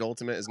 Savage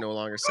Ultimate is no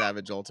longer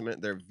Savage Ultimate.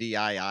 They're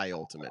VII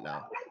Ultimate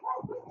now.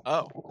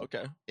 Oh,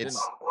 okay.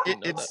 It's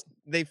Didn't know it's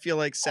they feel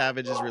like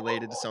Savage is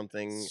related to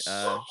something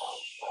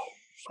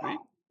sweet.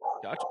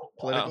 Gotcha.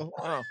 political.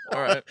 Oh,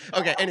 all right.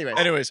 Okay.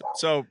 Anyways,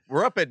 so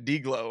we're up at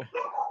D-Glow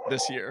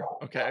this year,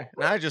 okay,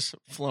 and I just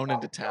flown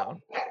into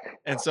town,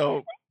 and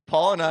so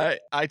Paul and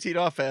I teed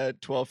off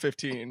at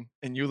 12:15,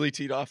 and Yuli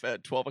teed off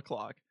at 12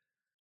 o'clock,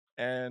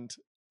 and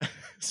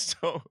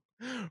so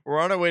we're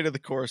on our way to the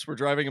course. We're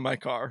driving in my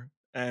car,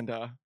 and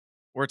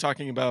we're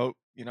talking about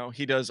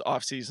he does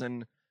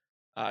off-season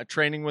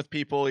training with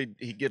people.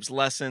 He gives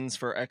lessons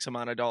for X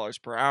amount of dollars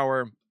per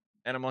hour.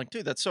 And I'm like,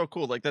 dude, that's so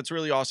cool. Like, that's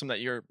really awesome that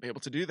you're able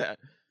to do that.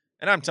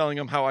 And I'm telling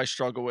him how I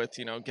struggle with,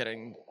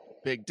 getting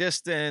big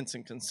distance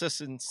and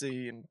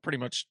consistency and pretty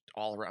much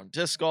all around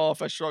disc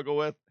golf I struggle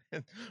with.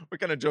 And we're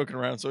kind of joking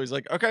around. So he's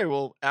like, okay,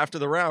 well, after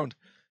the round,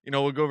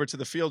 we'll go over to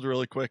the field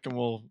really quick and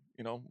we'll,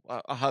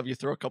 I'll have you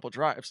throw a couple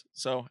drives.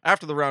 So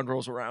after the round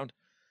rolls around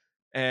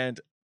and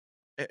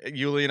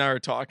Yuli and I are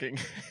talking.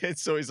 And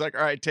so he's like,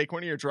 all right, take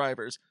one of your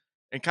drivers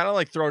and kind of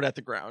like throw it at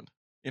the ground.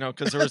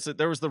 Because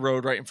there was the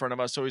road right in front of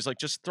us. So he's like,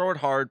 just throw it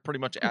hard, pretty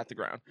much at the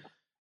ground.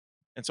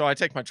 And so I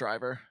take my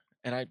driver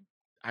and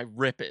I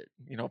rip it,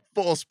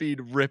 full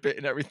speed, rip it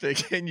and everything.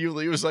 And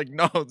Yuli was like,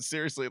 no,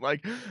 seriously,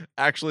 like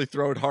actually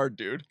throw it hard,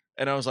 dude.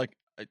 And I was like,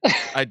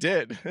 I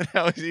did.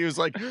 And he was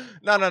like,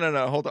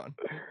 no, hold on.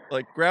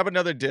 Like grab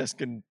another disc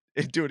and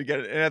do it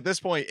again. And at this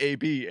point,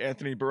 AB,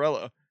 Anthony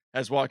Barella,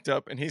 has walked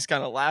up and he's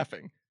kind of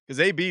laughing because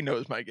AB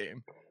knows my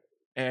game.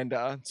 And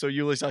so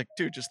Yuli's like,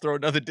 dude, just throw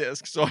another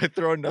disc. So I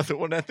throw another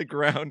one at the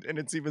ground, and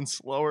it's even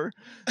slower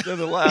than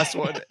the last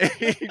one.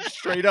 And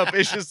straight up,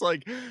 it's just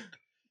like,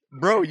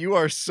 bro, you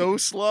are so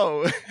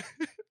slow.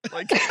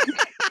 Like,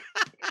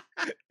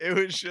 it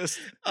was just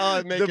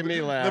making me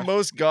laugh. The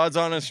most God's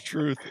honest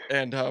truth.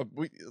 And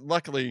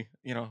luckily,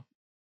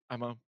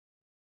 I'm a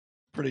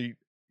pretty,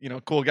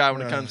 cool guy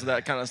when it comes to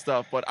that kind of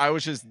stuff. But I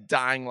was just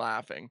dying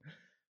laughing.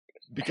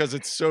 Because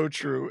it's so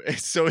true.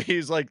 So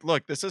he's like,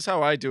 look, this is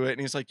how I do it. And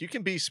he's like, you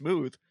can be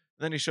smooth. And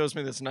then he shows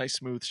me this nice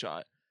smooth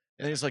shot.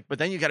 And he's like, but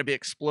then you got to be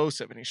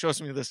explosive. And he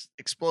shows me this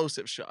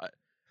explosive shot.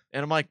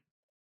 And I'm like,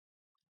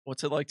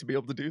 what's it like to be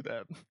able to do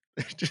that?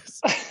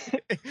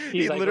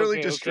 He like, literally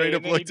okay, just straight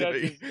up looked at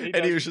me.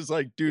 And he was just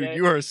like, dude,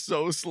 you are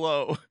so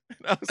slow.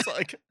 And I was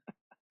like,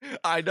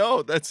 I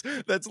know. That's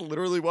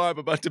literally why I'm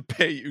about to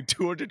pay you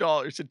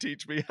 $200 to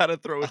teach me how to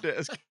throw a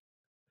disc.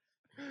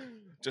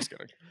 Just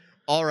kidding.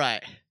 All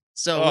right.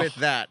 So with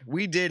that,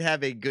 we did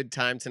have a good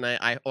time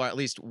tonight. Or at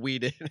least we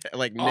did,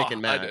 like Nick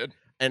and Matt. I did.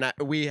 And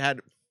we had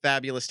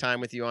fabulous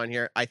time with you on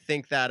here. I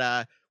think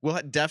that we'll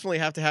definitely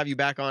have to have you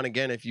back on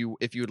again if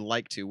you'd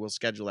like to. We'll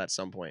schedule at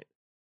some point.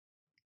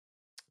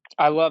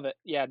 I love it.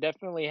 Yeah,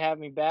 definitely have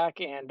me back,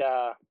 and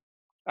I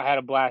had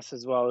a blast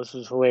as well. This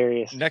was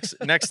hilarious.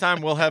 Next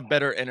time we'll have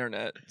better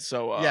internet.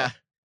 So Yeah.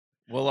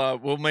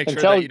 we'll make sure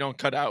Until- that you don't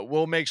cut out.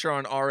 We'll make sure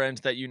on our end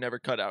that you never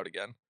cut out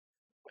again.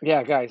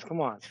 Yeah, guys,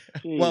 come on.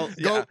 Well,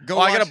 Jeez. go.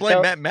 I gotta watch-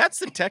 blame Matt. Matt's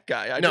the tech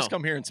guy. I No. just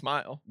come here and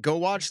smile. Go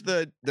watch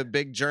the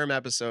Big Germ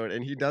episode,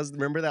 and he does.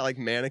 Remember that like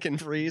mannequin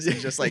freeze?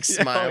 He's just like Yeah,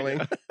 oh,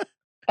 smiling.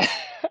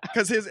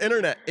 Because his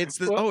internet, it's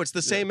the Well- it's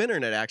the same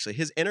internet actually.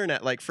 His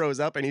internet like froze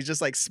up, and he's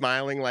just like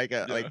smiling like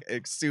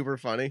it's super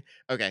funny.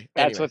 Okay,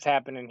 That's anyway. what's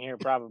happening here,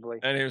 probably.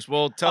 Anyways,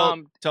 we'll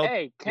tell.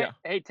 Hey, Kent,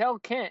 tell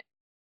Kent,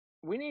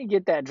 we need to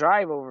get that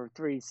drive over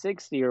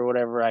 360 or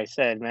whatever I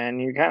said, man.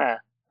 You're kind of,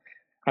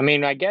 I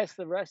mean, I guess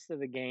the rest of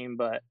the game,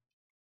 but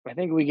I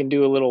think we can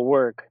do a little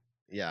work.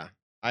 Yeah,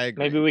 I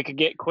agree. Maybe we could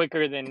get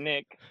quicker than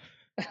Nick.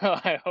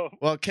 I hope.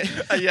 Well,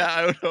 yeah,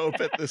 I would hope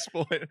at this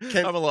point.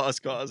 I'm a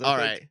lost cause. All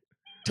right,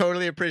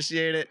 totally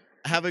appreciate it.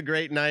 Have a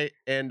great night,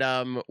 and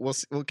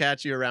we'll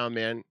catch you around,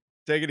 man.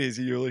 Take it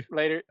easy, Yuli.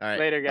 Later, All right,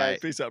 later, guys.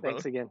 Peace out, brother.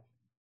 Thanks again.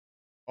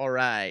 All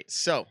right,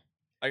 so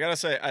I gotta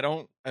say, I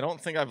don't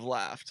think I've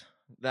laughed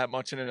that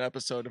much in an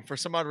episode, and for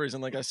some odd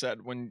reason, like I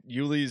said, when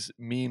Yuli's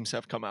memes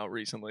have come out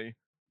recently,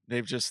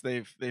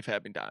 they've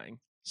had me dying.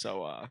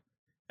 So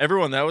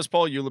everyone, that was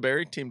Paul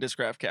Ulibarri, Team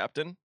Discraft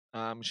captain.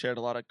 Shared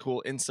a lot of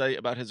cool insight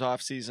about his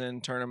off-season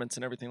tournaments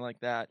and everything like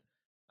that.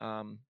 Yeah,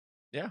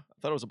 I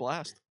thought it was a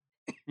blast.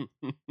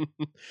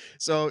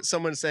 So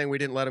someone's saying we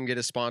didn't let him get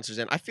his sponsors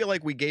in. I feel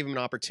like we gave him an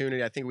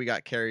opportunity. I think we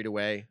got carried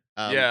away.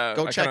 Yeah,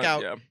 go I check kinda-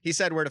 out. yeah. He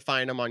said where to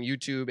find him on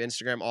YouTube,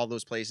 Instagram, all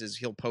those places.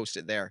 He'll post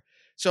it there.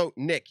 So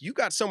Nick, you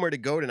got somewhere to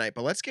go tonight,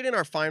 but let's get in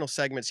our final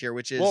segments here,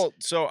 which is Well,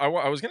 so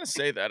I was gonna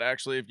say that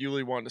actually if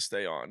Yuli wanted to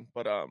stay on,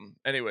 but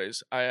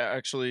anyways, I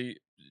actually,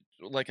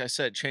 like I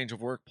said, change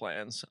of work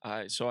plans.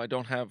 So I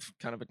don't have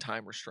kind of a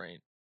time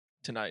restraint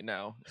tonight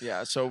now.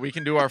 Yeah, so we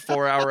can do our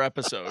 4-hour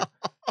episode.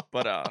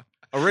 But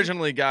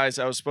originally, guys,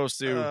 I was supposed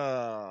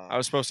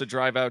to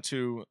drive out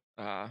to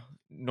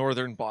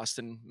northern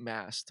Boston,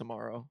 Mass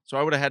tomorrow. So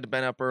I would have had to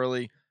been up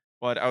early,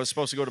 but I was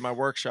supposed to go to my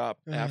workshop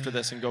after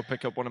this and go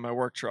pick up one of my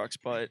work trucks.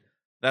 But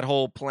that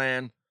whole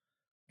plan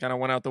kind of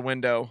went out the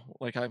window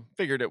like I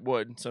figured it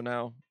would. So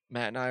now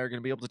Matt and I are going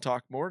to be able to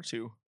talk more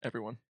to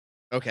everyone.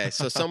 Okay,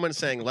 so someone's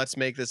saying let's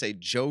make this a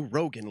Joe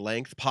Rogan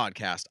length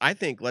podcast. I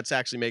think let's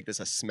actually make this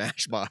a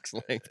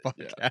Smashbox length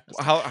podcast. Yeah.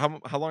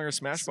 How long are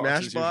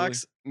Smashboxes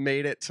Smashbox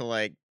made it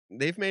to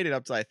they've made it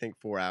up to I think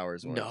 4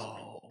 hours. usually? once.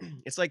 No.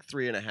 It's like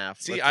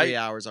 3.5. See, 3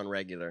 hours on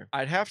regular.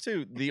 I'd have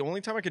to. The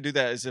only time I could do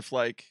that is if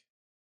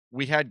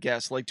we had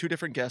guests, like 2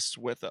 different guests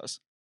with us.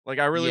 Like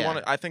I really want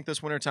to. I think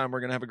this wintertime we're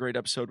gonna have a great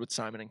episode with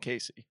Simon and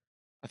Casey.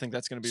 I think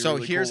that's gonna be So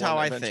really here's cool how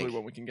one I eventually think.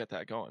 when we can get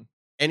that going.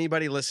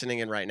 Anybody listening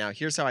in right now,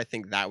 here's how I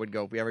think that would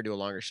go if we ever do a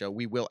longer show.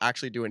 We will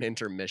actually do an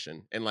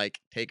intermission and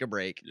take a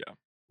break. Yeah.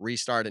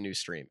 Restart a new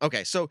stream.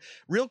 Okay, so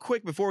real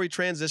quick before we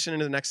transition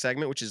into the next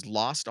segment, which is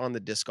Lost on the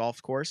disc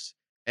golf course,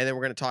 and then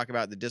we're going to talk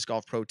about the Disc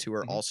Golf Pro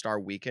Tour All-Star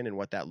Weekend and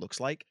what that looks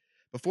like.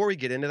 Before we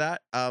get into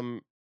that,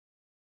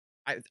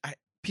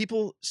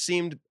 people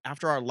seemed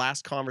after our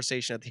last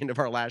conversation at the end of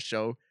our last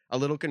show a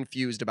little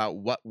confused about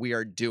what we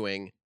are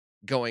doing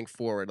going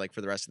forward,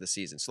 for the rest of the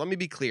season. So let me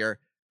be clear.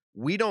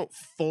 We don't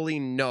fully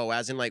know,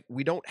 as in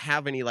we don't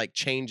have any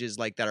changes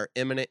that are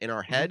imminent in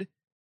our head,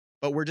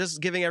 but we're just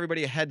giving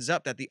everybody a heads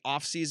up that the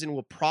off season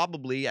will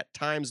probably at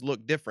times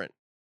look different.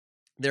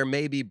 There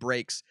may be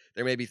breaks,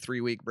 there may be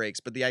 3-week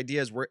breaks, but the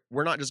idea is we're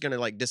not just going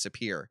to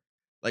disappear.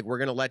 We're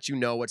going to let you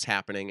know what's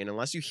happening, and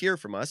unless you hear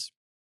from us,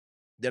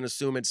 then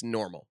assume it's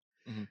normal.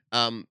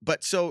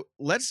 But so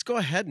let's go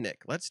ahead,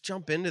 Nick. Let's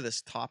jump into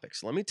this topic.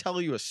 So let me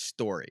tell you a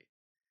story,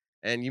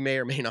 and you may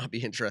or may not be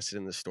interested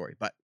in this story,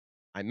 but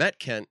I met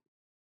Kent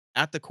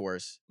at the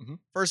course.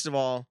 First of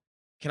all,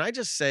 can I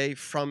just say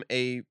from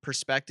a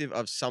perspective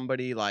of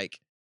somebody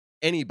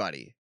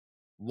anybody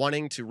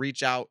wanting to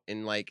reach out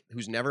and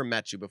who's never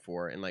met you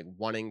before and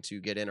wanting to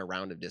get in a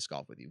round of disc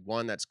golf with you.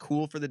 One, that's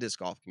cool for the disc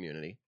golf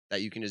community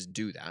that you can just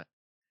do that.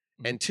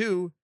 And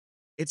 2,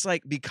 it's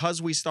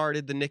because we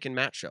started the Nick and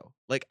Matt show,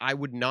 I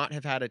would not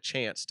have had a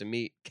chance to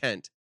meet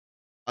Kent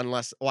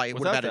unless I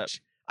would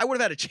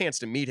have had a chance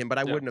to meet him, but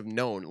I wouldn't have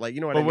known. You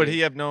know what I mean? Would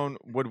he have known?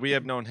 Would we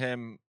have known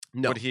him?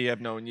 No. Would he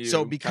have known you?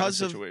 So because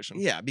kind of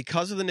situation?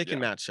 because of the Nick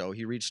and Matt show,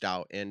 he reached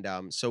out, and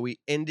so we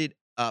ended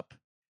up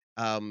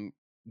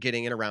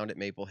getting in a round at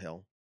Maple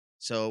Hill.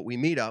 So we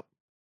meet up,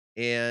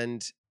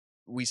 and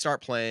we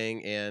start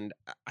playing, and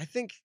I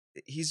think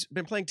he's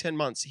been playing 10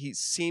 months. He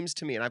seems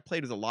to me, and I've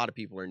played with a lot of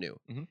people who are new.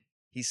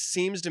 He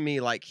seems to me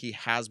like he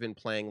has been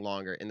playing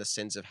longer in the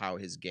sense of how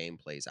his game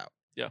plays out.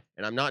 Yeah.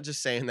 And I'm not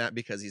just saying that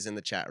because he's in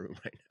the chat room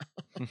right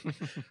now.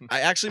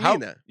 I actually mean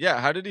that. Yeah.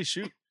 How did he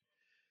shoot?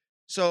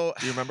 So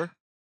Do you remember?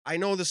 I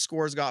know the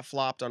scores got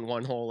flopped on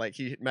one hole.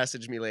 He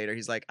messaged me later.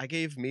 He's like, I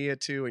gave me a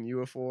 2 and you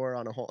a 4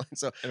 on a hole. And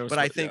so, And it was but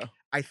what-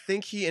 I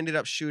think he ended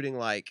up shooting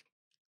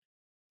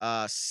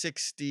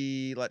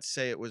 60, let's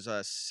say it was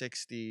a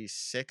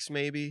 66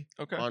 maybe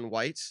Okay. on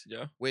whites,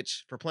 Yeah.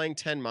 which for playing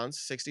 10 months,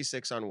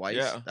 66 on whites,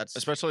 Yeah.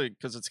 Especially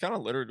because it's kind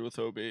of littered with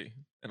OB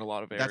in a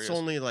lot of areas. that's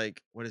only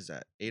like, what is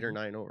that? 8 or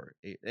 9 over.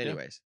 8.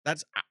 Anyways,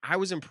 I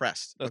was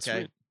impressed. That's okay.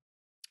 sweet.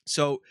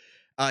 So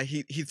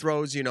he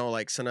throws,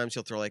 like sometimes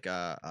he'll throw like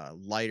a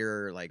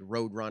lighter, like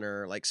road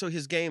runner, like, so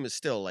his game is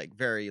still like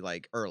very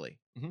like early.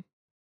 Mhm.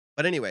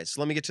 But anyways,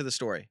 let me get to the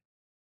story.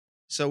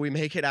 So we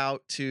make it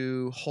out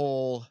to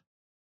hole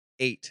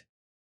 8.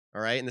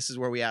 All right. And this is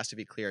where we asked if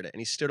he cleared it. And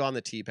he stood on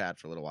the tee pad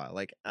for a little while.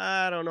 Like,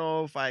 I don't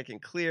know if I can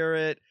clear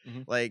it.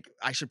 Mhm. Like,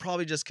 I should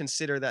probably just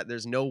consider that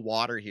there's no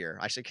water here.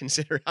 I should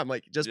consider, I'm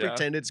like, just Yeah.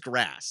 pretend it's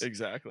grass.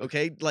 Exactly.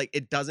 Okay. Like,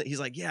 it doesn't, he's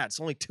like, yeah, it's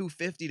only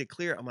 250 to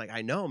clear it. I'm like,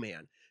 I know,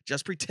 man.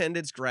 Just pretend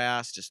it's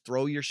grass. Just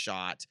throw your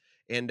shot.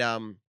 And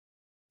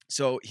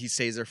so he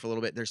stays there for a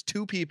little bit. There's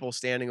 2 people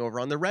standing over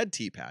on the red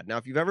tee pad. Now,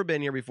 if you've ever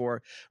been here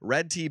before,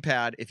 red tee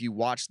pad, if you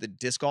watch the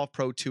Disc Golf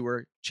Pro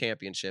Tour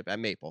Championship at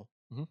Maple,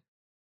 Mhm.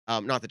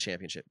 Not the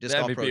championship, Disc The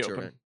Golf Pro MVP Tour.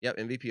 Open. Yep,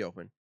 MVP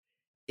Open.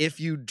 If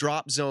you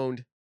drop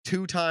zoned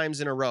 2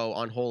 times in a row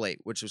on hole 8,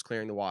 which was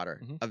clearing the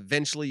water, Mhm.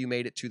 eventually you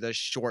made it to the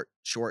short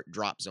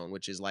drop zone,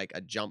 which is like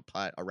a jump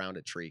putt around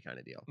a tree kind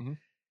of deal. Mhm.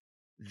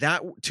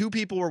 That 2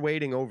 people were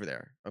waiting over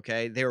there.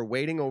 Okay, they were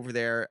waiting over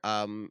there,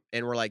 and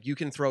we're like, you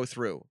can throw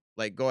through.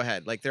 Like, go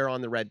ahead. Like, they're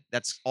on the red.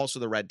 That's also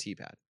the red tee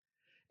pad.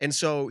 And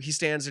so he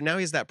stands there. Now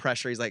he has that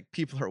pressure. He's like,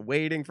 people are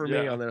waiting for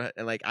me Yeah. on the,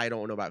 and like, I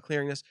don't know about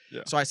clearing this.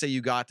 Yeah. So I say,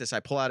 you got this. I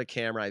pull out a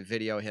camera. I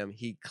video him.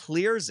 He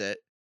clears it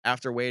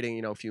after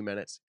waiting, a few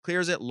minutes.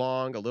 Clears it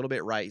long, a little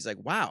bit right. He's like,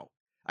 wow,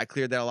 I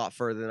cleared that a lot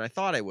further than I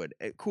thought I would.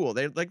 Cool.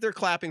 They're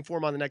clapping for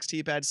him on the next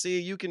tee pad. See,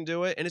 you can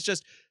do it. And it's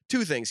just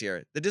 2 things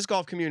here. The disc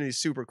golf community is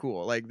super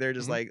cool. Like, they're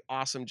just Mhm. like,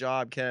 awesome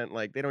job, Kent.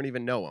 Like, they don't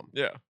even know him.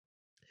 Yeah.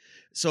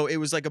 So it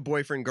was like a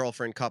boyfriend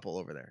girlfriend couple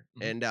over there.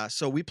 Mhm. And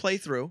so we play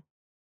through.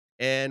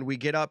 And we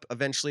get up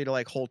eventually to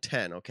like hole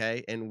 10,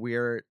 okay? And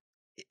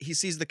he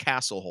sees the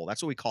castle hole.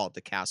 That's what we call it,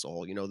 the castle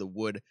hole, the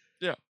wood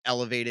Yeah.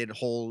 elevated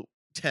hole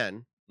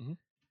 10. Mhm.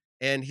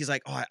 And he's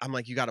like, oh, I'm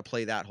like, you got to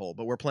play that hole.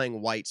 But we're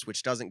playing whites,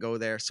 which doesn't go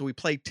there. So we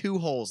play 2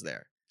 holes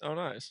there. Oh,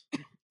 nice.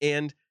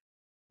 And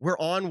we're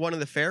on one of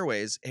the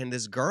fairways. And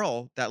this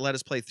girl that let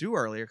us play through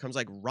earlier comes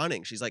like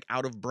running. She's like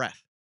out of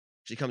breath.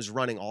 She comes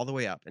running all the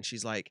way up. And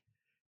she's like,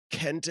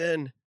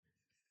 Kenton.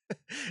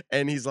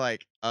 And he's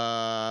like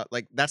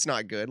that's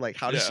not good. Like,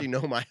 how does Yeah. she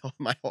know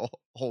my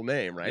whole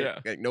name, right? Yeah.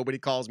 Like, nobody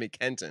calls me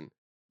Kenton.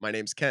 My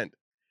name's Kent.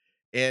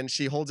 And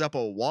she holds up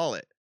a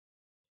wallet,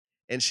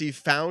 and she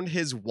found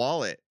his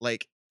wallet.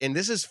 Like, and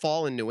this is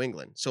fall in New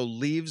England, so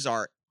leaves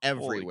are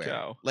everywhere,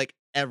 cow. like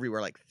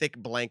everywhere, like thick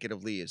blanket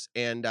of leaves.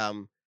 And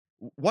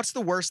what's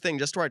the worst thing?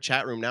 Just to our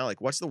chat room now, like,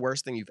 what's the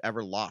worst thing you've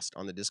ever lost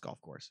on the disc golf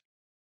course?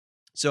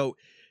 So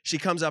she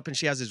comes up and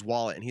she has his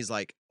wallet, and he's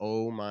like,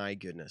 oh my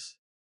goodness,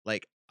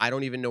 like, I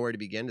don't even know where to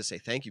begin to say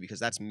thank you, because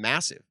that's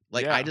massive.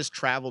 Like, I Yeah. just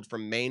traveled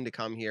from Maine to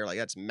come here. Like,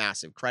 that's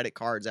massive. Credit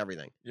cards,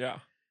 everything. Yeah.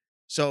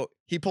 So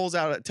he pulls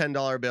out a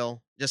 $10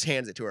 bill, just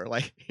hands it to her.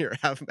 Like, here,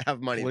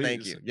 have money.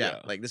 Thank Please. you. Yeah.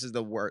 Yeah. Like, this is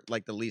the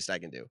least I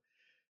can do.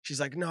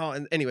 She's like, no.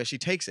 And anyway, she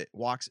takes it,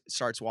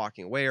 starts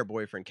walking away. Her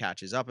boyfriend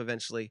catches up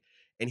eventually.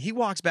 And he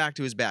walks back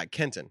to his bag.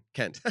 Kent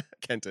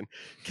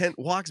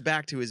walks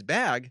back to his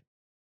bag.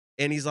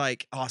 And he's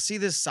like, oh, see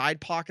this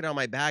side pocket on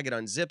my bag? It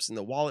unzips and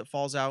the wallet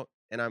falls out.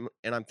 And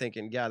I'm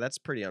thinking, yeah, that's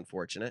pretty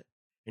unfortunate.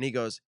 And he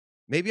goes,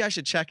 maybe I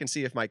should check and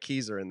see if my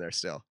keys are in there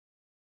still.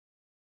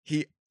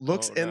 He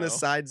looks Oh, in the no.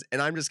 sides,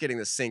 and I'm just getting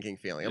this sinking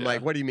feeling. I'm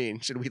like, Yeah. what do you mean?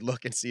 Should we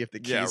look and see if the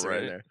Yeah, keys are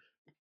in right.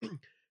 there?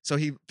 So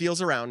he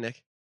feels around,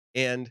 Nick,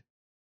 and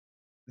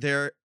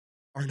there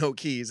are no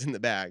keys in the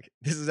bag.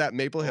 This is at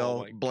Maple Oh Hill,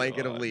 my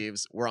blanket of God.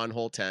 leaves. We're on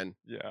hole 10.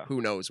 Yeah.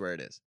 Who knows where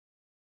it is?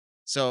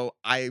 So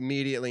he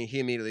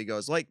immediately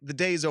goes, like, the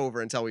day's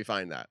over until we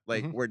find that.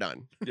 Like, Mhm. we're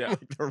done. Yeah.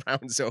 Like, the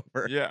round's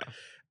over. Yeah.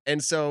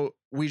 And so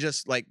we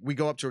just, like, we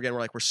go up to her again. We're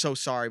like, we're so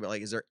sorry, but,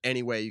 like, is there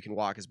any way you can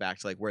walk us back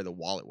to, like, where the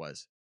wallet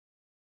was?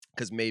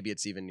 Because maybe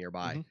it's even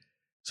nearby. Mhm.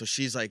 So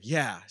she's like,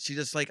 yeah. She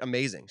just, like,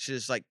 amazing. She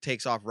just, like,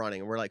 takes off running,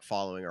 and we're, like,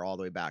 following her all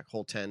the way back.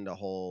 Hole 10 to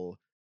hole...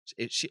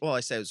 I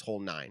said it was hole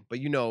 9. But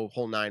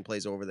hole 9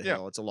 plays over the Yeah.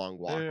 hill. It's a long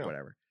walk, Yeah.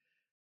 whatever.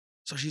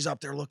 So she's up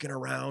there looking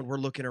around. We're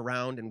looking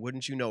around, and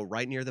wouldn't you know,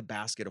 right near the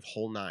basket of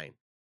hole 9,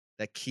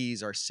 the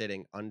keys are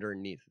sitting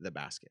underneath the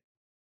basket.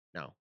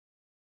 Now,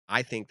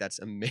 I think that's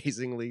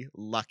amazingly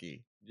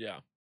lucky.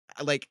 Yeah.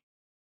 Like,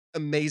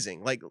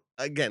 amazing. Like,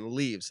 again,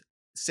 leaves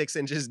 6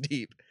 inches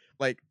deep.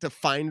 Like, to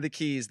find the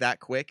keys that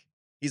quick.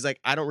 He's like,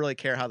 I don't really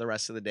care how the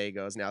rest of the day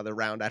goes. Now, the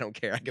round, I don't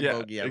care. I can Yeah,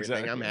 bogey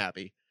everything. I'm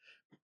exactly.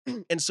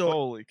 happy. And so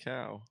Holy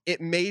cow. it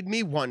made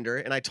me wonder,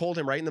 and I told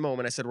him right in the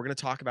moment, I said, we're going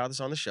to talk about this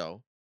on the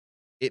show.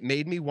 It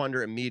made me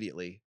wonder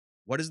immediately,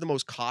 what is the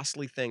most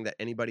costly thing that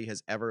anybody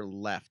has ever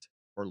left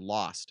or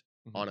lost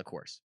Mhm. on a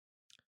course?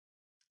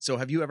 So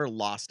have you ever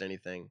lost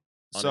anything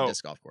on a So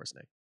disc golf course,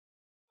 Nick?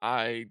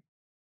 I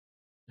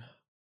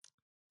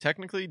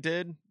technically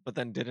did, but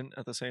then didn't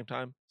at the same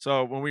time.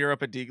 So when we were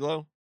up at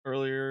Deglow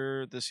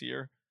earlier this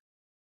year,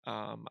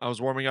 I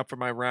was warming up for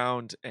my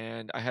round,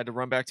 and I had to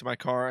run back to my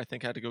car. I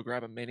think I had to go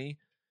grab a mini.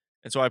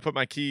 And so I put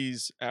my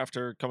keys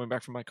after coming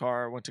back from my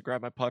car, went to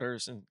grab my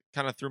putters and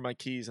kind of threw my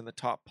keys in the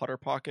top putter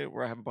pocket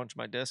where I have a bunch of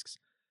my discs.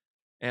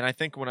 And I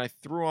think when I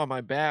threw on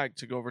my bag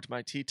to go over to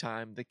my tee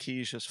time, the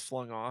keys just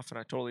flung off and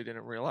I totally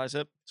didn't realize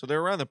it. So they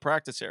were around the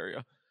practice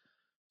area.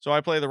 So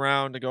I play the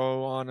round to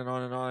go on and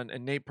on and on.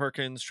 And Nate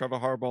Perkins, Trevor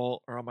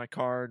Harbolt are on my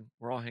card.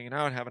 We're all hanging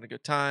out, having a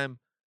good time.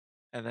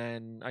 And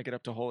then I get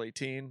up to hole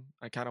 18.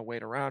 I kind of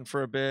wait around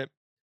for a bit.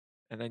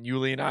 And then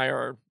Yuli and I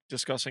are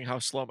discussing how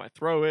slow my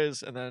throw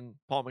is. And then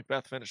Paul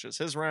Macbeth finishes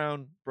his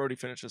round. Brody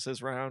finishes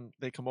his round.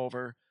 They come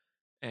over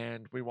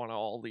and we want to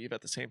all leave at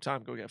the same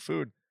time, go get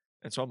food.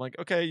 And so I'm like,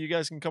 okay, you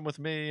guys can come with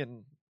me.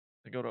 And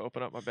I go to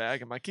open up my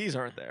bag and my keys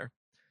aren't there.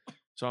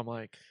 So I'm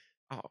like,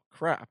 oh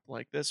crap,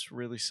 like this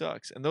really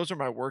sucks. And those are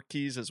my work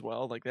keys as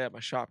well. Like they have my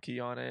shop key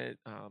on it,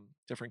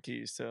 different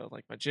keys to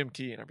like my gym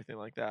key and everything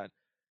like that.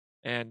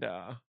 And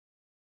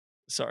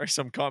sorry,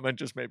 some comment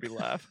just made me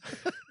laugh.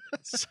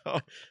 So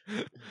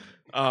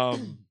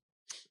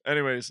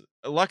anyways,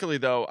 luckily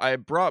though, I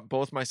brought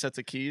both my sets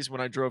of keys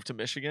when I drove to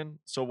Michigan.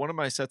 So one of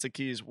my sets of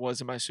keys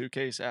was in my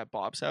suitcase at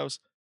Bob's house,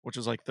 which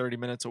was like 30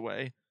 minutes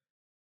away.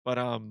 But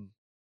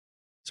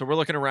so we're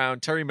looking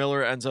around. Terry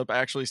Miller ends up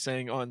actually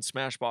saying on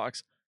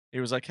Smashbox, he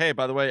was like, hey,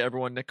 by the way,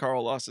 everyone, Nick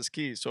Carl lost his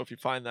keys. So if you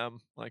find them,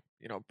 like,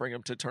 you know, bring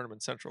them to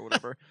Tournament Central,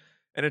 whatever.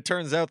 And it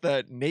turns out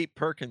that Nate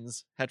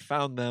Perkins had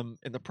found them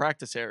in the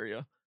practice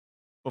area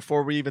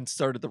before we even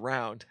started the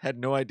round, had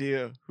no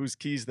idea whose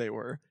keys they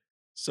were.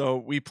 So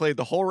we played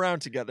the whole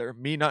round together,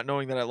 me not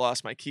knowing that I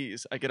lost my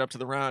keys. I get up to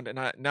the round and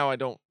I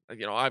don't,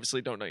 you know,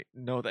 obviously don't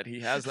know that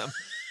he has them.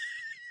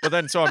 But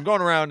then, so I'm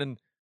going around and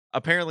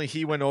apparently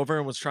he went over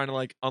and was trying to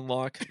like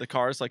unlock the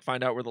cars, like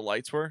find out where the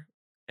lights were.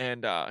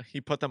 And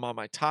he put them on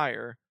my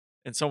tire.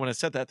 And someone had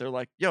said that. They're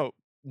like, yo,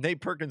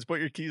 Nate Perkins put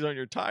your keys on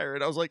your tire.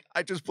 And I was like,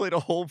 I just played a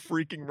whole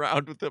freaking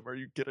round with them. Are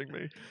you kidding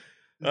me?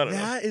 I don't know.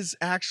 That is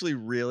actually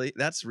really,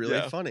 that's really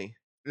Yeah. funny.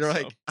 You're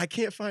So- like, I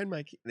can't find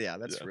my key. Yeah,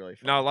 that's Yeah. really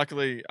funny. No,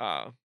 luckily,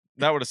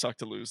 that would have sucked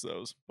to lose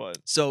those. But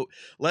So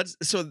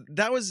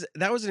that was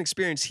an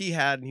experience he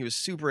had, and he was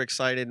super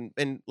excited.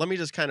 And let me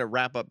just kind of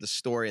wrap up the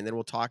story, and then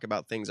we'll talk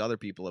about things other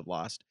people have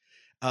lost.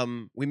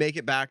 We make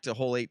it back to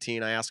hole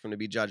 18. I ask him to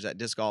be judged at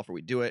disc golfer.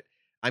 We do it.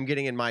 I'm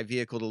getting in my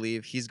vehicle to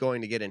leave. He's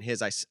going to get in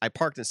his. I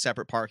parked in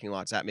separate parking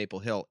lots at Maple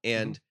Hill,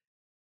 and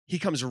he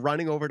comes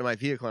running over to my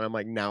vehicle, and I'm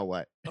like, now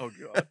what? oh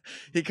god,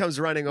 He comes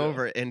running Yeah.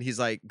 over, and he's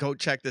like, go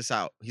check this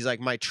out. He's like,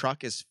 my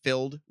truck is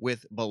filled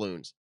with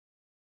balloons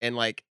and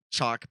like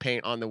chalk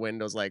paint on the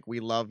windows, like, we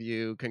love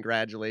you,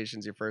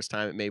 congratulations, your first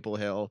time at Maple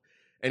Hill.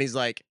 And he's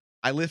like,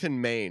 I live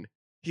in Maine.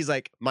 He's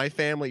like, my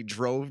family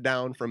drove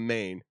down from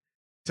Maine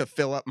to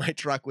fill up my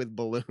truck with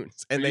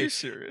balloons, and Are you they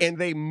serious? and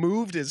they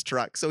moved his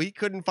truck, so he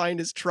couldn't find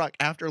his truck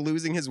after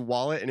losing his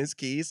wallet and his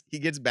keys. He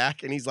gets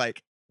back and he's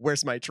like,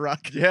 where's my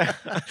truck? Yeah.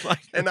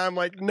 And I'm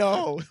like,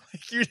 no,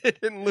 like, you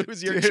didn't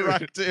lose your Dude.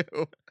 truck too.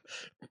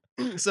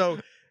 So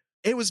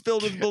it was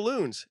filled with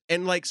balloons.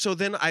 And like, so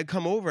then I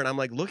come over and I'm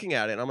like looking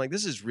at it and I'm like,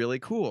 this is really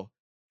cool.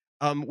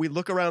 We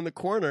look around the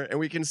corner and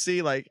we can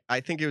see, like, I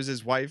think it was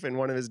his wife and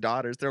one of his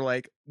daughters. They're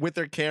like with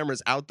their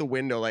cameras out the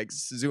window, like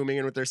zooming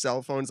in with their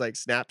cell phones, like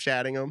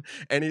Snapchatting them.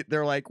 And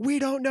they're like, we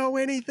don't know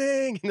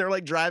anything. And they're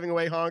like driving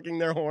away, honking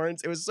their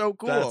horns. It was so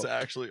cool. That's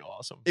actually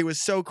awesome. It was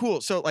so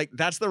cool. So like,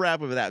 that's the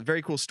wrap of that.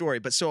 Very cool story.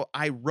 But so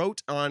I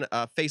wrote on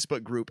a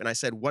Facebook group and I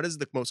said, what is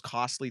the most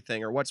costly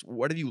thing, or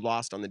what have you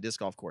lost on the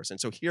disc golf course?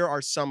 And so here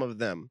are some of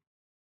them.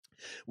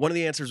 One of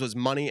the answers was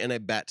money and a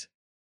bet.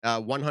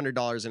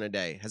 $100 in a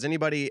day. Has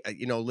anybody,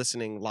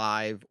 listening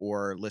live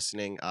or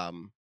listening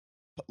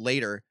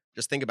later,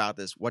 just think about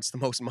this. What's the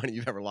most money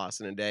you've ever lost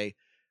in a day?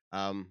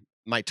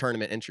 My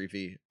tournament entry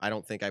fee. I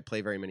don't think I play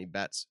very many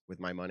bets with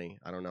my money.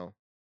 I don't know.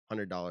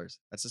 $100.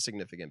 That's a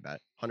significant bet.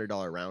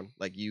 $100 round.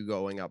 Like you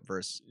going up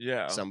versus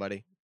Yeah.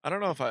 somebody. I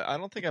don't know if I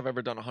don't think I've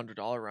ever done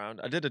 $100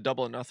 round. I did a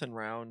double or nothing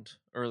round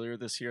earlier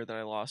this year that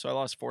I lost. So I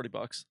lost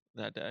 $40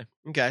 that day.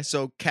 Okay.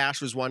 So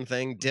cash was one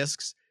thing.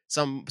 Discs.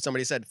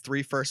 Somebody said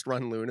 3 first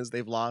run Lunas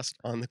they've lost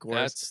on the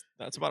course.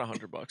 That's about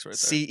 $100 right there.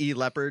 CE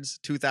Leopards,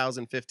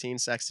 2015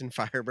 Sexton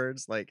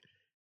Firebirds. Like,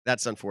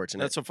 that's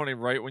unfortunate. That's so funny.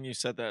 Right when you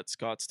said that,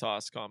 Scott's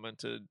Toss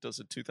commented, "Does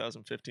a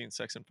 2015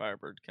 Sexton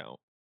Firebird count?"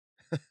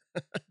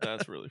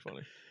 That's really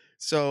funny.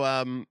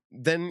 So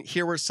then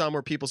here were some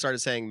where people started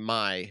saying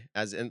 "my,"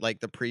 as in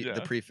like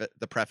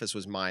the preface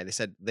was "my." They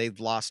said they've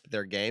lost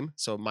their game.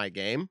 So my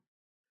game,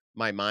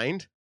 my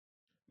mind,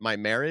 my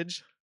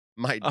marriage,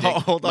 my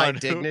Hold my on.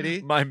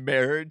 dignity, My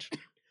marriage.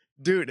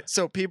 dude.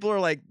 So people are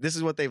like, this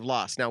is what they've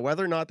lost. Now,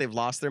 whether or not they've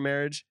lost their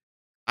marriage,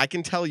 I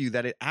can tell you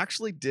that it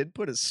actually did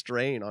put a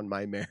strain on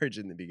my marriage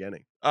in the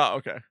beginning. Oh,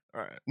 okay.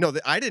 All right. No,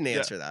 I didn't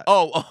answer that.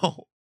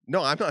 Oh.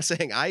 No, I'm not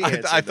saying I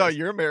answered I thought this.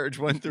 your marriage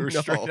went through a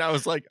strain. No. I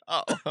was like,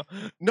 oh,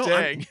 No,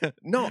 dang.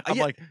 No, I'm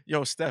yeah. like,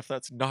 yo, Steph,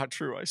 that's not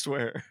true. I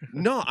swear.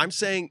 No, I'm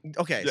saying,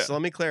 okay, Yeah. so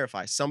let me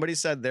clarify. Somebody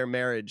said their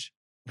marriage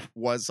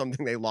was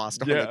something they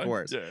lost on the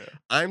course. Yeah.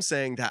 I'm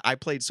saying that I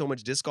played so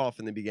much disc golf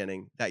in the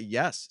beginning that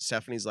yes,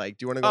 Stephanie's like,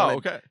 do you want to go Oh, on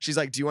okay. She's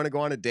like, do you want to go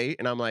on a date?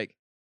 And I'm like,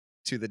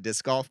 to the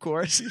disc golf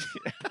course?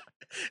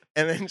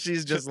 And then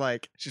she's just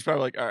like, She's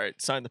probably like, all right,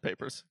 sign the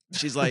papers.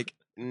 she's like,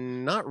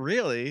 not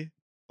really.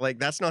 Like,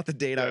 that's not the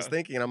date I was Yeah.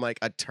 thinking. And I'm like,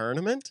 a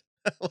tournament?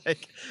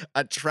 Like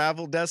a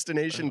travel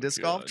destination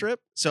disc golf God.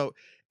 trip? So,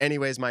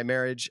 anyways, my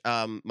marriage,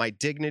 my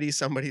dignity,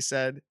 somebody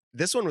said.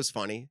 This one was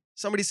funny.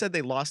 Somebody said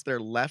they lost their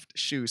left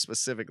shoe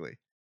specifically.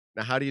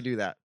 Now, how do you do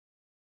that?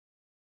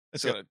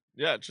 It's So- gonna,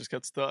 yeah, it just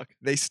gets stuck.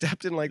 They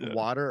stepped in like Yeah.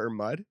 water or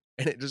mud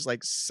and it just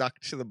like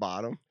sucked to the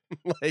bottom.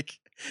 Like,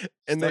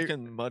 and Stuck they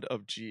in mud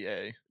of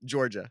GA.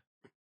 Georgia.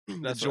 The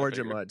That's what I Georgia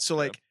figured. mud. So Yeah.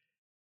 like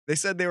they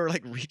said they were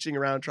like reaching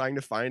around trying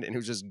to find it and it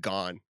was just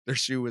gone. Their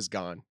shoe was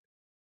gone.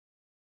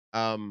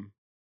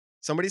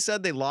 Somebody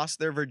said they lost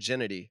their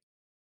virginity.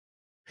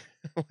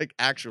 Like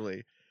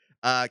actually.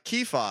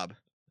 Key fob.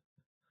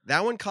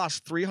 That one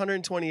cost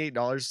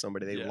 $328 to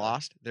somebody. They Yeah.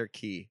 lost their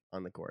key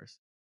on the course.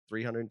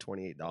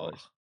 $328. Ugh.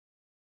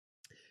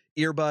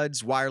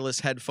 Earbuds,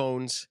 wireless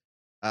headphones.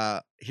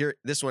 Here,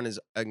 this one is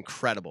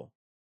incredible.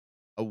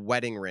 A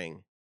wedding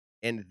ring.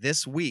 And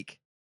this week,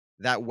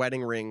 that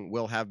wedding ring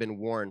will have been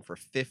worn for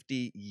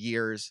 50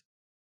 years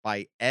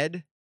by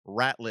Ed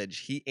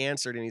Ratledge. He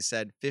answered and he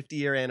said,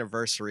 50-year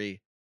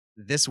anniversary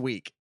this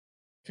week.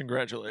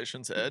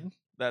 Congratulations, Ed.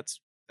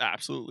 That's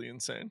absolutely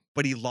insane.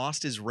 But he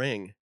lost his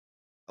ring.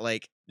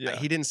 Like, Yeah.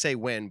 he didn't say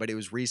when, but it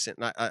was recent.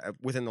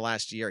 Within the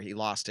last year, he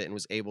lost it and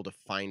was able to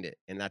find it.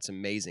 And that's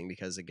amazing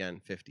because,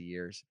 again, 50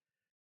 years.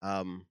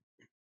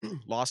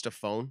 Lost a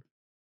phone.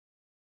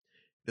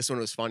 This one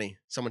was funny.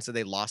 Someone said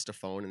they lost a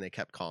phone and they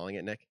kept calling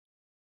it, Nick.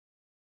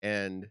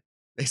 And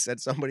they said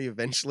somebody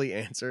eventually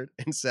answered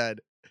and said,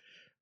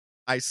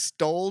 I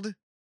stole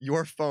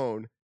your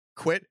phone.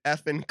 Quit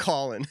effing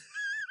calling.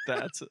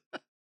 That's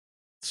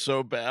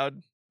so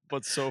bad,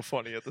 but so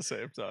funny at the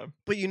same time.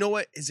 But you know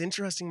what is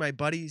interesting? My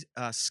buddy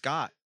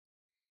Scott,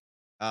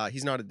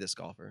 he's not a disc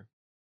golfer.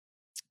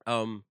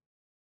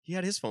 He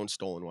had his phone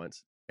stolen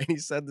once. And he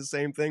said the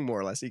same thing more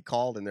or less. He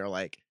called and they're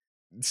like,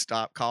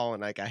 stop calling,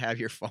 like I have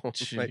your phone.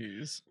 Like,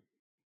 Jeez.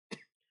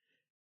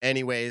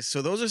 anyways,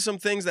 so those are some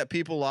things that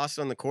people lost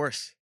on the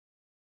course.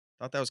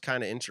 Thought that was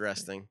kind of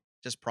interesting.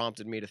 Just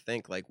prompted me to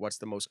think, like, what's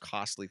the most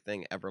costly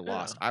thing ever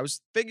lost? Yeah. I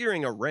was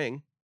figuring a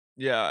ring.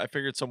 Yeah, I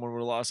figured someone would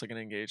have lost like an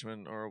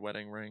engagement or a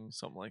wedding ring,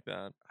 something like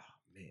that.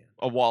 Oh, man.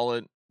 A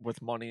wallet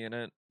with money in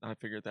it. I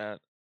figured that.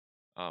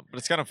 But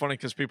it's kind of funny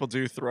because people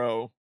do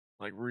throw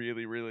like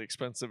really, really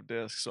expensive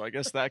discs. So I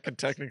guess that could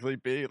technically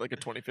be like a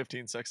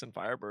 2015 Sexton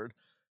Firebird.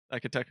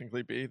 That could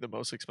technically be the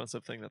most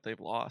expensive thing that they've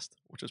lost,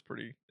 which is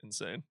pretty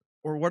insane.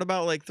 Or what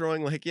about like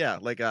throwing like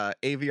a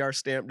AVR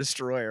stamp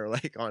destroyer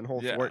like on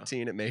hole Yeah.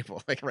 14 at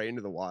Maple, like right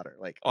into the water.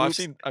 Like, Oh, oops,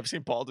 I've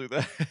seen Paul do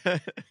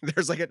that.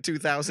 there's like a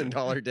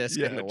 $2,000 disc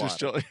in the water. just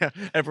chill. Yeah,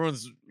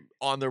 everyone's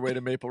on their way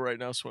to Maple right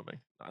now swimming.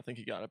 I think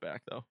he got it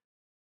back though.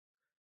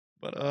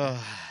 But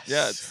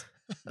yeah,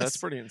 that's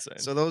pretty insane.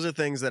 So those are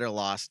things that are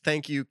lost.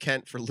 Thank you,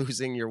 Kent, for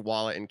losing your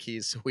wallet and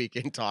keys so we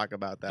can talk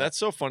about that. That's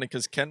so funny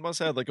because Ken must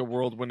have had like a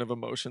whirlwind of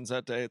emotions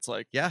that day. It's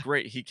like, Yeah.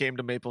 great, he came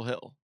to Maple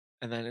Hill.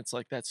 And then it's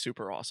like, that's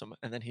super awesome.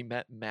 And then he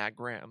met Matt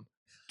Graham,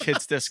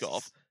 kids disc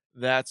golf.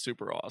 That's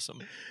super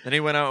awesome. Then he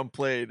went out and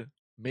played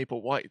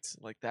Maple Whites.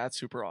 Like, that's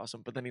super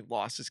awesome. But then he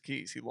lost his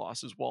keys. He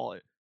lost his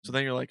wallet. So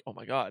then you're like, oh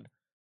my God.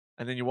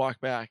 And then you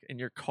walk back and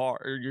your car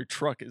or your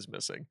truck is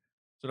missing.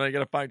 So now you got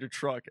to find your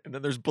truck. And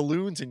then there's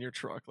balloons in your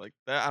truck. Like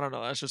that. I don't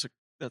know. That's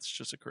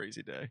just a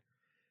crazy day.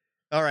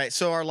 All right,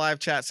 so our live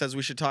chat says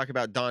we should talk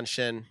about Don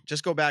Shin.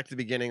 Just go back to the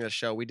beginning of the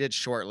show. We did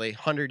shortly.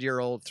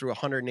 100-year-old through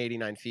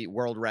 189 feet,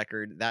 world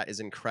record. That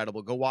is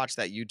incredible. Go watch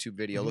that YouTube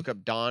video. Mhm. Look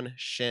up Don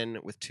Shin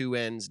with 2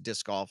 N's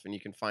disc golf, and you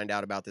can find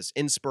out about this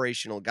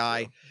inspirational guy.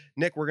 Yeah.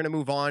 Nick, we're going to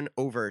move on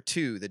over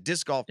to the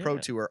Disc Golf Pro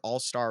Yeah. Tour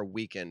All-Star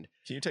Weekend.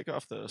 Can you take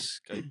off the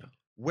Skype?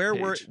 Where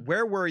Page.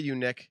 were you,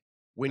 Nick,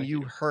 when Thank you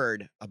you.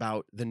 heard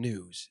about the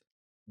news,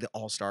 the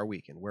All-Star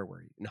Weekend? Where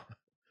were you? No.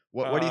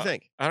 What do you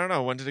think? I don't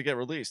know. When did it get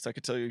released? I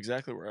could tell you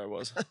exactly where I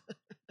was.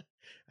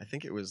 I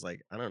think it was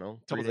like, I don't know,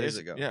 3 Couple days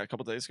ago. Yeah, a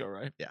couple days ago,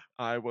 right? Yeah.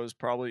 I was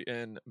probably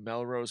in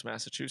Melrose,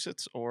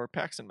 Massachusetts, or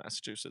Paxton,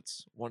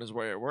 Massachusetts. One is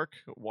where I work.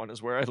 One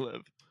is where I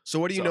live. So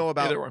what do you So, know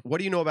either one.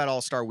 about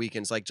All-Star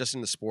Weekends, like just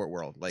in the sport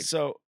world? Like,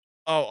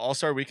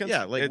 All-Star Weekends.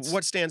 yeah, like it's,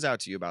 what stands out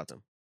to you about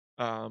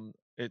them?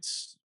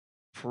 It's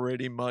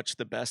pretty much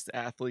the best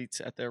athletes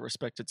at their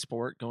respected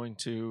sport going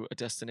to a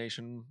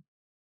destination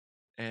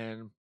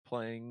and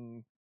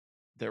playing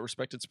their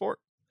respected sport.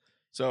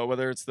 So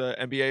whether it's the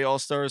NBA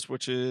All-Stars,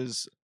 which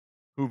is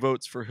who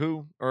votes for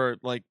who, or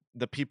like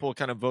the people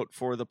kind of vote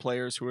for the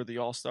players who are the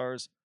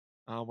All-Stars,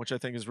 which I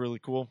think is really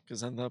cool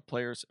because then the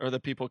players or the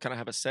people kind of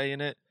have a say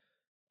in it.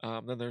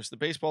 Then there's the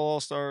baseball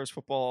All-Stars,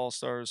 football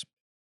All-Stars,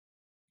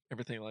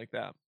 everything like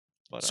that.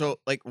 But So,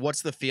 like,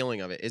 what's the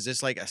feeling of it? Is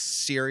this like a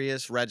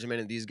serious regimen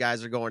and these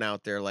guys are going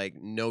out there like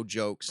no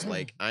jokes?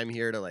 Like, I'm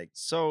here to like,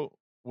 so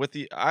with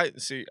I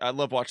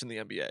love watching the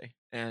NBA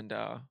and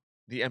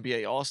the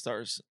NBA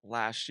All-Stars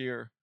last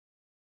year.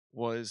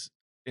 was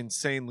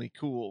insanely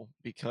cool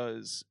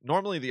because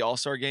normally the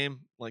All-Star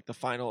game, like the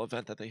final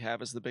event that they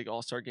have is the big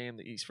All-Star game,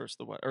 the East versus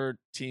the West, or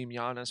Team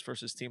Giannis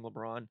versus Team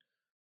LeBron.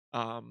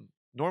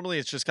 Normally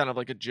it's just kind of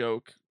like a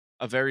joke,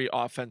 a very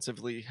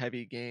offensively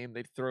heavy game.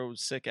 They throw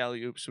sick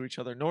alley-oops to each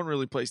other. No one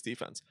really plays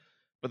defense.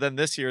 But then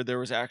this year there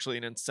was actually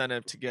an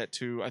incentive to get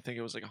to, I think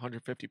it was like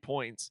 150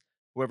 points.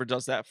 Whoever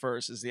does that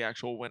first is the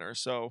actual winner.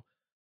 So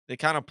they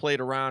kind of played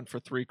around for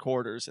 3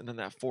 quarters, and then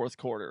that fourth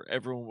quarter,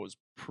 everyone was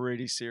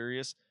pretty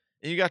serious.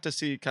 And you got to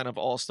see kind of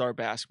all-star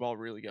basketball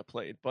really get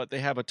played. But they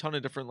have a ton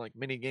of different like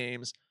mini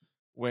games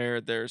where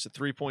there's a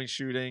 3-point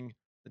shooting,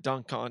 the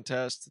dunk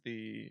contest,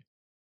 the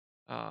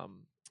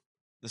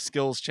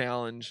skills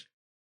challenge,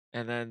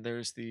 and then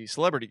there's the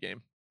celebrity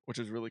game, which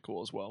is really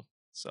cool as well.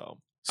 So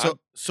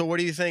what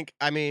do you think?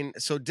 I mean,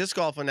 so disc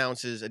golf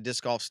announces a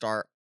disc golf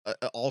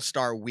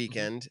all-star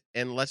weekend,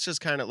 and let's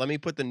just let me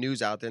put the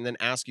news out there and then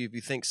ask you if you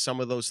think some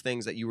of those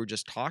things that you were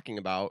just talking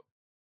about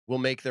will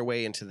make their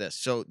way into this.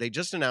 So they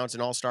just announced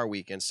an all-star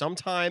weekend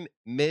sometime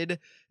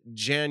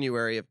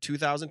mid-January of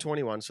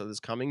 2021, so this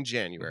coming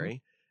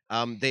January.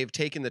 They've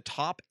taken the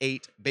top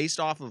 8 based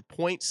off of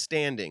point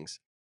standings.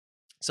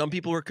 Some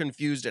people were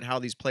confused at how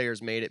these players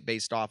made it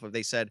based off of,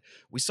 they said,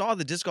 we saw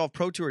the Disc Golf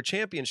Pro Tour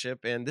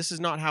Championship and this is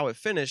not how it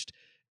finished.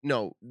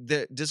 No,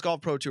 the Disc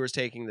Golf Pro Tour is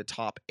taking the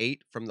top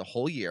 8 from the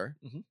whole year,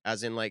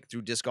 as in like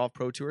through Disc Golf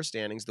Pro Tour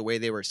standings, the way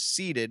they were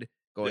seeded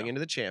going into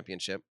the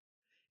championship.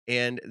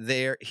 And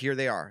here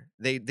they are.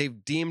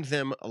 They've deemed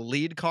them a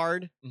lead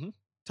card,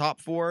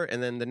 top 4,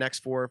 and then the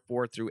next 4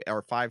 through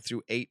or 5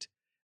 through 8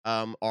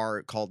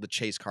 are called the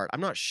chase card. I'm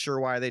not sure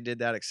why they did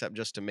that except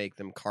just to make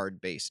them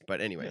card based.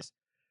 But anyways.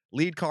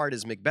 Lead card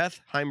is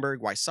Macbeth, Heimberg,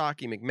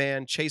 Wysocki,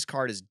 McMahon. Chase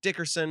card is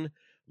Dickerson,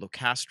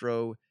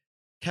 Locastro,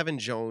 Kevin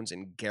Jones,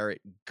 and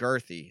Garrett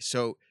Gurthey.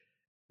 So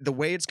the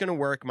way it's going to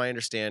work, my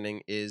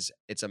understanding, is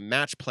it's a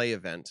match play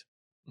event.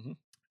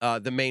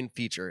 The main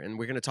feature, and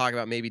we're going to talk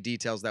about maybe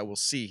details that we'll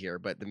see here,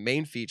 but the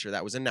main feature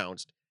that was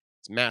announced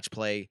is match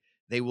play.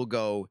 They will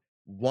go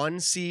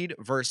 1 seed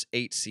versus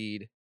 8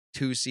 seed,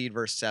 2 seed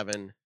versus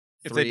 7,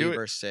 3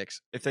 versus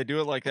 6. If they do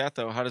it like that,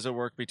 though, how does it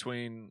work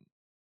between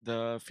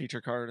the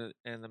feature card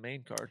and the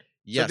main card?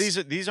 Yes.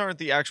 So these aren't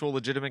the actual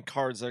legitimate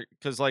cards,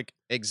 because like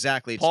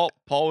exactly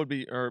Paul would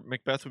be, or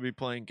Macbeth would be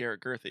playing Garrett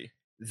Gurthey.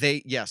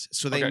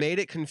 So they made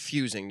it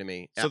confusing to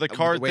me. So the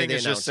card thing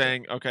is just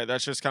saying, okay,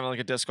 that's just kind of like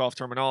a disc golf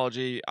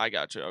terminology. I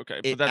got you. Okay,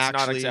 but that's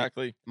not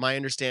exactly. My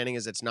understanding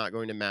is it's not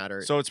going to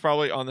matter. So it's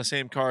probably on the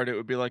same card. It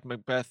would be like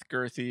Macbeth,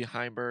 Gurthey,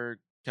 Heimberg,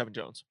 Kevin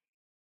Jones.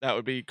 That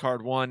would be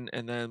card 1,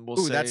 and then we'll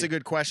say... that's a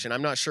good question.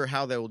 I'm not sure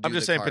how they will do I'm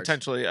just saying cards.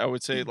 Potentially, I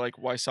would say like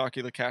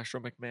Wysocki, Locastro,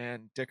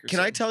 McMahon, Dickerson. Can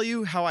I tell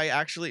you how I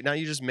actually... Now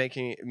you're just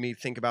making me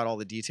think about all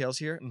the details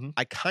here.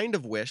 I kind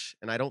of wish,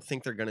 and I don't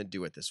think they're going to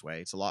do it this way.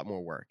 It's a lot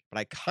more work. But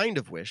I kind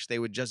of wish they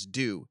would just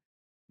do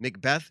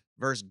Macbeth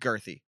versus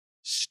Gurthey.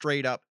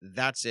 Straight up,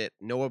 that's it.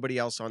 Nobody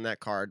else on that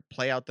card.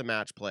 Play out the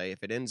match play.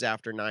 If it ends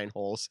after 9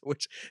 holes,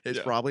 which it's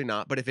probably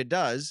not. But if it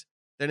does,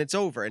 then it's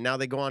over. And now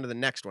they go on to the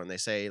next one. They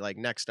say, like,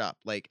 next up.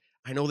 Like...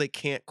 I know they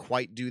can't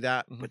quite do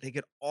that, but they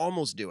could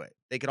almost do it.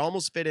 They could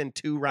almost fit in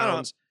 2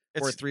 rounds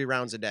or 3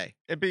 rounds a day.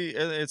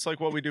 It's like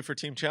what we do for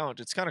Team Challenge.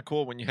 It's kind of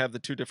cool when you have the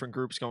 2 different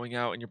groups going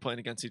out and you're playing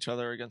against each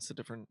other against a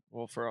different.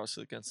 Well, for us,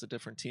 against a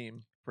different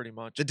team, pretty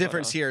much. The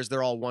difference here is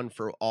they're all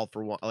all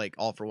for one, like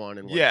all for one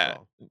and one for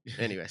all.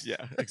 Anyways,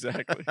 yeah,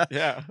 exactly.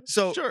 Yeah.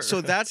 So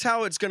that's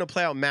how it's going to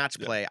play out match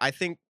play. I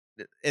think,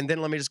 and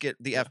then let me just get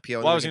the FPO.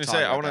 Well, I was going to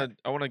say I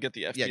want to get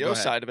the FPO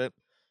side of it.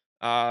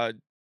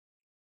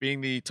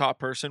 Being the top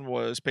person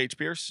was Paige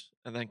Pierce,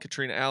 and then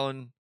Katrina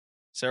Allen,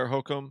 Sarah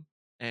Hokum,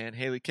 and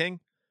Haley King.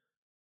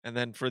 And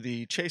then for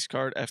the chase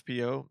card,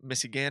 FPO,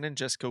 Missy Gannon,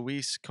 Jessica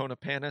Weiss, Kona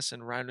Panis,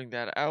 and rounding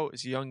that out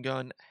is young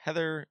gun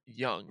Heather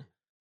Young,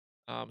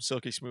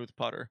 silky smooth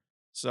putter.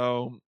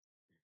 So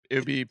it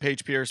would be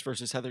Paige Pierce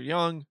versus Heather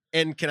Young.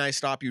 And can I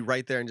stop you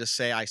right there and just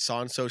say I saw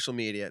on social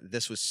media,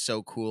 this was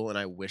so cool, and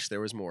I wish there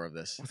was more of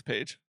this. With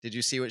Paige. Did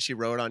you see what she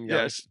wrote on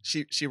Young's?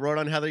 She wrote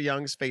on Heather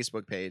Young's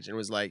Facebook page and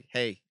was like,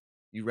 hey,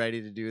 you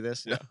ready to do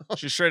this? Yeah.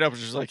 She straight up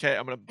was just like, hey,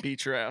 I'm going to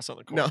beat your ass on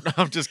the court. No,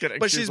 I'm just kidding.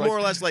 But she's more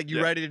or less like,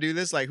 you ready to do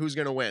this? Like, who's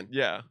going to win?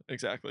 Yeah,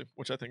 exactly.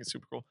 Which I think is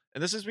super cool.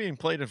 And this is being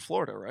played in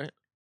Florida, right?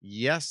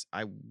 Yes.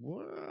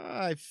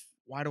 Why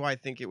do I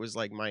think it was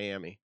like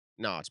Miami?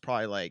 No, it's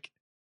probably like,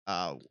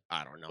 I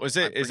don't know. Is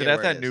it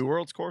at that New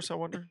Worlds course, I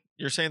wonder?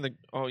 You're saying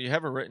you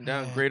have it written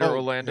down, Greater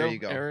Orlando there you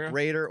go. Area?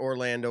 Greater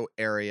Orlando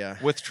area.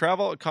 With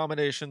travel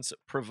accommodations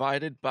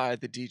provided by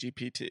the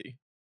DGPT.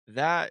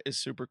 That is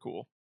super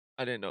cool.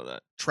 I didn't know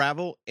that.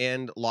 Travel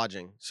and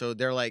lodging. So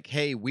they're like,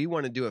 hey, we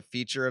want to do a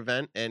feature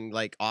event and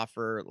like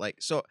offer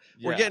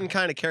we're getting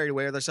kind of carried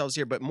away with ourselves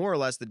here, but more or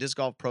less the Disc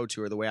Golf Pro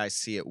Tour, the way I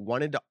see it,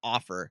 wanted to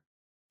offer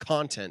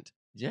content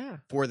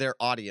for their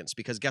audience,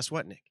 because guess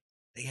what, Nick?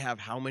 They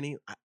have how many?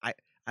 I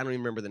don't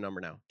even remember the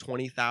number now.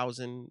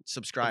 20,000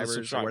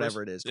 subscribers or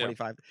whatever it is.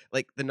 25.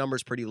 Like the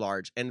number's pretty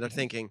large. And they're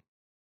thinking,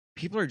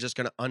 people are just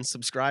going to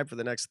unsubscribe for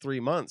the next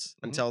 3 months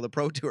until the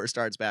Pro Tour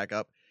starts back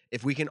up.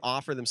 If we can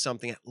offer them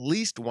something at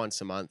least once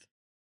a month,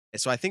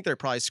 And so I think they're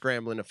probably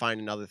scrambling to find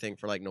another thing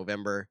for like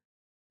November,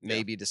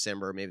 maybe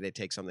December, maybe they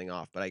take something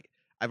off. But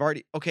I've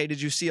already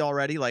did you see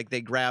already? Like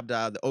they grabbed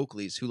the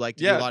Oakleys who like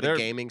to do a lot of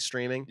gaming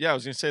streaming. Yeah, I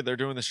was gonna say they're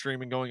doing the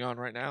streaming going on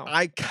right now.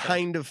 I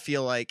kind of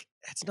feel like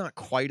it's not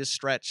quite a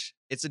stretch.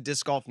 It's a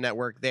disc golf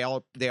network. They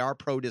are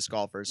pro disc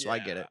golfers, so I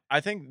get it. I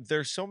think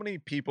there's so many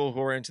people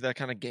who are into that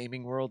kind of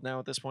gaming world now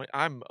at this point.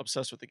 I'm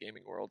obsessed with the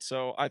gaming world,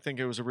 so I think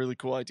it was a really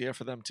cool idea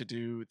for them to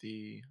do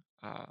the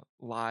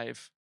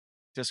live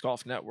disc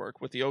golf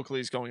network with the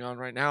Oakleys going on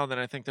right now. And then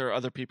I think there are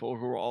other people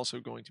who are also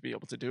going to be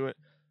able to do it.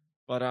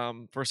 But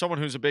for someone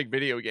who's a big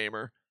video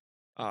gamer,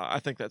 I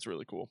think that's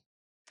really cool.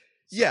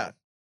 So, yeah,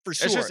 for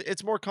sure.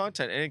 It's more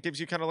content, and it gives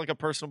you kind of like a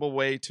personable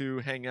way to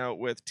hang out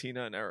with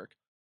Tina and Eric,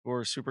 who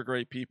are super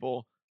great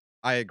people.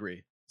 I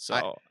agree.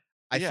 So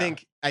I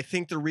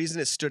think the reason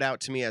it stood out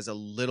to me as a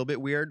little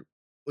bit weird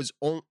was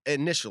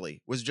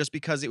initially just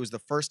because it was the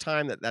first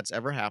time that's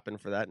ever happened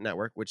for that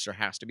network, which there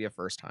has to be a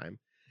first time.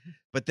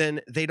 But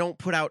then they don't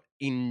put out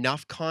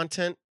enough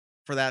content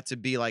for that to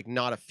be like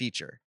not a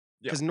feature.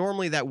 Because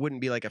normally that wouldn't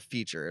be like a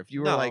feature. If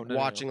you were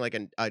watching like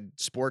a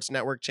sports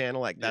network channel,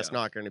 like that's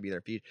not going to be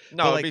their feed.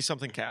 No, it'd be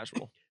something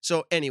casual.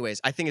 So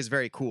anyways, I think it's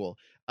very cool.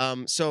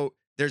 So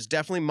there's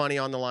definitely money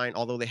on the line,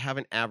 although they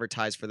haven't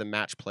advertised for the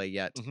match play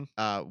yet,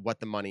 what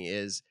the money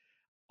is.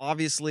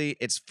 Obviously,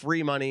 it's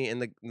free money in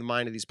the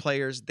mind of these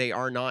players. They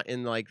are not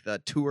in like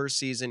the tour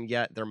season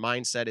yet. Their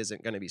mindset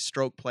isn't going to be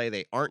stroke play.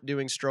 They aren't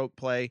doing stroke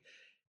play.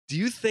 Do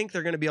you think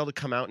they're going to be able to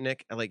come out,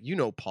 Nick? Like,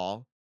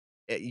 Paul,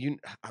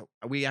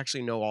 we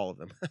actually know all of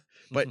them,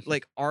 but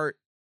like, are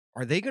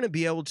they going to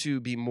be able to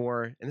be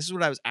more? And this is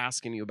what I was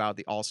asking you about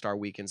the All-Star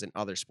weekends in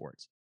other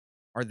sports.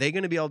 Are they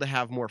going to be able to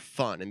have more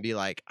fun and be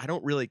like, I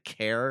don't really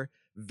care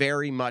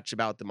very much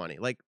about the money.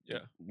 Like,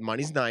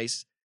 money's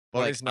nice, but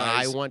like,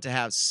 I want to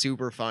have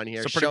super fun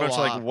here. So pretty much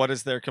like, what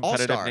is their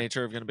competitive All-Star.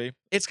 nature going to be?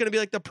 It's going to be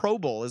like the Pro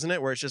Bowl, isn't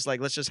it? Where it's just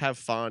like, let's just have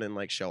fun and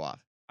like show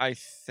off. I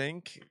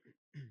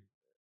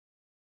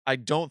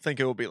don't think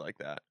it will be like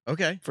that.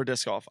 Okay. For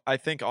disc golf. I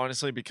think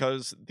honestly,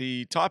 because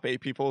the top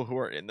 8 people who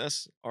are in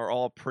this are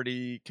all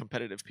pretty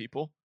competitive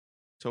people,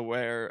 to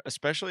where,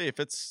 especially if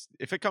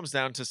it comes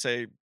down to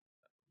say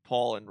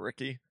Paul and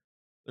Ricky,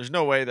 there's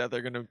no way that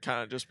they're going to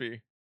kind of just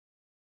be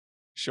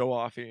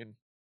show-offy and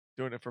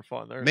doing it for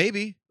fun.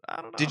 Maybe.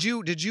 I don't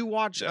know. Did you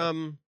watch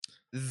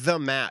the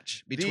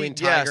match between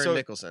Tiger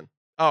and Mickelson?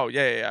 Oh,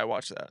 yeah, I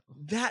watched that.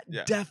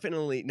 That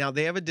definitely. Now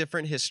they have a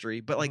different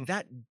history, but like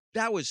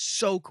that was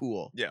so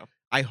cool. Yeah.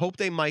 I hope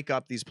they mic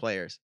up these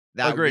players.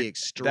 That would be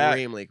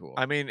extremely cool.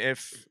 I mean,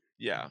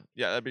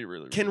 that'd be really,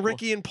 really Can cool.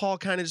 Ricky and Paul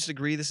kind of just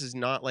agree this is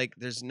not like,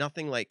 there's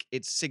nothing like,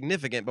 it's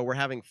significant, but we're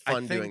having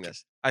fun doing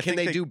this? Can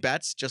they do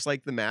bets just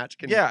like the match?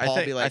 Can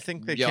Paul be like, I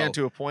think they can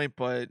to a point,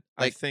 but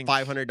like I think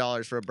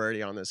 $500 for a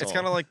birdie on this. It's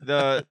kind of like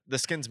the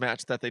skins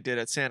match that they did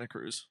at Santa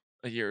Cruz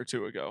a year or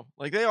two ago.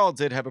 Like they all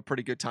did have a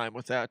pretty good time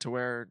with that, to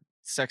where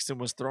Sexton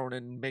was throwing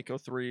in Mako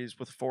threes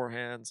with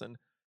forehands and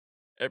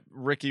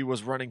Ricky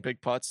was running big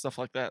putts, stuff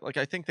like that. Like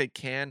I think they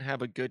can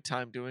have a good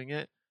time doing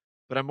it,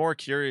 but I'm more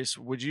curious,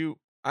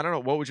 I don't know,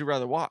 what would you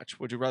rather watch?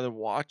 Would you rather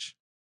watch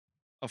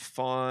a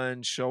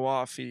fun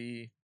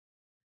show-offy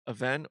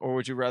event, or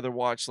would you rather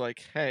watch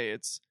like, hey,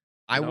 it's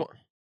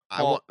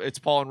it's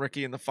Paul and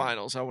Ricky in the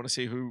finals. I want to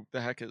see who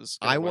the heck is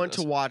I want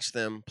to watch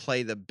them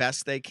play the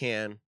best they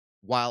can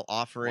while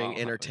offering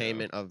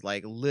entertainment of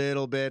like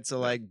little bits of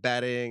like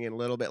betting and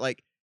little bit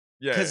like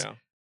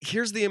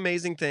here's the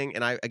amazing thing,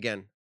 and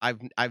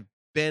I've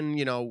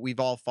been, we've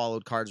all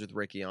followed Cards with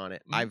Ricky on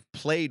it. I've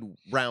played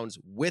rounds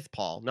with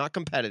Paul, not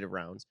competitive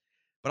rounds,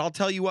 but I'll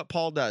tell you what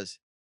Paul does.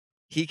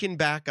 He can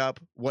back up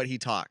what he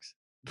talks.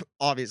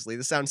 Obviously,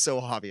 this sounds so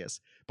obvious,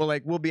 but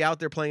like we'll be out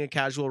there playing a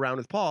casual round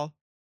with Paul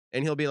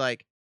and he'll be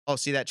like, oh,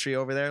 see that tree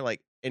over there?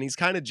 Like, and he's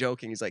kind of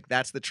joking. He's like,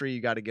 that's the tree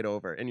you got to get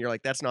over. And you're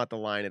like, that's not the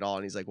line at all.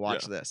 And he's like,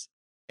 watch this.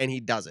 And he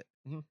does it.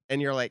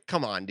 And you're like,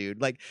 come on,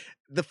 dude. Like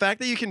the fact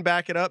that you can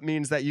back it up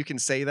means that you can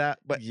say that,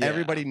 but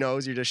everybody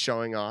knows you're just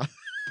showing off.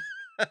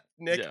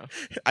 Nick,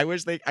 I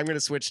wish I'm going to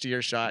switch to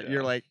your shot.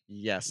 You're like,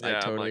 yes, I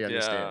totally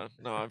understand.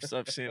 No,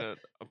 I've seen it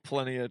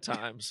plenty of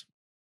times.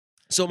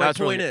 So my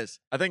point is,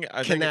 I think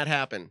that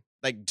happen?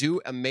 Like do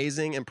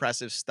amazing,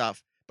 impressive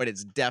stuff, but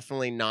it's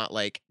definitely not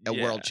like a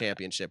world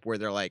championship where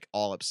they're like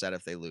all upset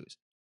if they lose.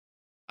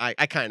 I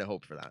kind of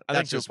hope for that.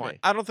 That's just point.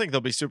 I don't think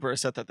they'll be super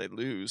upset that they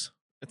lose.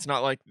 It's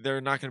not like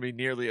they're not going to be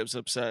nearly as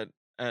upset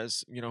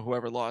as,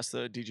 whoever lost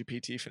the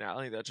DGPT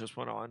finale that just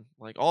went on.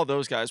 Like all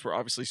those guys were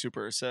obviously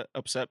super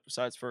upset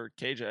besides for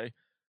KJ.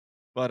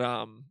 But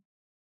I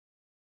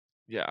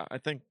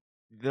think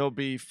they'll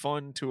be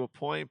fun to a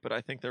point, but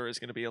I think there is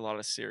going to be a lot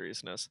of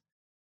seriousness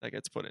that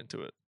gets put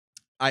into it.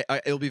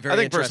 It'll be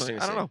very interesting.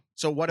 I don't know.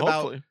 So what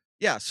Hopefully.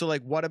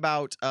 what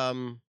about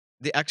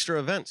the extra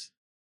events?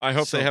 I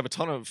hope they have a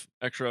ton of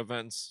extra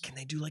events. Can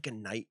they do like a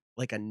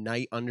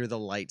night under the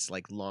lights,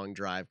 like long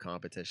drive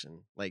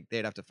competition? Like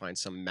they'd have to find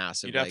some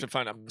massive. You'd have to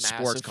find a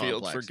massive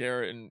field for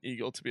Garrett and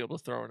Eagle to be able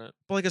to throw in it.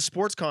 But like a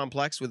sports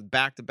complex with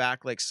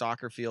back-to-back like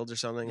soccer fields or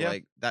something,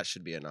 like that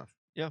should be enough.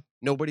 Yeah.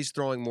 Nobody's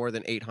throwing more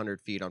than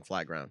 800 feet on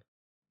flat ground.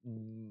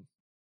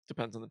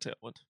 Depends on the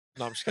tailwind.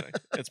 No, I'm just kidding.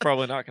 It's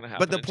probably not going to happen.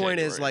 But the in point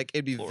is, January like, in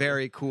it'd be Florida.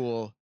 very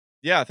cool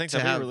Yeah, I think to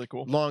that'd be have really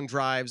cool. long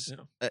drives,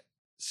 Yeah.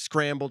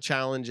 scramble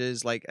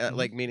challenges, like Mhm.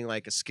 like meaning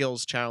like a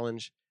skills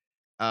challenge.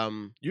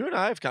 You and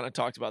I have kind of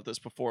talked about this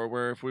before,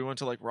 where if we went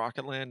to like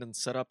Rocket Land and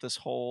set up this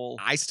whole,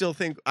 I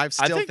think I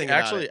think thinking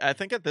actually, about it. I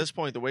think at this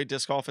point, the way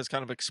disc golf has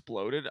kind of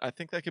exploded, I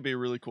think that could be a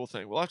really cool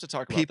thing. We'll have to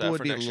talk about People that would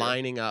for be next year.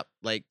 lining up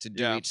like to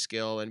do Yeah. each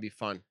skill and be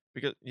fun.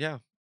 Because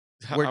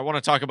We're- I want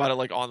to talk about it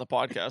like on the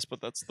podcast, but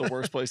that's the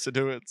worst place to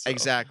do it. So.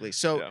 Exactly.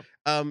 So,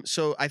 Yeah.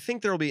 so I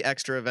think there will be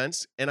extra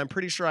events, and I'm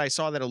pretty sure I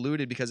saw that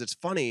alluded because it's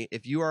funny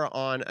if you are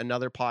on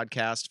another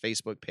podcast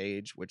Facebook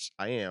page, which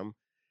I am.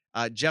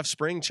 Jeff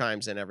Spring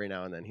chimes in every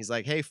now and then. He's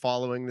like, "Hey,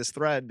 following this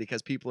thread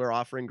because people are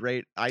offering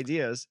great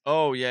ideas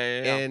Oh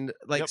yeah. and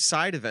like Yep.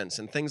 side events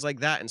and things like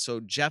that." And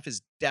so Jeff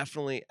is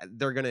definitely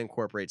they're going to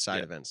incorporate side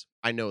Yeah. events.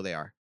 I know they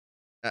are.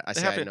 I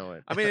They say have I to- know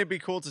it. I mean, it'd be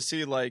cool to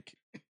see like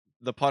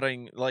the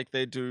putting, like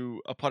they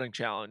do a putting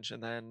challenge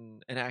and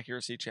then an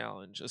accuracy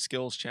challenge, a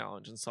skills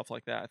challenge, and stuff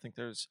like that. I think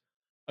there's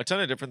a ton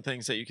of different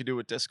things that you could do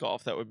with disc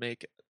golf that would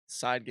make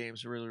side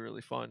games really, really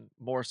fun,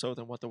 more so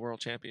than what the World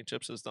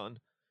Championships has done.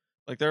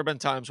 Like there have been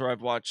times where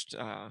I've watched,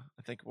 I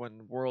think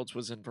when Worlds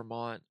was in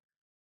Vermont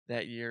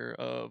that year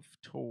of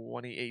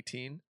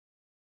 2018,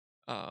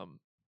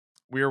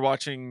 we were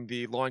watching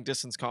the long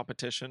distance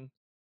competition,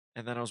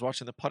 and then I was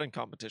watching the putting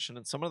competition,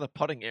 and some of the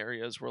putting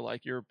areas were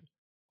like you're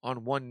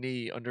on one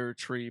knee under a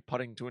tree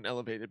putting to an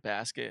elevated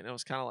basket, and it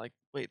was kind of like,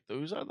 wait,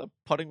 those are the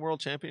putting world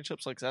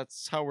championships? Like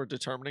that's how we're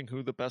determining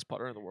who the best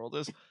putter in the world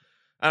is?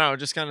 I don't know, it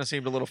just kind of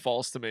seemed a little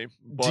false to me.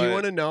 But Do you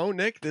want to know,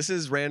 Nick? This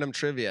is random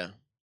trivia.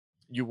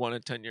 you won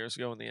it 10 years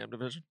ago in the M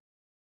division?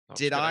 No, I'm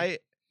Did just kidding.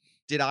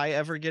 did I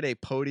ever get a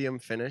podium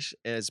finish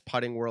as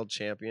putting world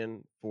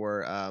champion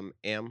for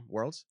AM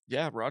Worlds?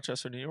 Yeah,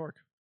 Rochester, New York.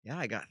 Yeah,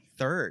 I got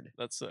third.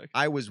 That's sick.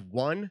 I was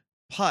one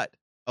putt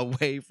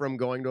away from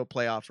going to a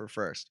playoff for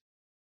first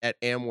at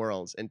AM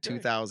Worlds in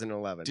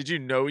 2011. Did you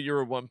know you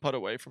were one putt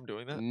away from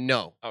doing that?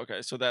 No,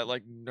 Okay, so that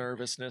like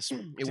nervousness.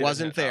 it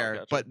wasn't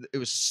there, but it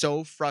was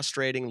so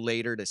frustrating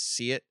later to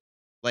see it.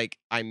 Like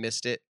I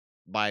missed it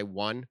by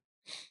one.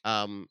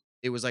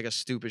 It was like a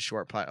stupid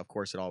short putt. Of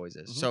course, it always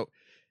is. Mhm. So,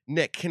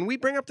 Nick, can we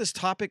bring up this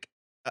topic,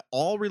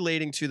 all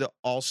relating to the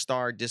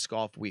All-Star Disc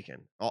Golf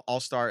Weekend,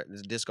 All-Star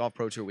Disc Golf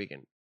Pro Tour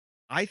Weekend?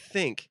 I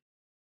think,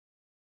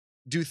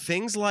 do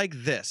things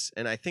like this,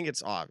 and I think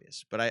it's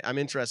obvious, but I'm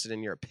interested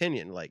in your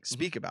opinion. Like,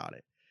 speak about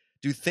it.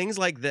 Do things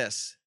like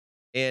this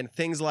and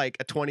things like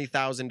a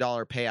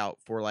 $20,000 payout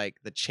for like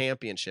the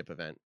championship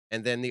event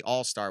and then the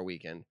All-Star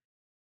Weekend,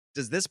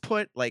 does this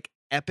put like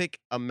epic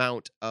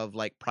amount of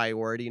like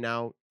priority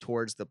now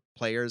towards the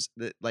players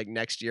that like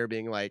next year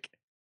being like,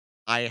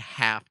 I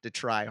have to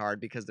try hard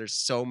because there's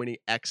so many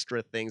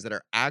extra things that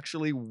are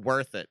actually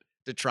worth it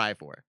to try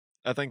for?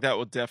 I think that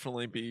will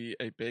definitely be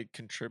a big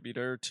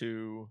contributor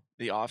to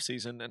the off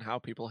season and how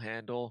people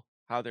handle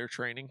how they're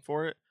training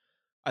for it.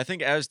 I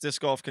think as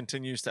disc golf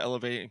continues to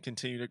elevate and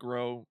continue to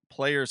grow,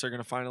 players are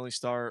going to finally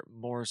start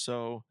more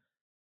so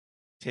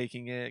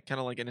taking it kind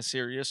of like in a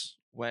serious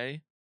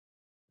way.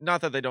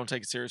 Not that they don't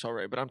take it serious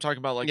already, but I'm talking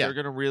about like Yeah. they're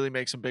going to really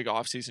make some big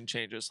off-season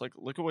changes. Like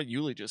look at what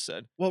Yuli just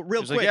said. Well,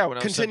 real She's like, quick, yeah, when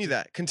I was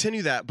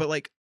continue that. But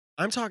like,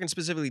 I'm talking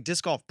specifically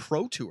Disc Golf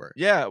Pro Tour.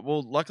 Yeah,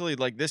 well, luckily,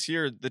 like this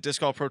year, the Disc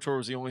Golf Pro Tour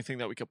was the only thing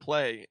that we could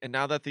play, and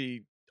now that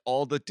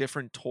all the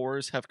different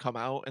tours have come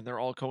out and they're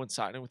all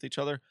coinciding with each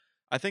other,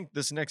 I think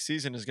this next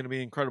season is going to be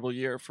an incredible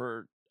year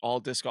for all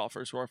disc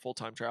golfers who are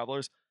full-time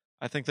travelers.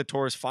 I think the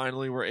tours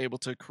finally were able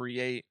to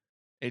create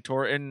a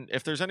tour, and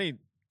if there's any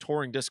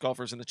touring disc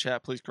golfers in the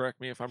chat, please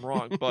correct me if I'm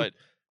wrong, but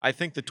I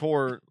think the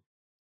tour,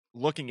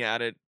 looking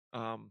at it,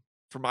 from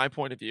my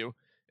point of view,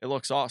 it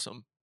looks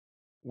awesome.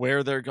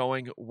 Where they're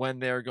going, when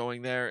they're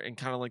going there, and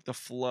kind of like the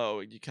flow.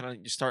 You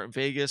start in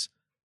Vegas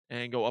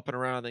and go up and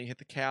around, then you hit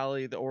the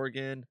Cali, the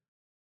Oregon, and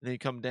then you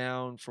come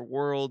down for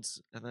Worlds,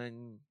 and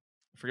then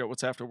I forget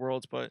what's after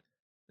Worlds, but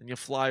then you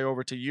fly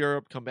over to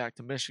Europe, come back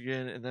to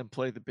Michigan, and then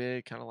play the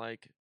big kind of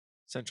like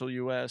Central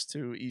US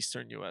to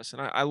Eastern US.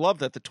 And I love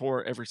that the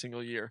tour every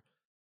single year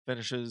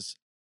finishes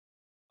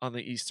on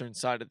the eastern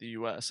side of the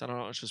US. I don't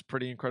know, it's just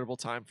pretty incredible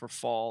time for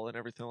fall and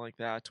everything like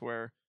that, to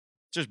where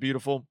it's just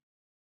beautiful.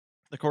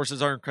 The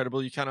courses are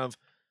incredible.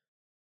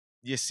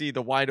 You see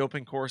the wide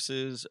open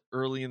courses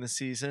early in the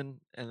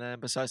season, and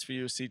then besides for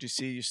you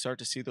CGC, you start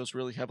to see those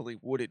really heavily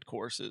wooded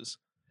courses.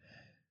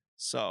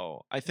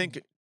 So I think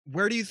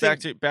Where do you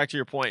think? back to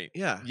your point.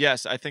 Yeah.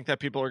 Yes, I think that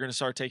people are going to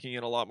start taking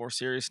it a lot more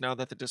serious now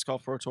that the Disc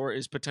Golf Pro Tour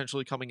is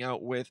potentially coming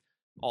out with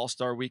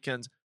All-Star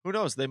weekends. Who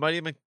knows? They might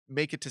even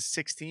make it to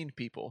 16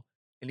 people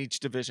in each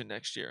division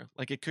next year.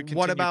 Like it could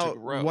continue to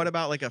grow. What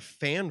about like a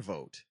fan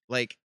vote?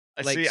 Like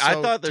See, I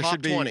so thought there top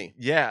should be 20.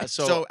 Yeah,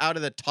 So out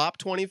of the top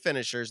 20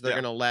 finishers, they're Yeah.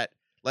 gonna let,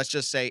 let's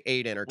just say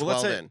 8 in or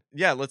 12 in.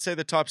 let's say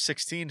the top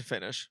 16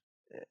 finish.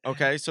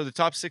 Okay, so the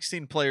top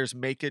 16 players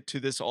make it to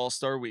this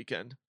All-Star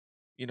weekend.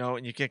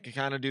 and you can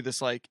kind of do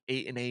this like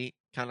 8-8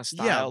 kind of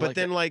style. Yeah, but like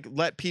then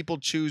let people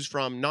choose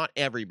from not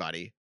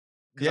everybody.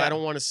 Because I Yeah.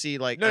 don't want to see I'm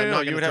No, not you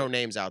going would to throw have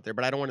names out there,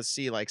 but I don't want to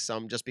see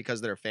some just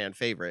because they're a fan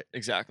favorite.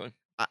 exactly.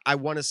 I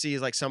want to see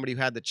somebody who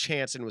had the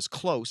chance and was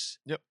close.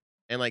 Yep.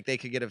 And they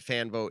could get a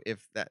fan vote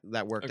if that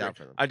worked Agreed. out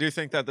for them. I do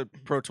think that the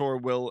Pro Tour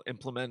will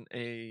implement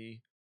a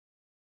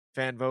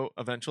fan vote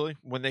eventually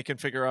when they can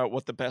figure out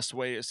what the best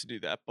way is to do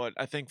that. But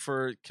I think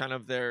for kind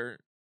of their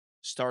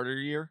starter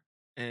year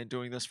and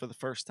doing this for the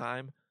first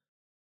time,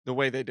 the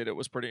way they did it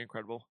was pretty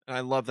incredible. And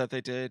I love that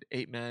they did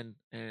 8 men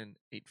and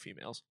 8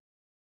 females.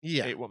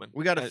 Yeah. 8 women.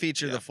 We got to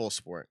feature the full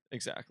sport.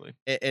 Exactly.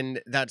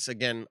 And that's,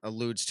 again,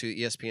 alludes to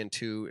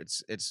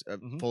ESPN2. It's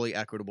fully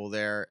equitable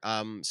there.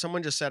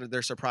 Someone just said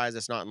they're surprised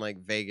it's not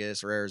in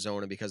Vegas or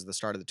Arizona because of the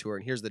start of the tour.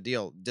 And here's the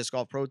deal. Disc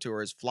Golf Pro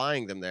Tour is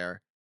flying them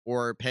there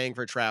or paying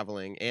for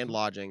traveling and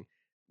lodging.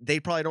 They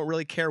probably don't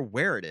really care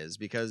where it is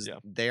because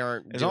they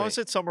aren't as long as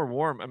it's summer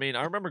warm. I mean,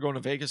 I remember going to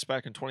Vegas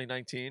back in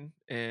 2019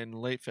 in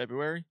late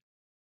February,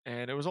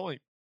 and it was only,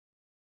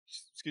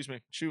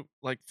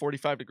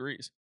 45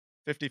 degrees.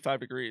 55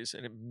 degrees,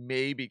 and it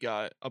maybe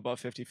got above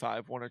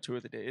 55 one or two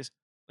of the days.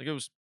 It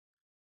was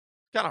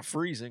kind of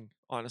freezing,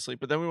 honestly.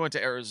 But then we went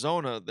to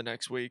Arizona the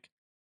next week,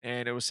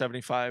 and it was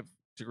 75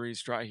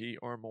 degrees dry heat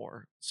or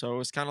more. So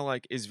it's kind of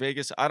is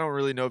Vegas, I don't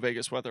really know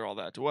Vegas weather all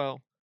that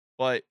well,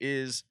 but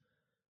is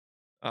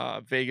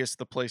Vegas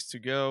the place to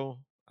go?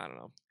 I don't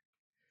know.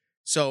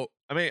 So,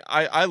 I mean,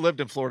 I lived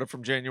in Florida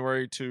from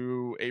January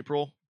to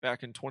April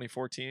back in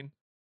 2014.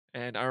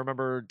 And I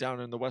remember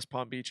down in the West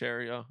Palm Beach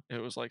area, it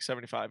was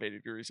 75, 80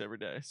 degrees every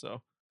day.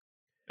 So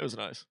it was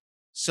nice.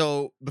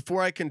 So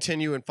before I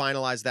continue and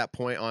finalize that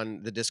point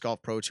on the Disc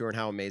Golf Pro Tour and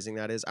how amazing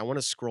that is, I want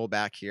to scroll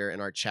back here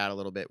in our chat a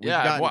little bit.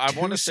 I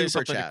want to say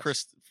something to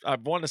Chris. I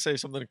want to say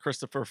something to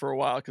Christopher for a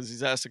while because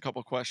he's asked a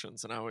couple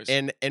questions, and I always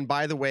and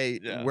by the way,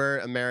 we're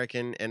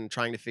American and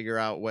trying to figure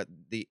out what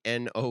the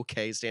NOK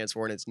stands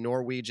for, and it's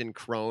Norwegian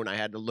krone. I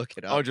had to look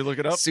it up. Oh, did you look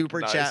it up?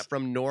 Super chat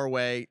from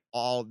Norway.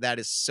 All that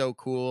is so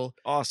cool.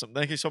 Awesome.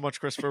 Thank you so much,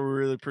 Christopher. We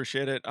really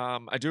appreciate it.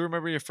 I do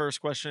remember your first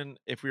question.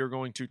 If we were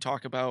going to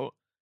talk about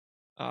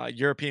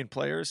European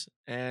players,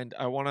 and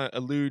I want to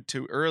allude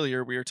to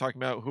earlier we were talking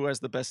about who has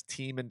the best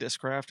team in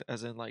Discraft,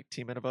 as in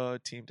Team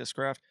Innova, Team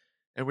Discraft,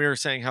 and we were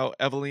saying how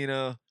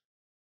Evelina,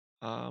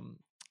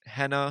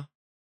 Henna,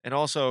 and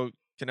also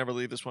can never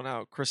leave this one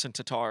out, Chris and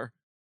Tatar,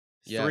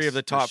 3 of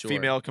the top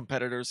female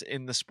competitors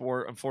in the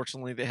sport.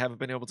 Unfortunately, they haven't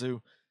been able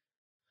to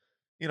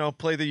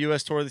play the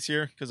US tour this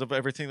year because of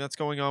everything that's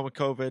going on with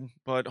COVID,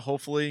 but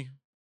hopefully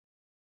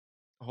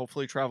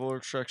travel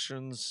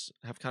restrictions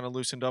have kind of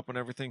loosened up and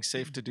everything's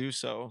safe to do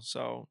so.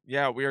 So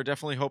yeah, we are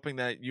definitely hoping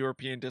that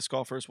European disc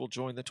golfers will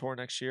join the tour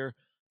next year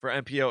for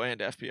MPO and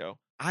FPO.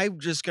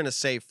 I'm just going to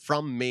say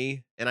from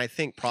me, and I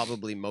think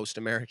probably most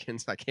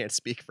Americans, I can't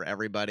speak for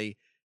everybody,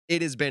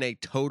 it has been a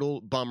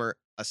total bummer,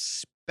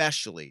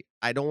 especially,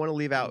 I don't want to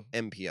leave out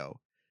MPO,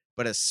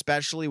 but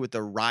especially with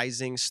the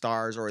rising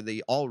stars or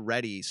the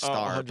already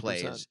star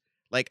plays.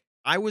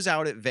 I was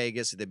out at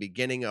Vegas at the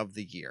beginning of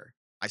the year.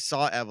 I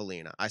saw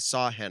Evelina. I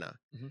saw Henna.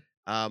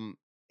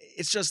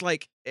 It's just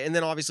and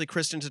then obviously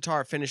Kristen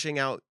Tatar finishing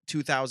out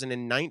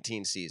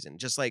 2019 season,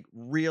 just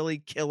really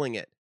killing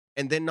it.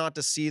 And then not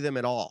to see them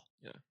at all.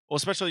 Yeah. Well,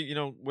 especially,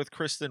 with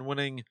Kristen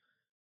winning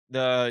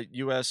the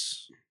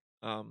U.S.,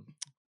 I'm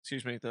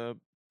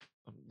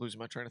losing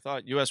my train of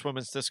thought, U.S.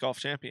 Women's Disc Golf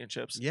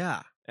Championships.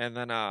 Yeah. And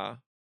then I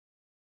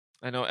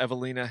know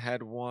Evelina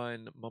had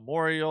won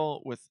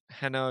Memorial with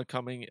Henna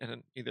coming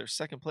in either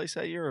second place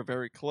that year or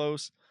very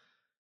close.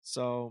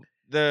 So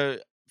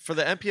for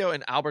the MPO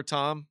and Albert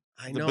Tom,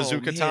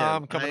 Bazooka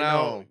Tom coming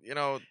out,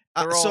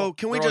 so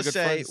can we just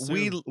say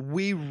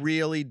we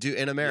really do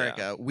in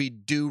America, we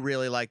do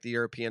really like the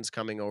Europeans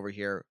coming over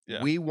here.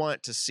 Yeah. We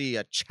want to see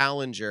a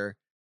challenger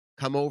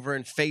come over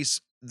and face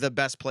the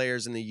best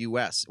players in the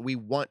US. We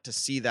want to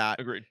see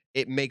that. Agreed.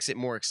 It makes it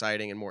more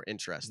exciting and more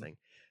interesting.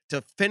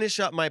 To finish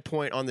up my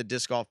point on the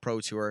Disc Golf Pro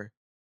Tour,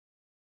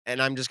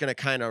 and I'm just going to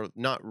kind of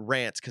not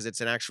rant because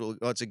it's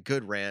it's a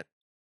good rant.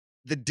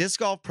 The Disc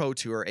Golf Pro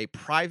Tour, a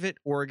private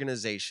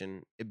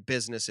organization, a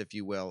business, if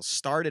you will,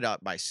 started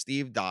up by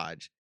Steve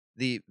Dodge,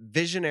 the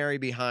visionary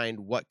behind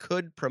what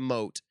could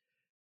promote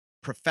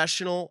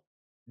professional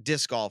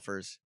disc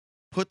golfers,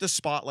 put the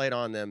spotlight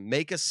on them,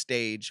 make a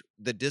stage,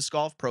 the Disc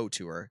Golf Pro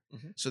Tour,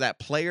 so that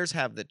players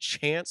have the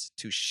chance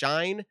to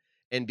shine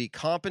and be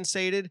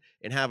compensated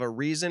and have a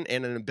reason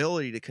and an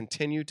ability to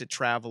continue to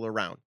travel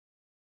around.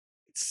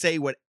 Say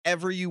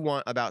whatever you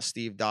want about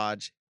Steve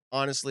Dodge.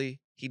 Honestly,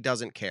 he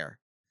doesn't care.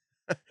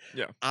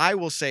 Yeah. I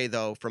will say,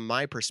 though, from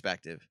my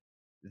perspective,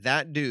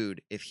 that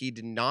dude, if he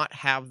did not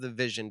have the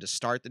vision to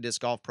start the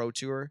Disc Golf Pro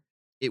Tour,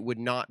 it would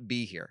not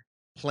be here.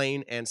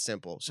 Plain and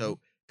simple. So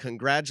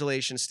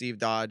congratulations, Steve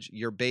Dodge.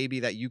 Your baby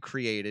that you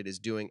created is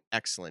doing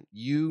excellent.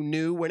 You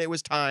knew when it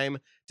was time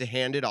to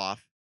hand it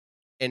off,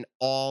 and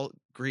all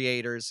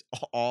creators,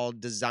 all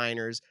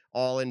designers,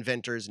 all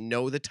inventors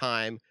know the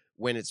time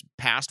when it's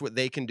past what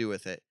they can do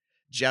with it.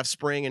 Jeff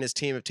Spring and his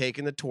team have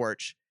taken the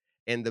torch,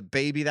 And the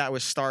baby that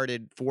was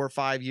started 4 or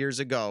 5 years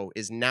ago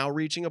is now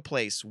reaching a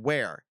place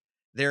where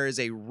there is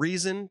a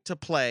reason to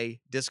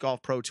play Disc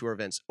Golf Pro Tour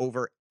events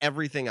over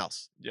everything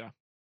else. Yeah.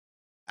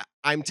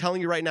 I'm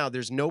telling you right now,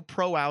 there's no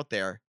pro out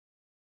there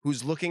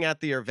who's looking at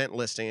the event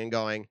listing and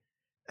going,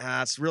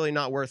 it's really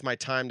not worth my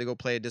time to go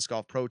play a Disc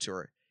Golf Pro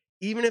Tour.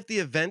 Even if the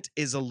event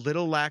is a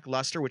little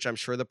lackluster, which I'm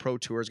sure the Pro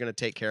Tour is going to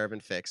take care of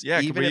and fix. Yeah,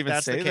 even could we if even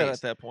that's say the that case.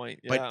 at that point?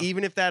 Yeah. But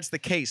even if that's the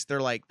case,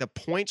 they're like, the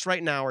points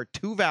right now are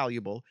too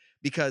valuable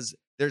because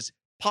there's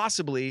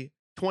possibly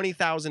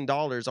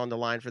 $20,000 on the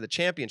line for the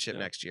championship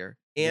next year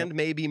and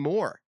maybe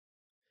more.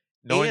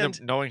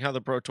 Knowing how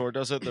the Pro Tour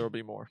does it, there will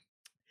be more.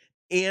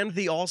 And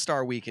the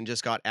All-Star Weekend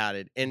just got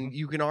added. And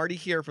you can already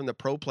hear from the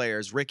pro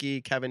players,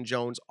 Ricky, Kevin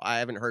Jones, I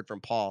haven't heard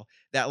from Paul,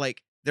 that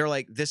they're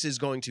like, this is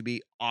going to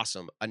be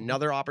awesome.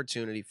 Another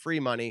opportunity, free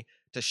money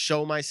to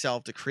show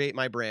myself, to create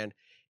my brand.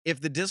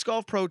 If the Disc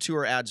Golf Pro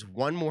Tour adds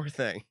one more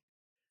thing,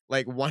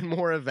 like one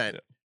more event,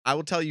 I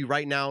will tell you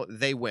right now,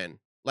 they win.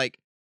 Like,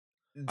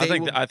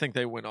 I think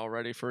they win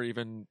already for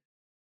even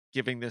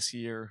giving this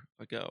year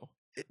a go.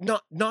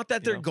 Not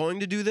that they're going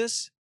to do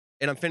this,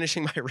 and I'm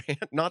finishing my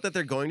rant. Not that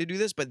they're going to do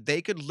this, but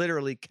they could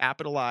literally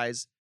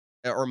capitalize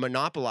or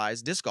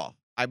monopolize disc golf.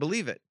 I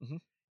believe it.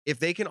 If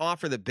they can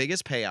offer the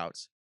biggest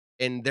payouts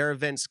and their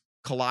events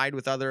collide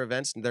with other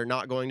events, they're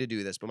not going to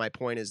do this. But my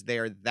point is they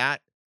are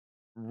that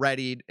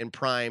readied and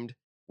primed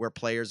where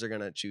players are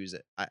going to choose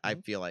it. I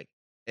feel like.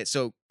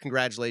 So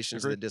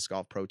congratulations to the Disc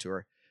Golf Pro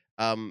Tour.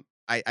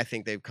 I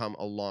think they've come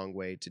a long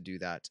way to do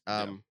that.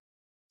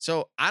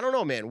 So I don't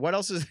know, man. What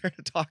else is there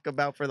to talk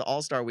about for the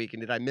All-Star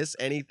Weekend? Did I miss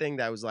anything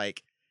that was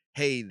like,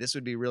 hey, this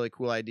would be really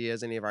cool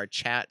ideas? Any of our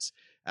chats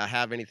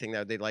have anything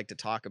that they'd like to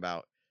talk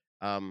about?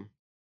 I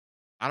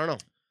don't know.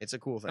 It's a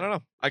cool thing. I don't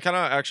know. I kind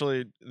of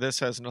actually,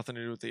 this has nothing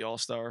to do with the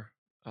All-Star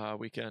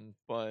Weekend,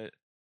 but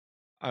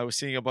I was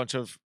seeing a bunch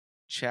of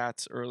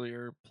chats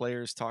earlier,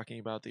 players talking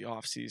about the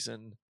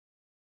off-season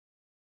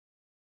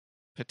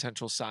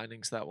potential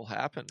signings that will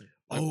happen.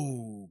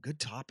 Oh, good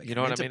topic. You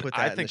know what I mean?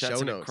 I think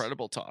that's an notes.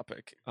 incredible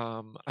topic.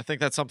 I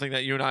think that's something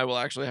that you and I will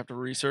actually have to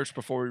research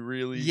before we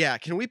really. Yeah,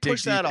 can we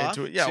push that off?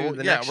 Yeah, we're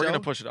going to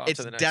push it off. It's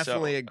to the next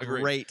definitely show. a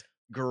great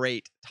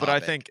topic. But I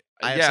think,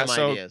 I have some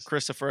so ideas.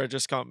 Christopher had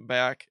just come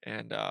back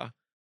and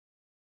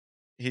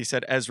he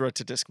said Ezra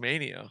to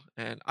Discmania,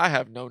 and I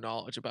have no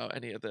knowledge about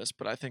any of this,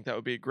 but I think that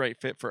would be a great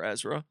fit for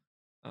Ezra.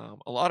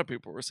 A lot of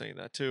people were saying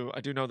that too. I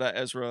do know that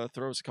Ezra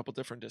throws a couple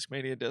different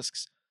Discmania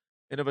discs.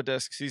 Innova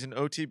Discs, he's an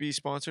OTB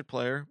sponsored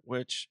player,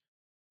 which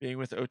being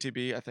with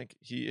OTB, I think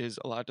he is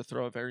allowed to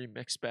throw a very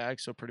mixed bag.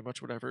 So pretty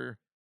much whatever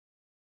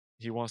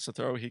he wants to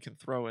throw, he can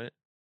throw it.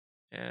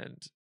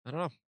 And I don't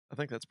know. I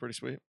think that's pretty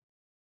sweet.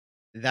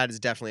 That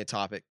is definitely a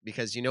topic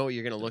because you know what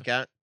you're going to look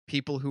at?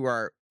 People who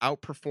are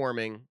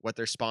outperforming what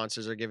their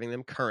sponsors are giving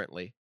them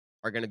currently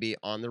are going to be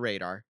on the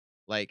radar.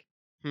 Like,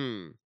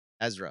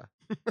 Ezra.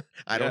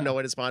 I don't know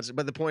what his sponsor,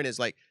 but the point is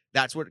like,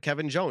 that's what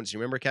Kevin Jones, you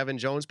remember Kevin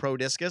Jones, Pro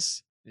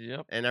Discus?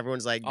 Yep. And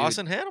everyone's like, dude,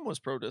 Austin Hannum was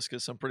Pro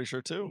Discus, I'm pretty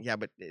sure too. Yeah,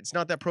 but it's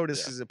not that Pro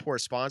Discus is a poor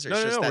sponsor. No,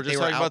 it's just that we're they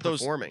were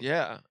outperforming.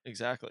 Yeah,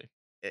 exactly.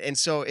 And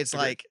so it's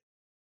like,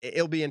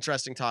 it'll be an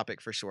interesting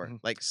topic for sure.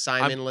 Like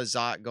Simon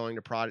Lizotte going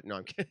to product. No,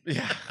 I'm kidding.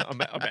 Yeah,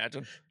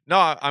 imagine. No,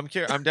 I'm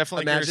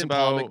definitely curious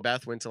about. Paul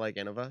Macbeth went to like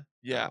Innova.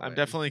 Yeah, I'm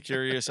definitely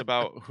curious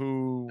about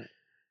who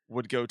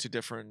would go to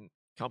different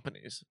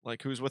companies.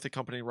 Like who's with a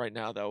company right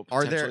now that will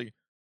potentially.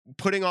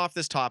 Putting off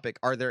this topic,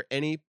 are there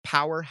any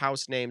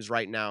powerhouse names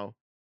right now?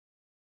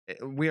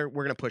 We're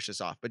going to push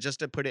this off, but just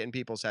to put it in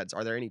people's heads,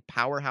 are there any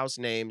powerhouse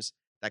names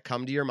that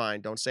come to your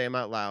mind? Don't say them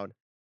out loud.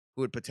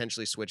 Who would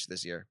potentially switch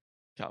this year?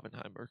 Calvin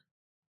Heimberg.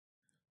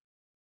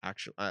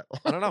 Actually, I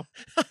don't know.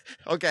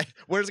 Okay,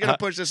 we're just going to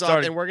push this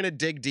off, and we're going to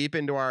dig deep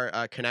into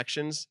our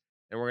connections,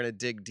 and we're going to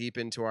dig deep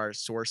into our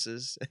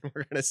sources, and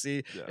we're going to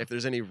see if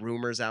there's any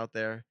rumors out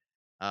there,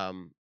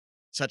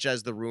 such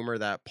as the rumor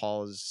that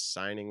Paul is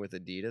signing with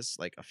Adidas,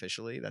 like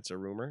officially. That's a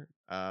rumor.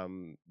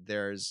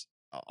 There's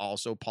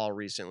also Paul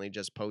recently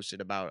just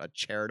posted about a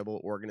charitable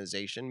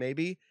organization,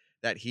 maybe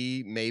that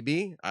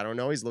I don't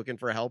know, he's looking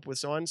for help with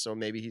someone, so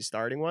maybe he's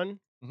starting one.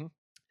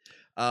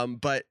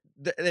 But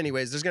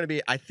anyways, there's going to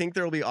be, I think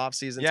there will be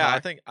off-season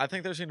talk. I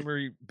think there's going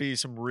to be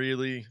some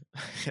really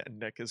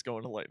Nick is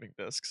going to Lightning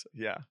Discs.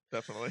 Yeah,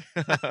 definitely.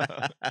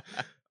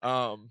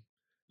 No,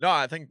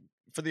 I think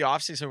for the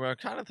off-season, I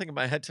kind of thinking in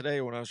my head today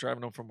when I was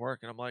driving home from work,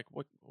 and I'm like,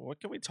 what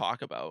can we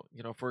talk about?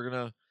 You know, if we're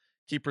going to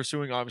keep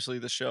pursuing, obviously,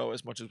 the show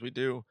as much as we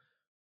do,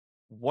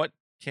 what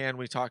can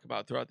we talk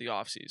about throughout the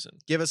off-season?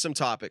 Give us some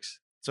topics.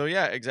 So,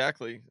 yeah,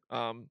 exactly.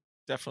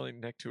 Definitely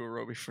Nick to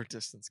Arobi for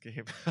distance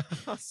game.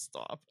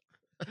 Stop.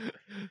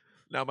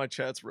 Now my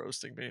chat's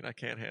roasting me and I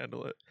can't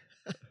handle it.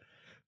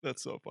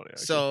 That's so funny.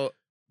 Actually. So,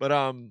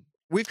 but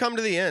we've come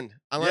to the end.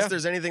 Unless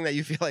there's anything that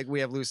you feel like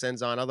we have loose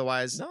ends on.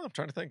 Otherwise, no, I'm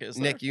trying to think.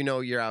 Nick, you know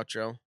your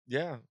outro.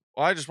 Yeah.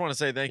 Well, I just want to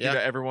say thank you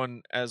to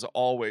everyone as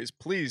always.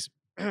 Please.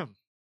 I'm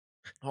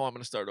going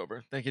to start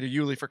over. Thank you to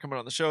Yuli for coming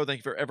on the show. Thank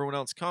you for everyone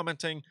else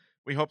commenting.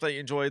 We hope that you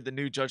enjoyed the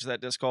new Judge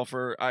That Disc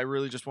Golfer. I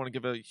really just want to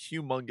give a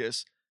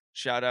humongous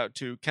shout out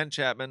to Ken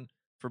Chapman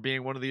for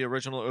being one of the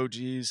original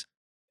OGs,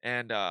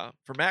 and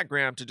for Matt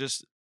Graham to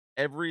just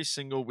every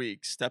single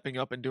week stepping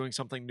up and doing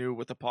something new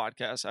with the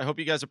podcast. I hope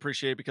you guys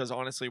appreciate it, because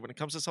honestly, when it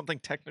comes to something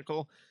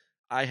technical,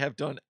 I have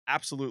done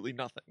absolutely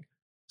nothing.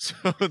 So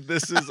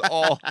this is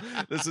all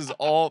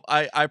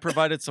I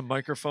provided some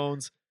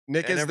microphones.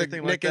 Nick and is the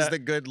everything Nick like is that. the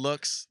good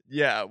looks.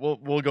 Yeah,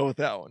 we'll go with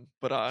that one.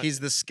 But He's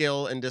the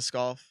skill in disc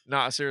golf.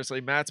 nah,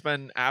 seriously, Matt's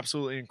been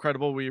absolutely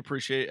incredible. We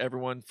appreciate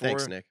everyone for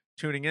Thanks, Nick.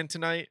 tuning in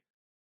tonight.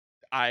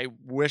 I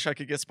wish I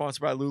could get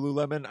sponsored by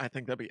Lululemon. I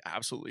think that'd be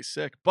absolutely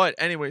sick. But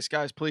anyways,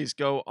 guys, please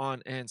go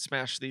on and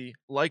smash the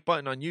like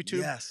button on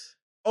YouTube. Yes.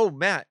 Oh,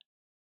 Matt,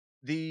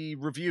 the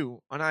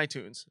review on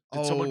iTunes.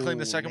 Did someone claim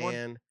the second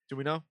one? Do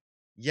we know?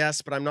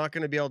 Yes, but I'm not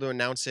going to be able to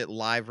announce it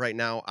live right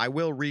now. I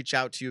will reach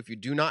out to you. If you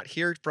do not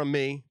hear from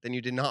me, then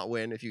you did not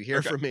win. If you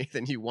hear from me,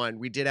 then you won.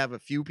 We did have a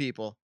few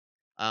people,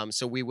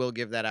 so we will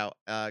give that out.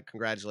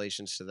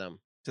 Congratulations to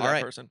them. To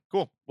that person.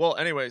 Cool. Well,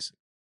 anyways,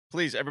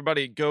 please,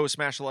 everybody, go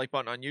smash the like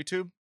button on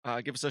YouTube.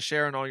 Give us a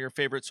share on all your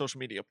favorite social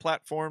media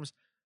platforms.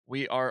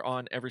 We are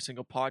on every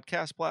single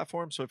podcast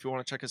platform. So if you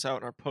want to check us out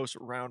in our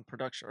post-round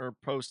production or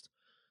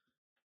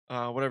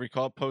whatever you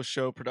call it,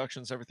 post-show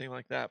productions, everything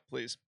like that,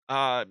 please.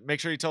 Make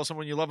sure you tell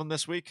someone you love them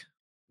this week.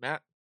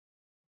 Matt?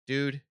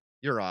 Dude,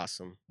 you're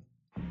awesome.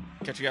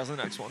 Catch you guys in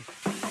the next one.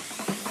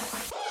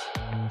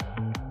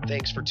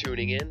 Thanks for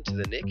tuning in to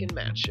the Nick and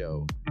Matt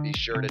Show. Be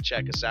sure to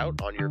check us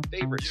out on your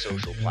favorite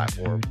social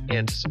platform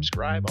and to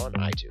subscribe on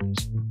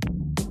iTunes.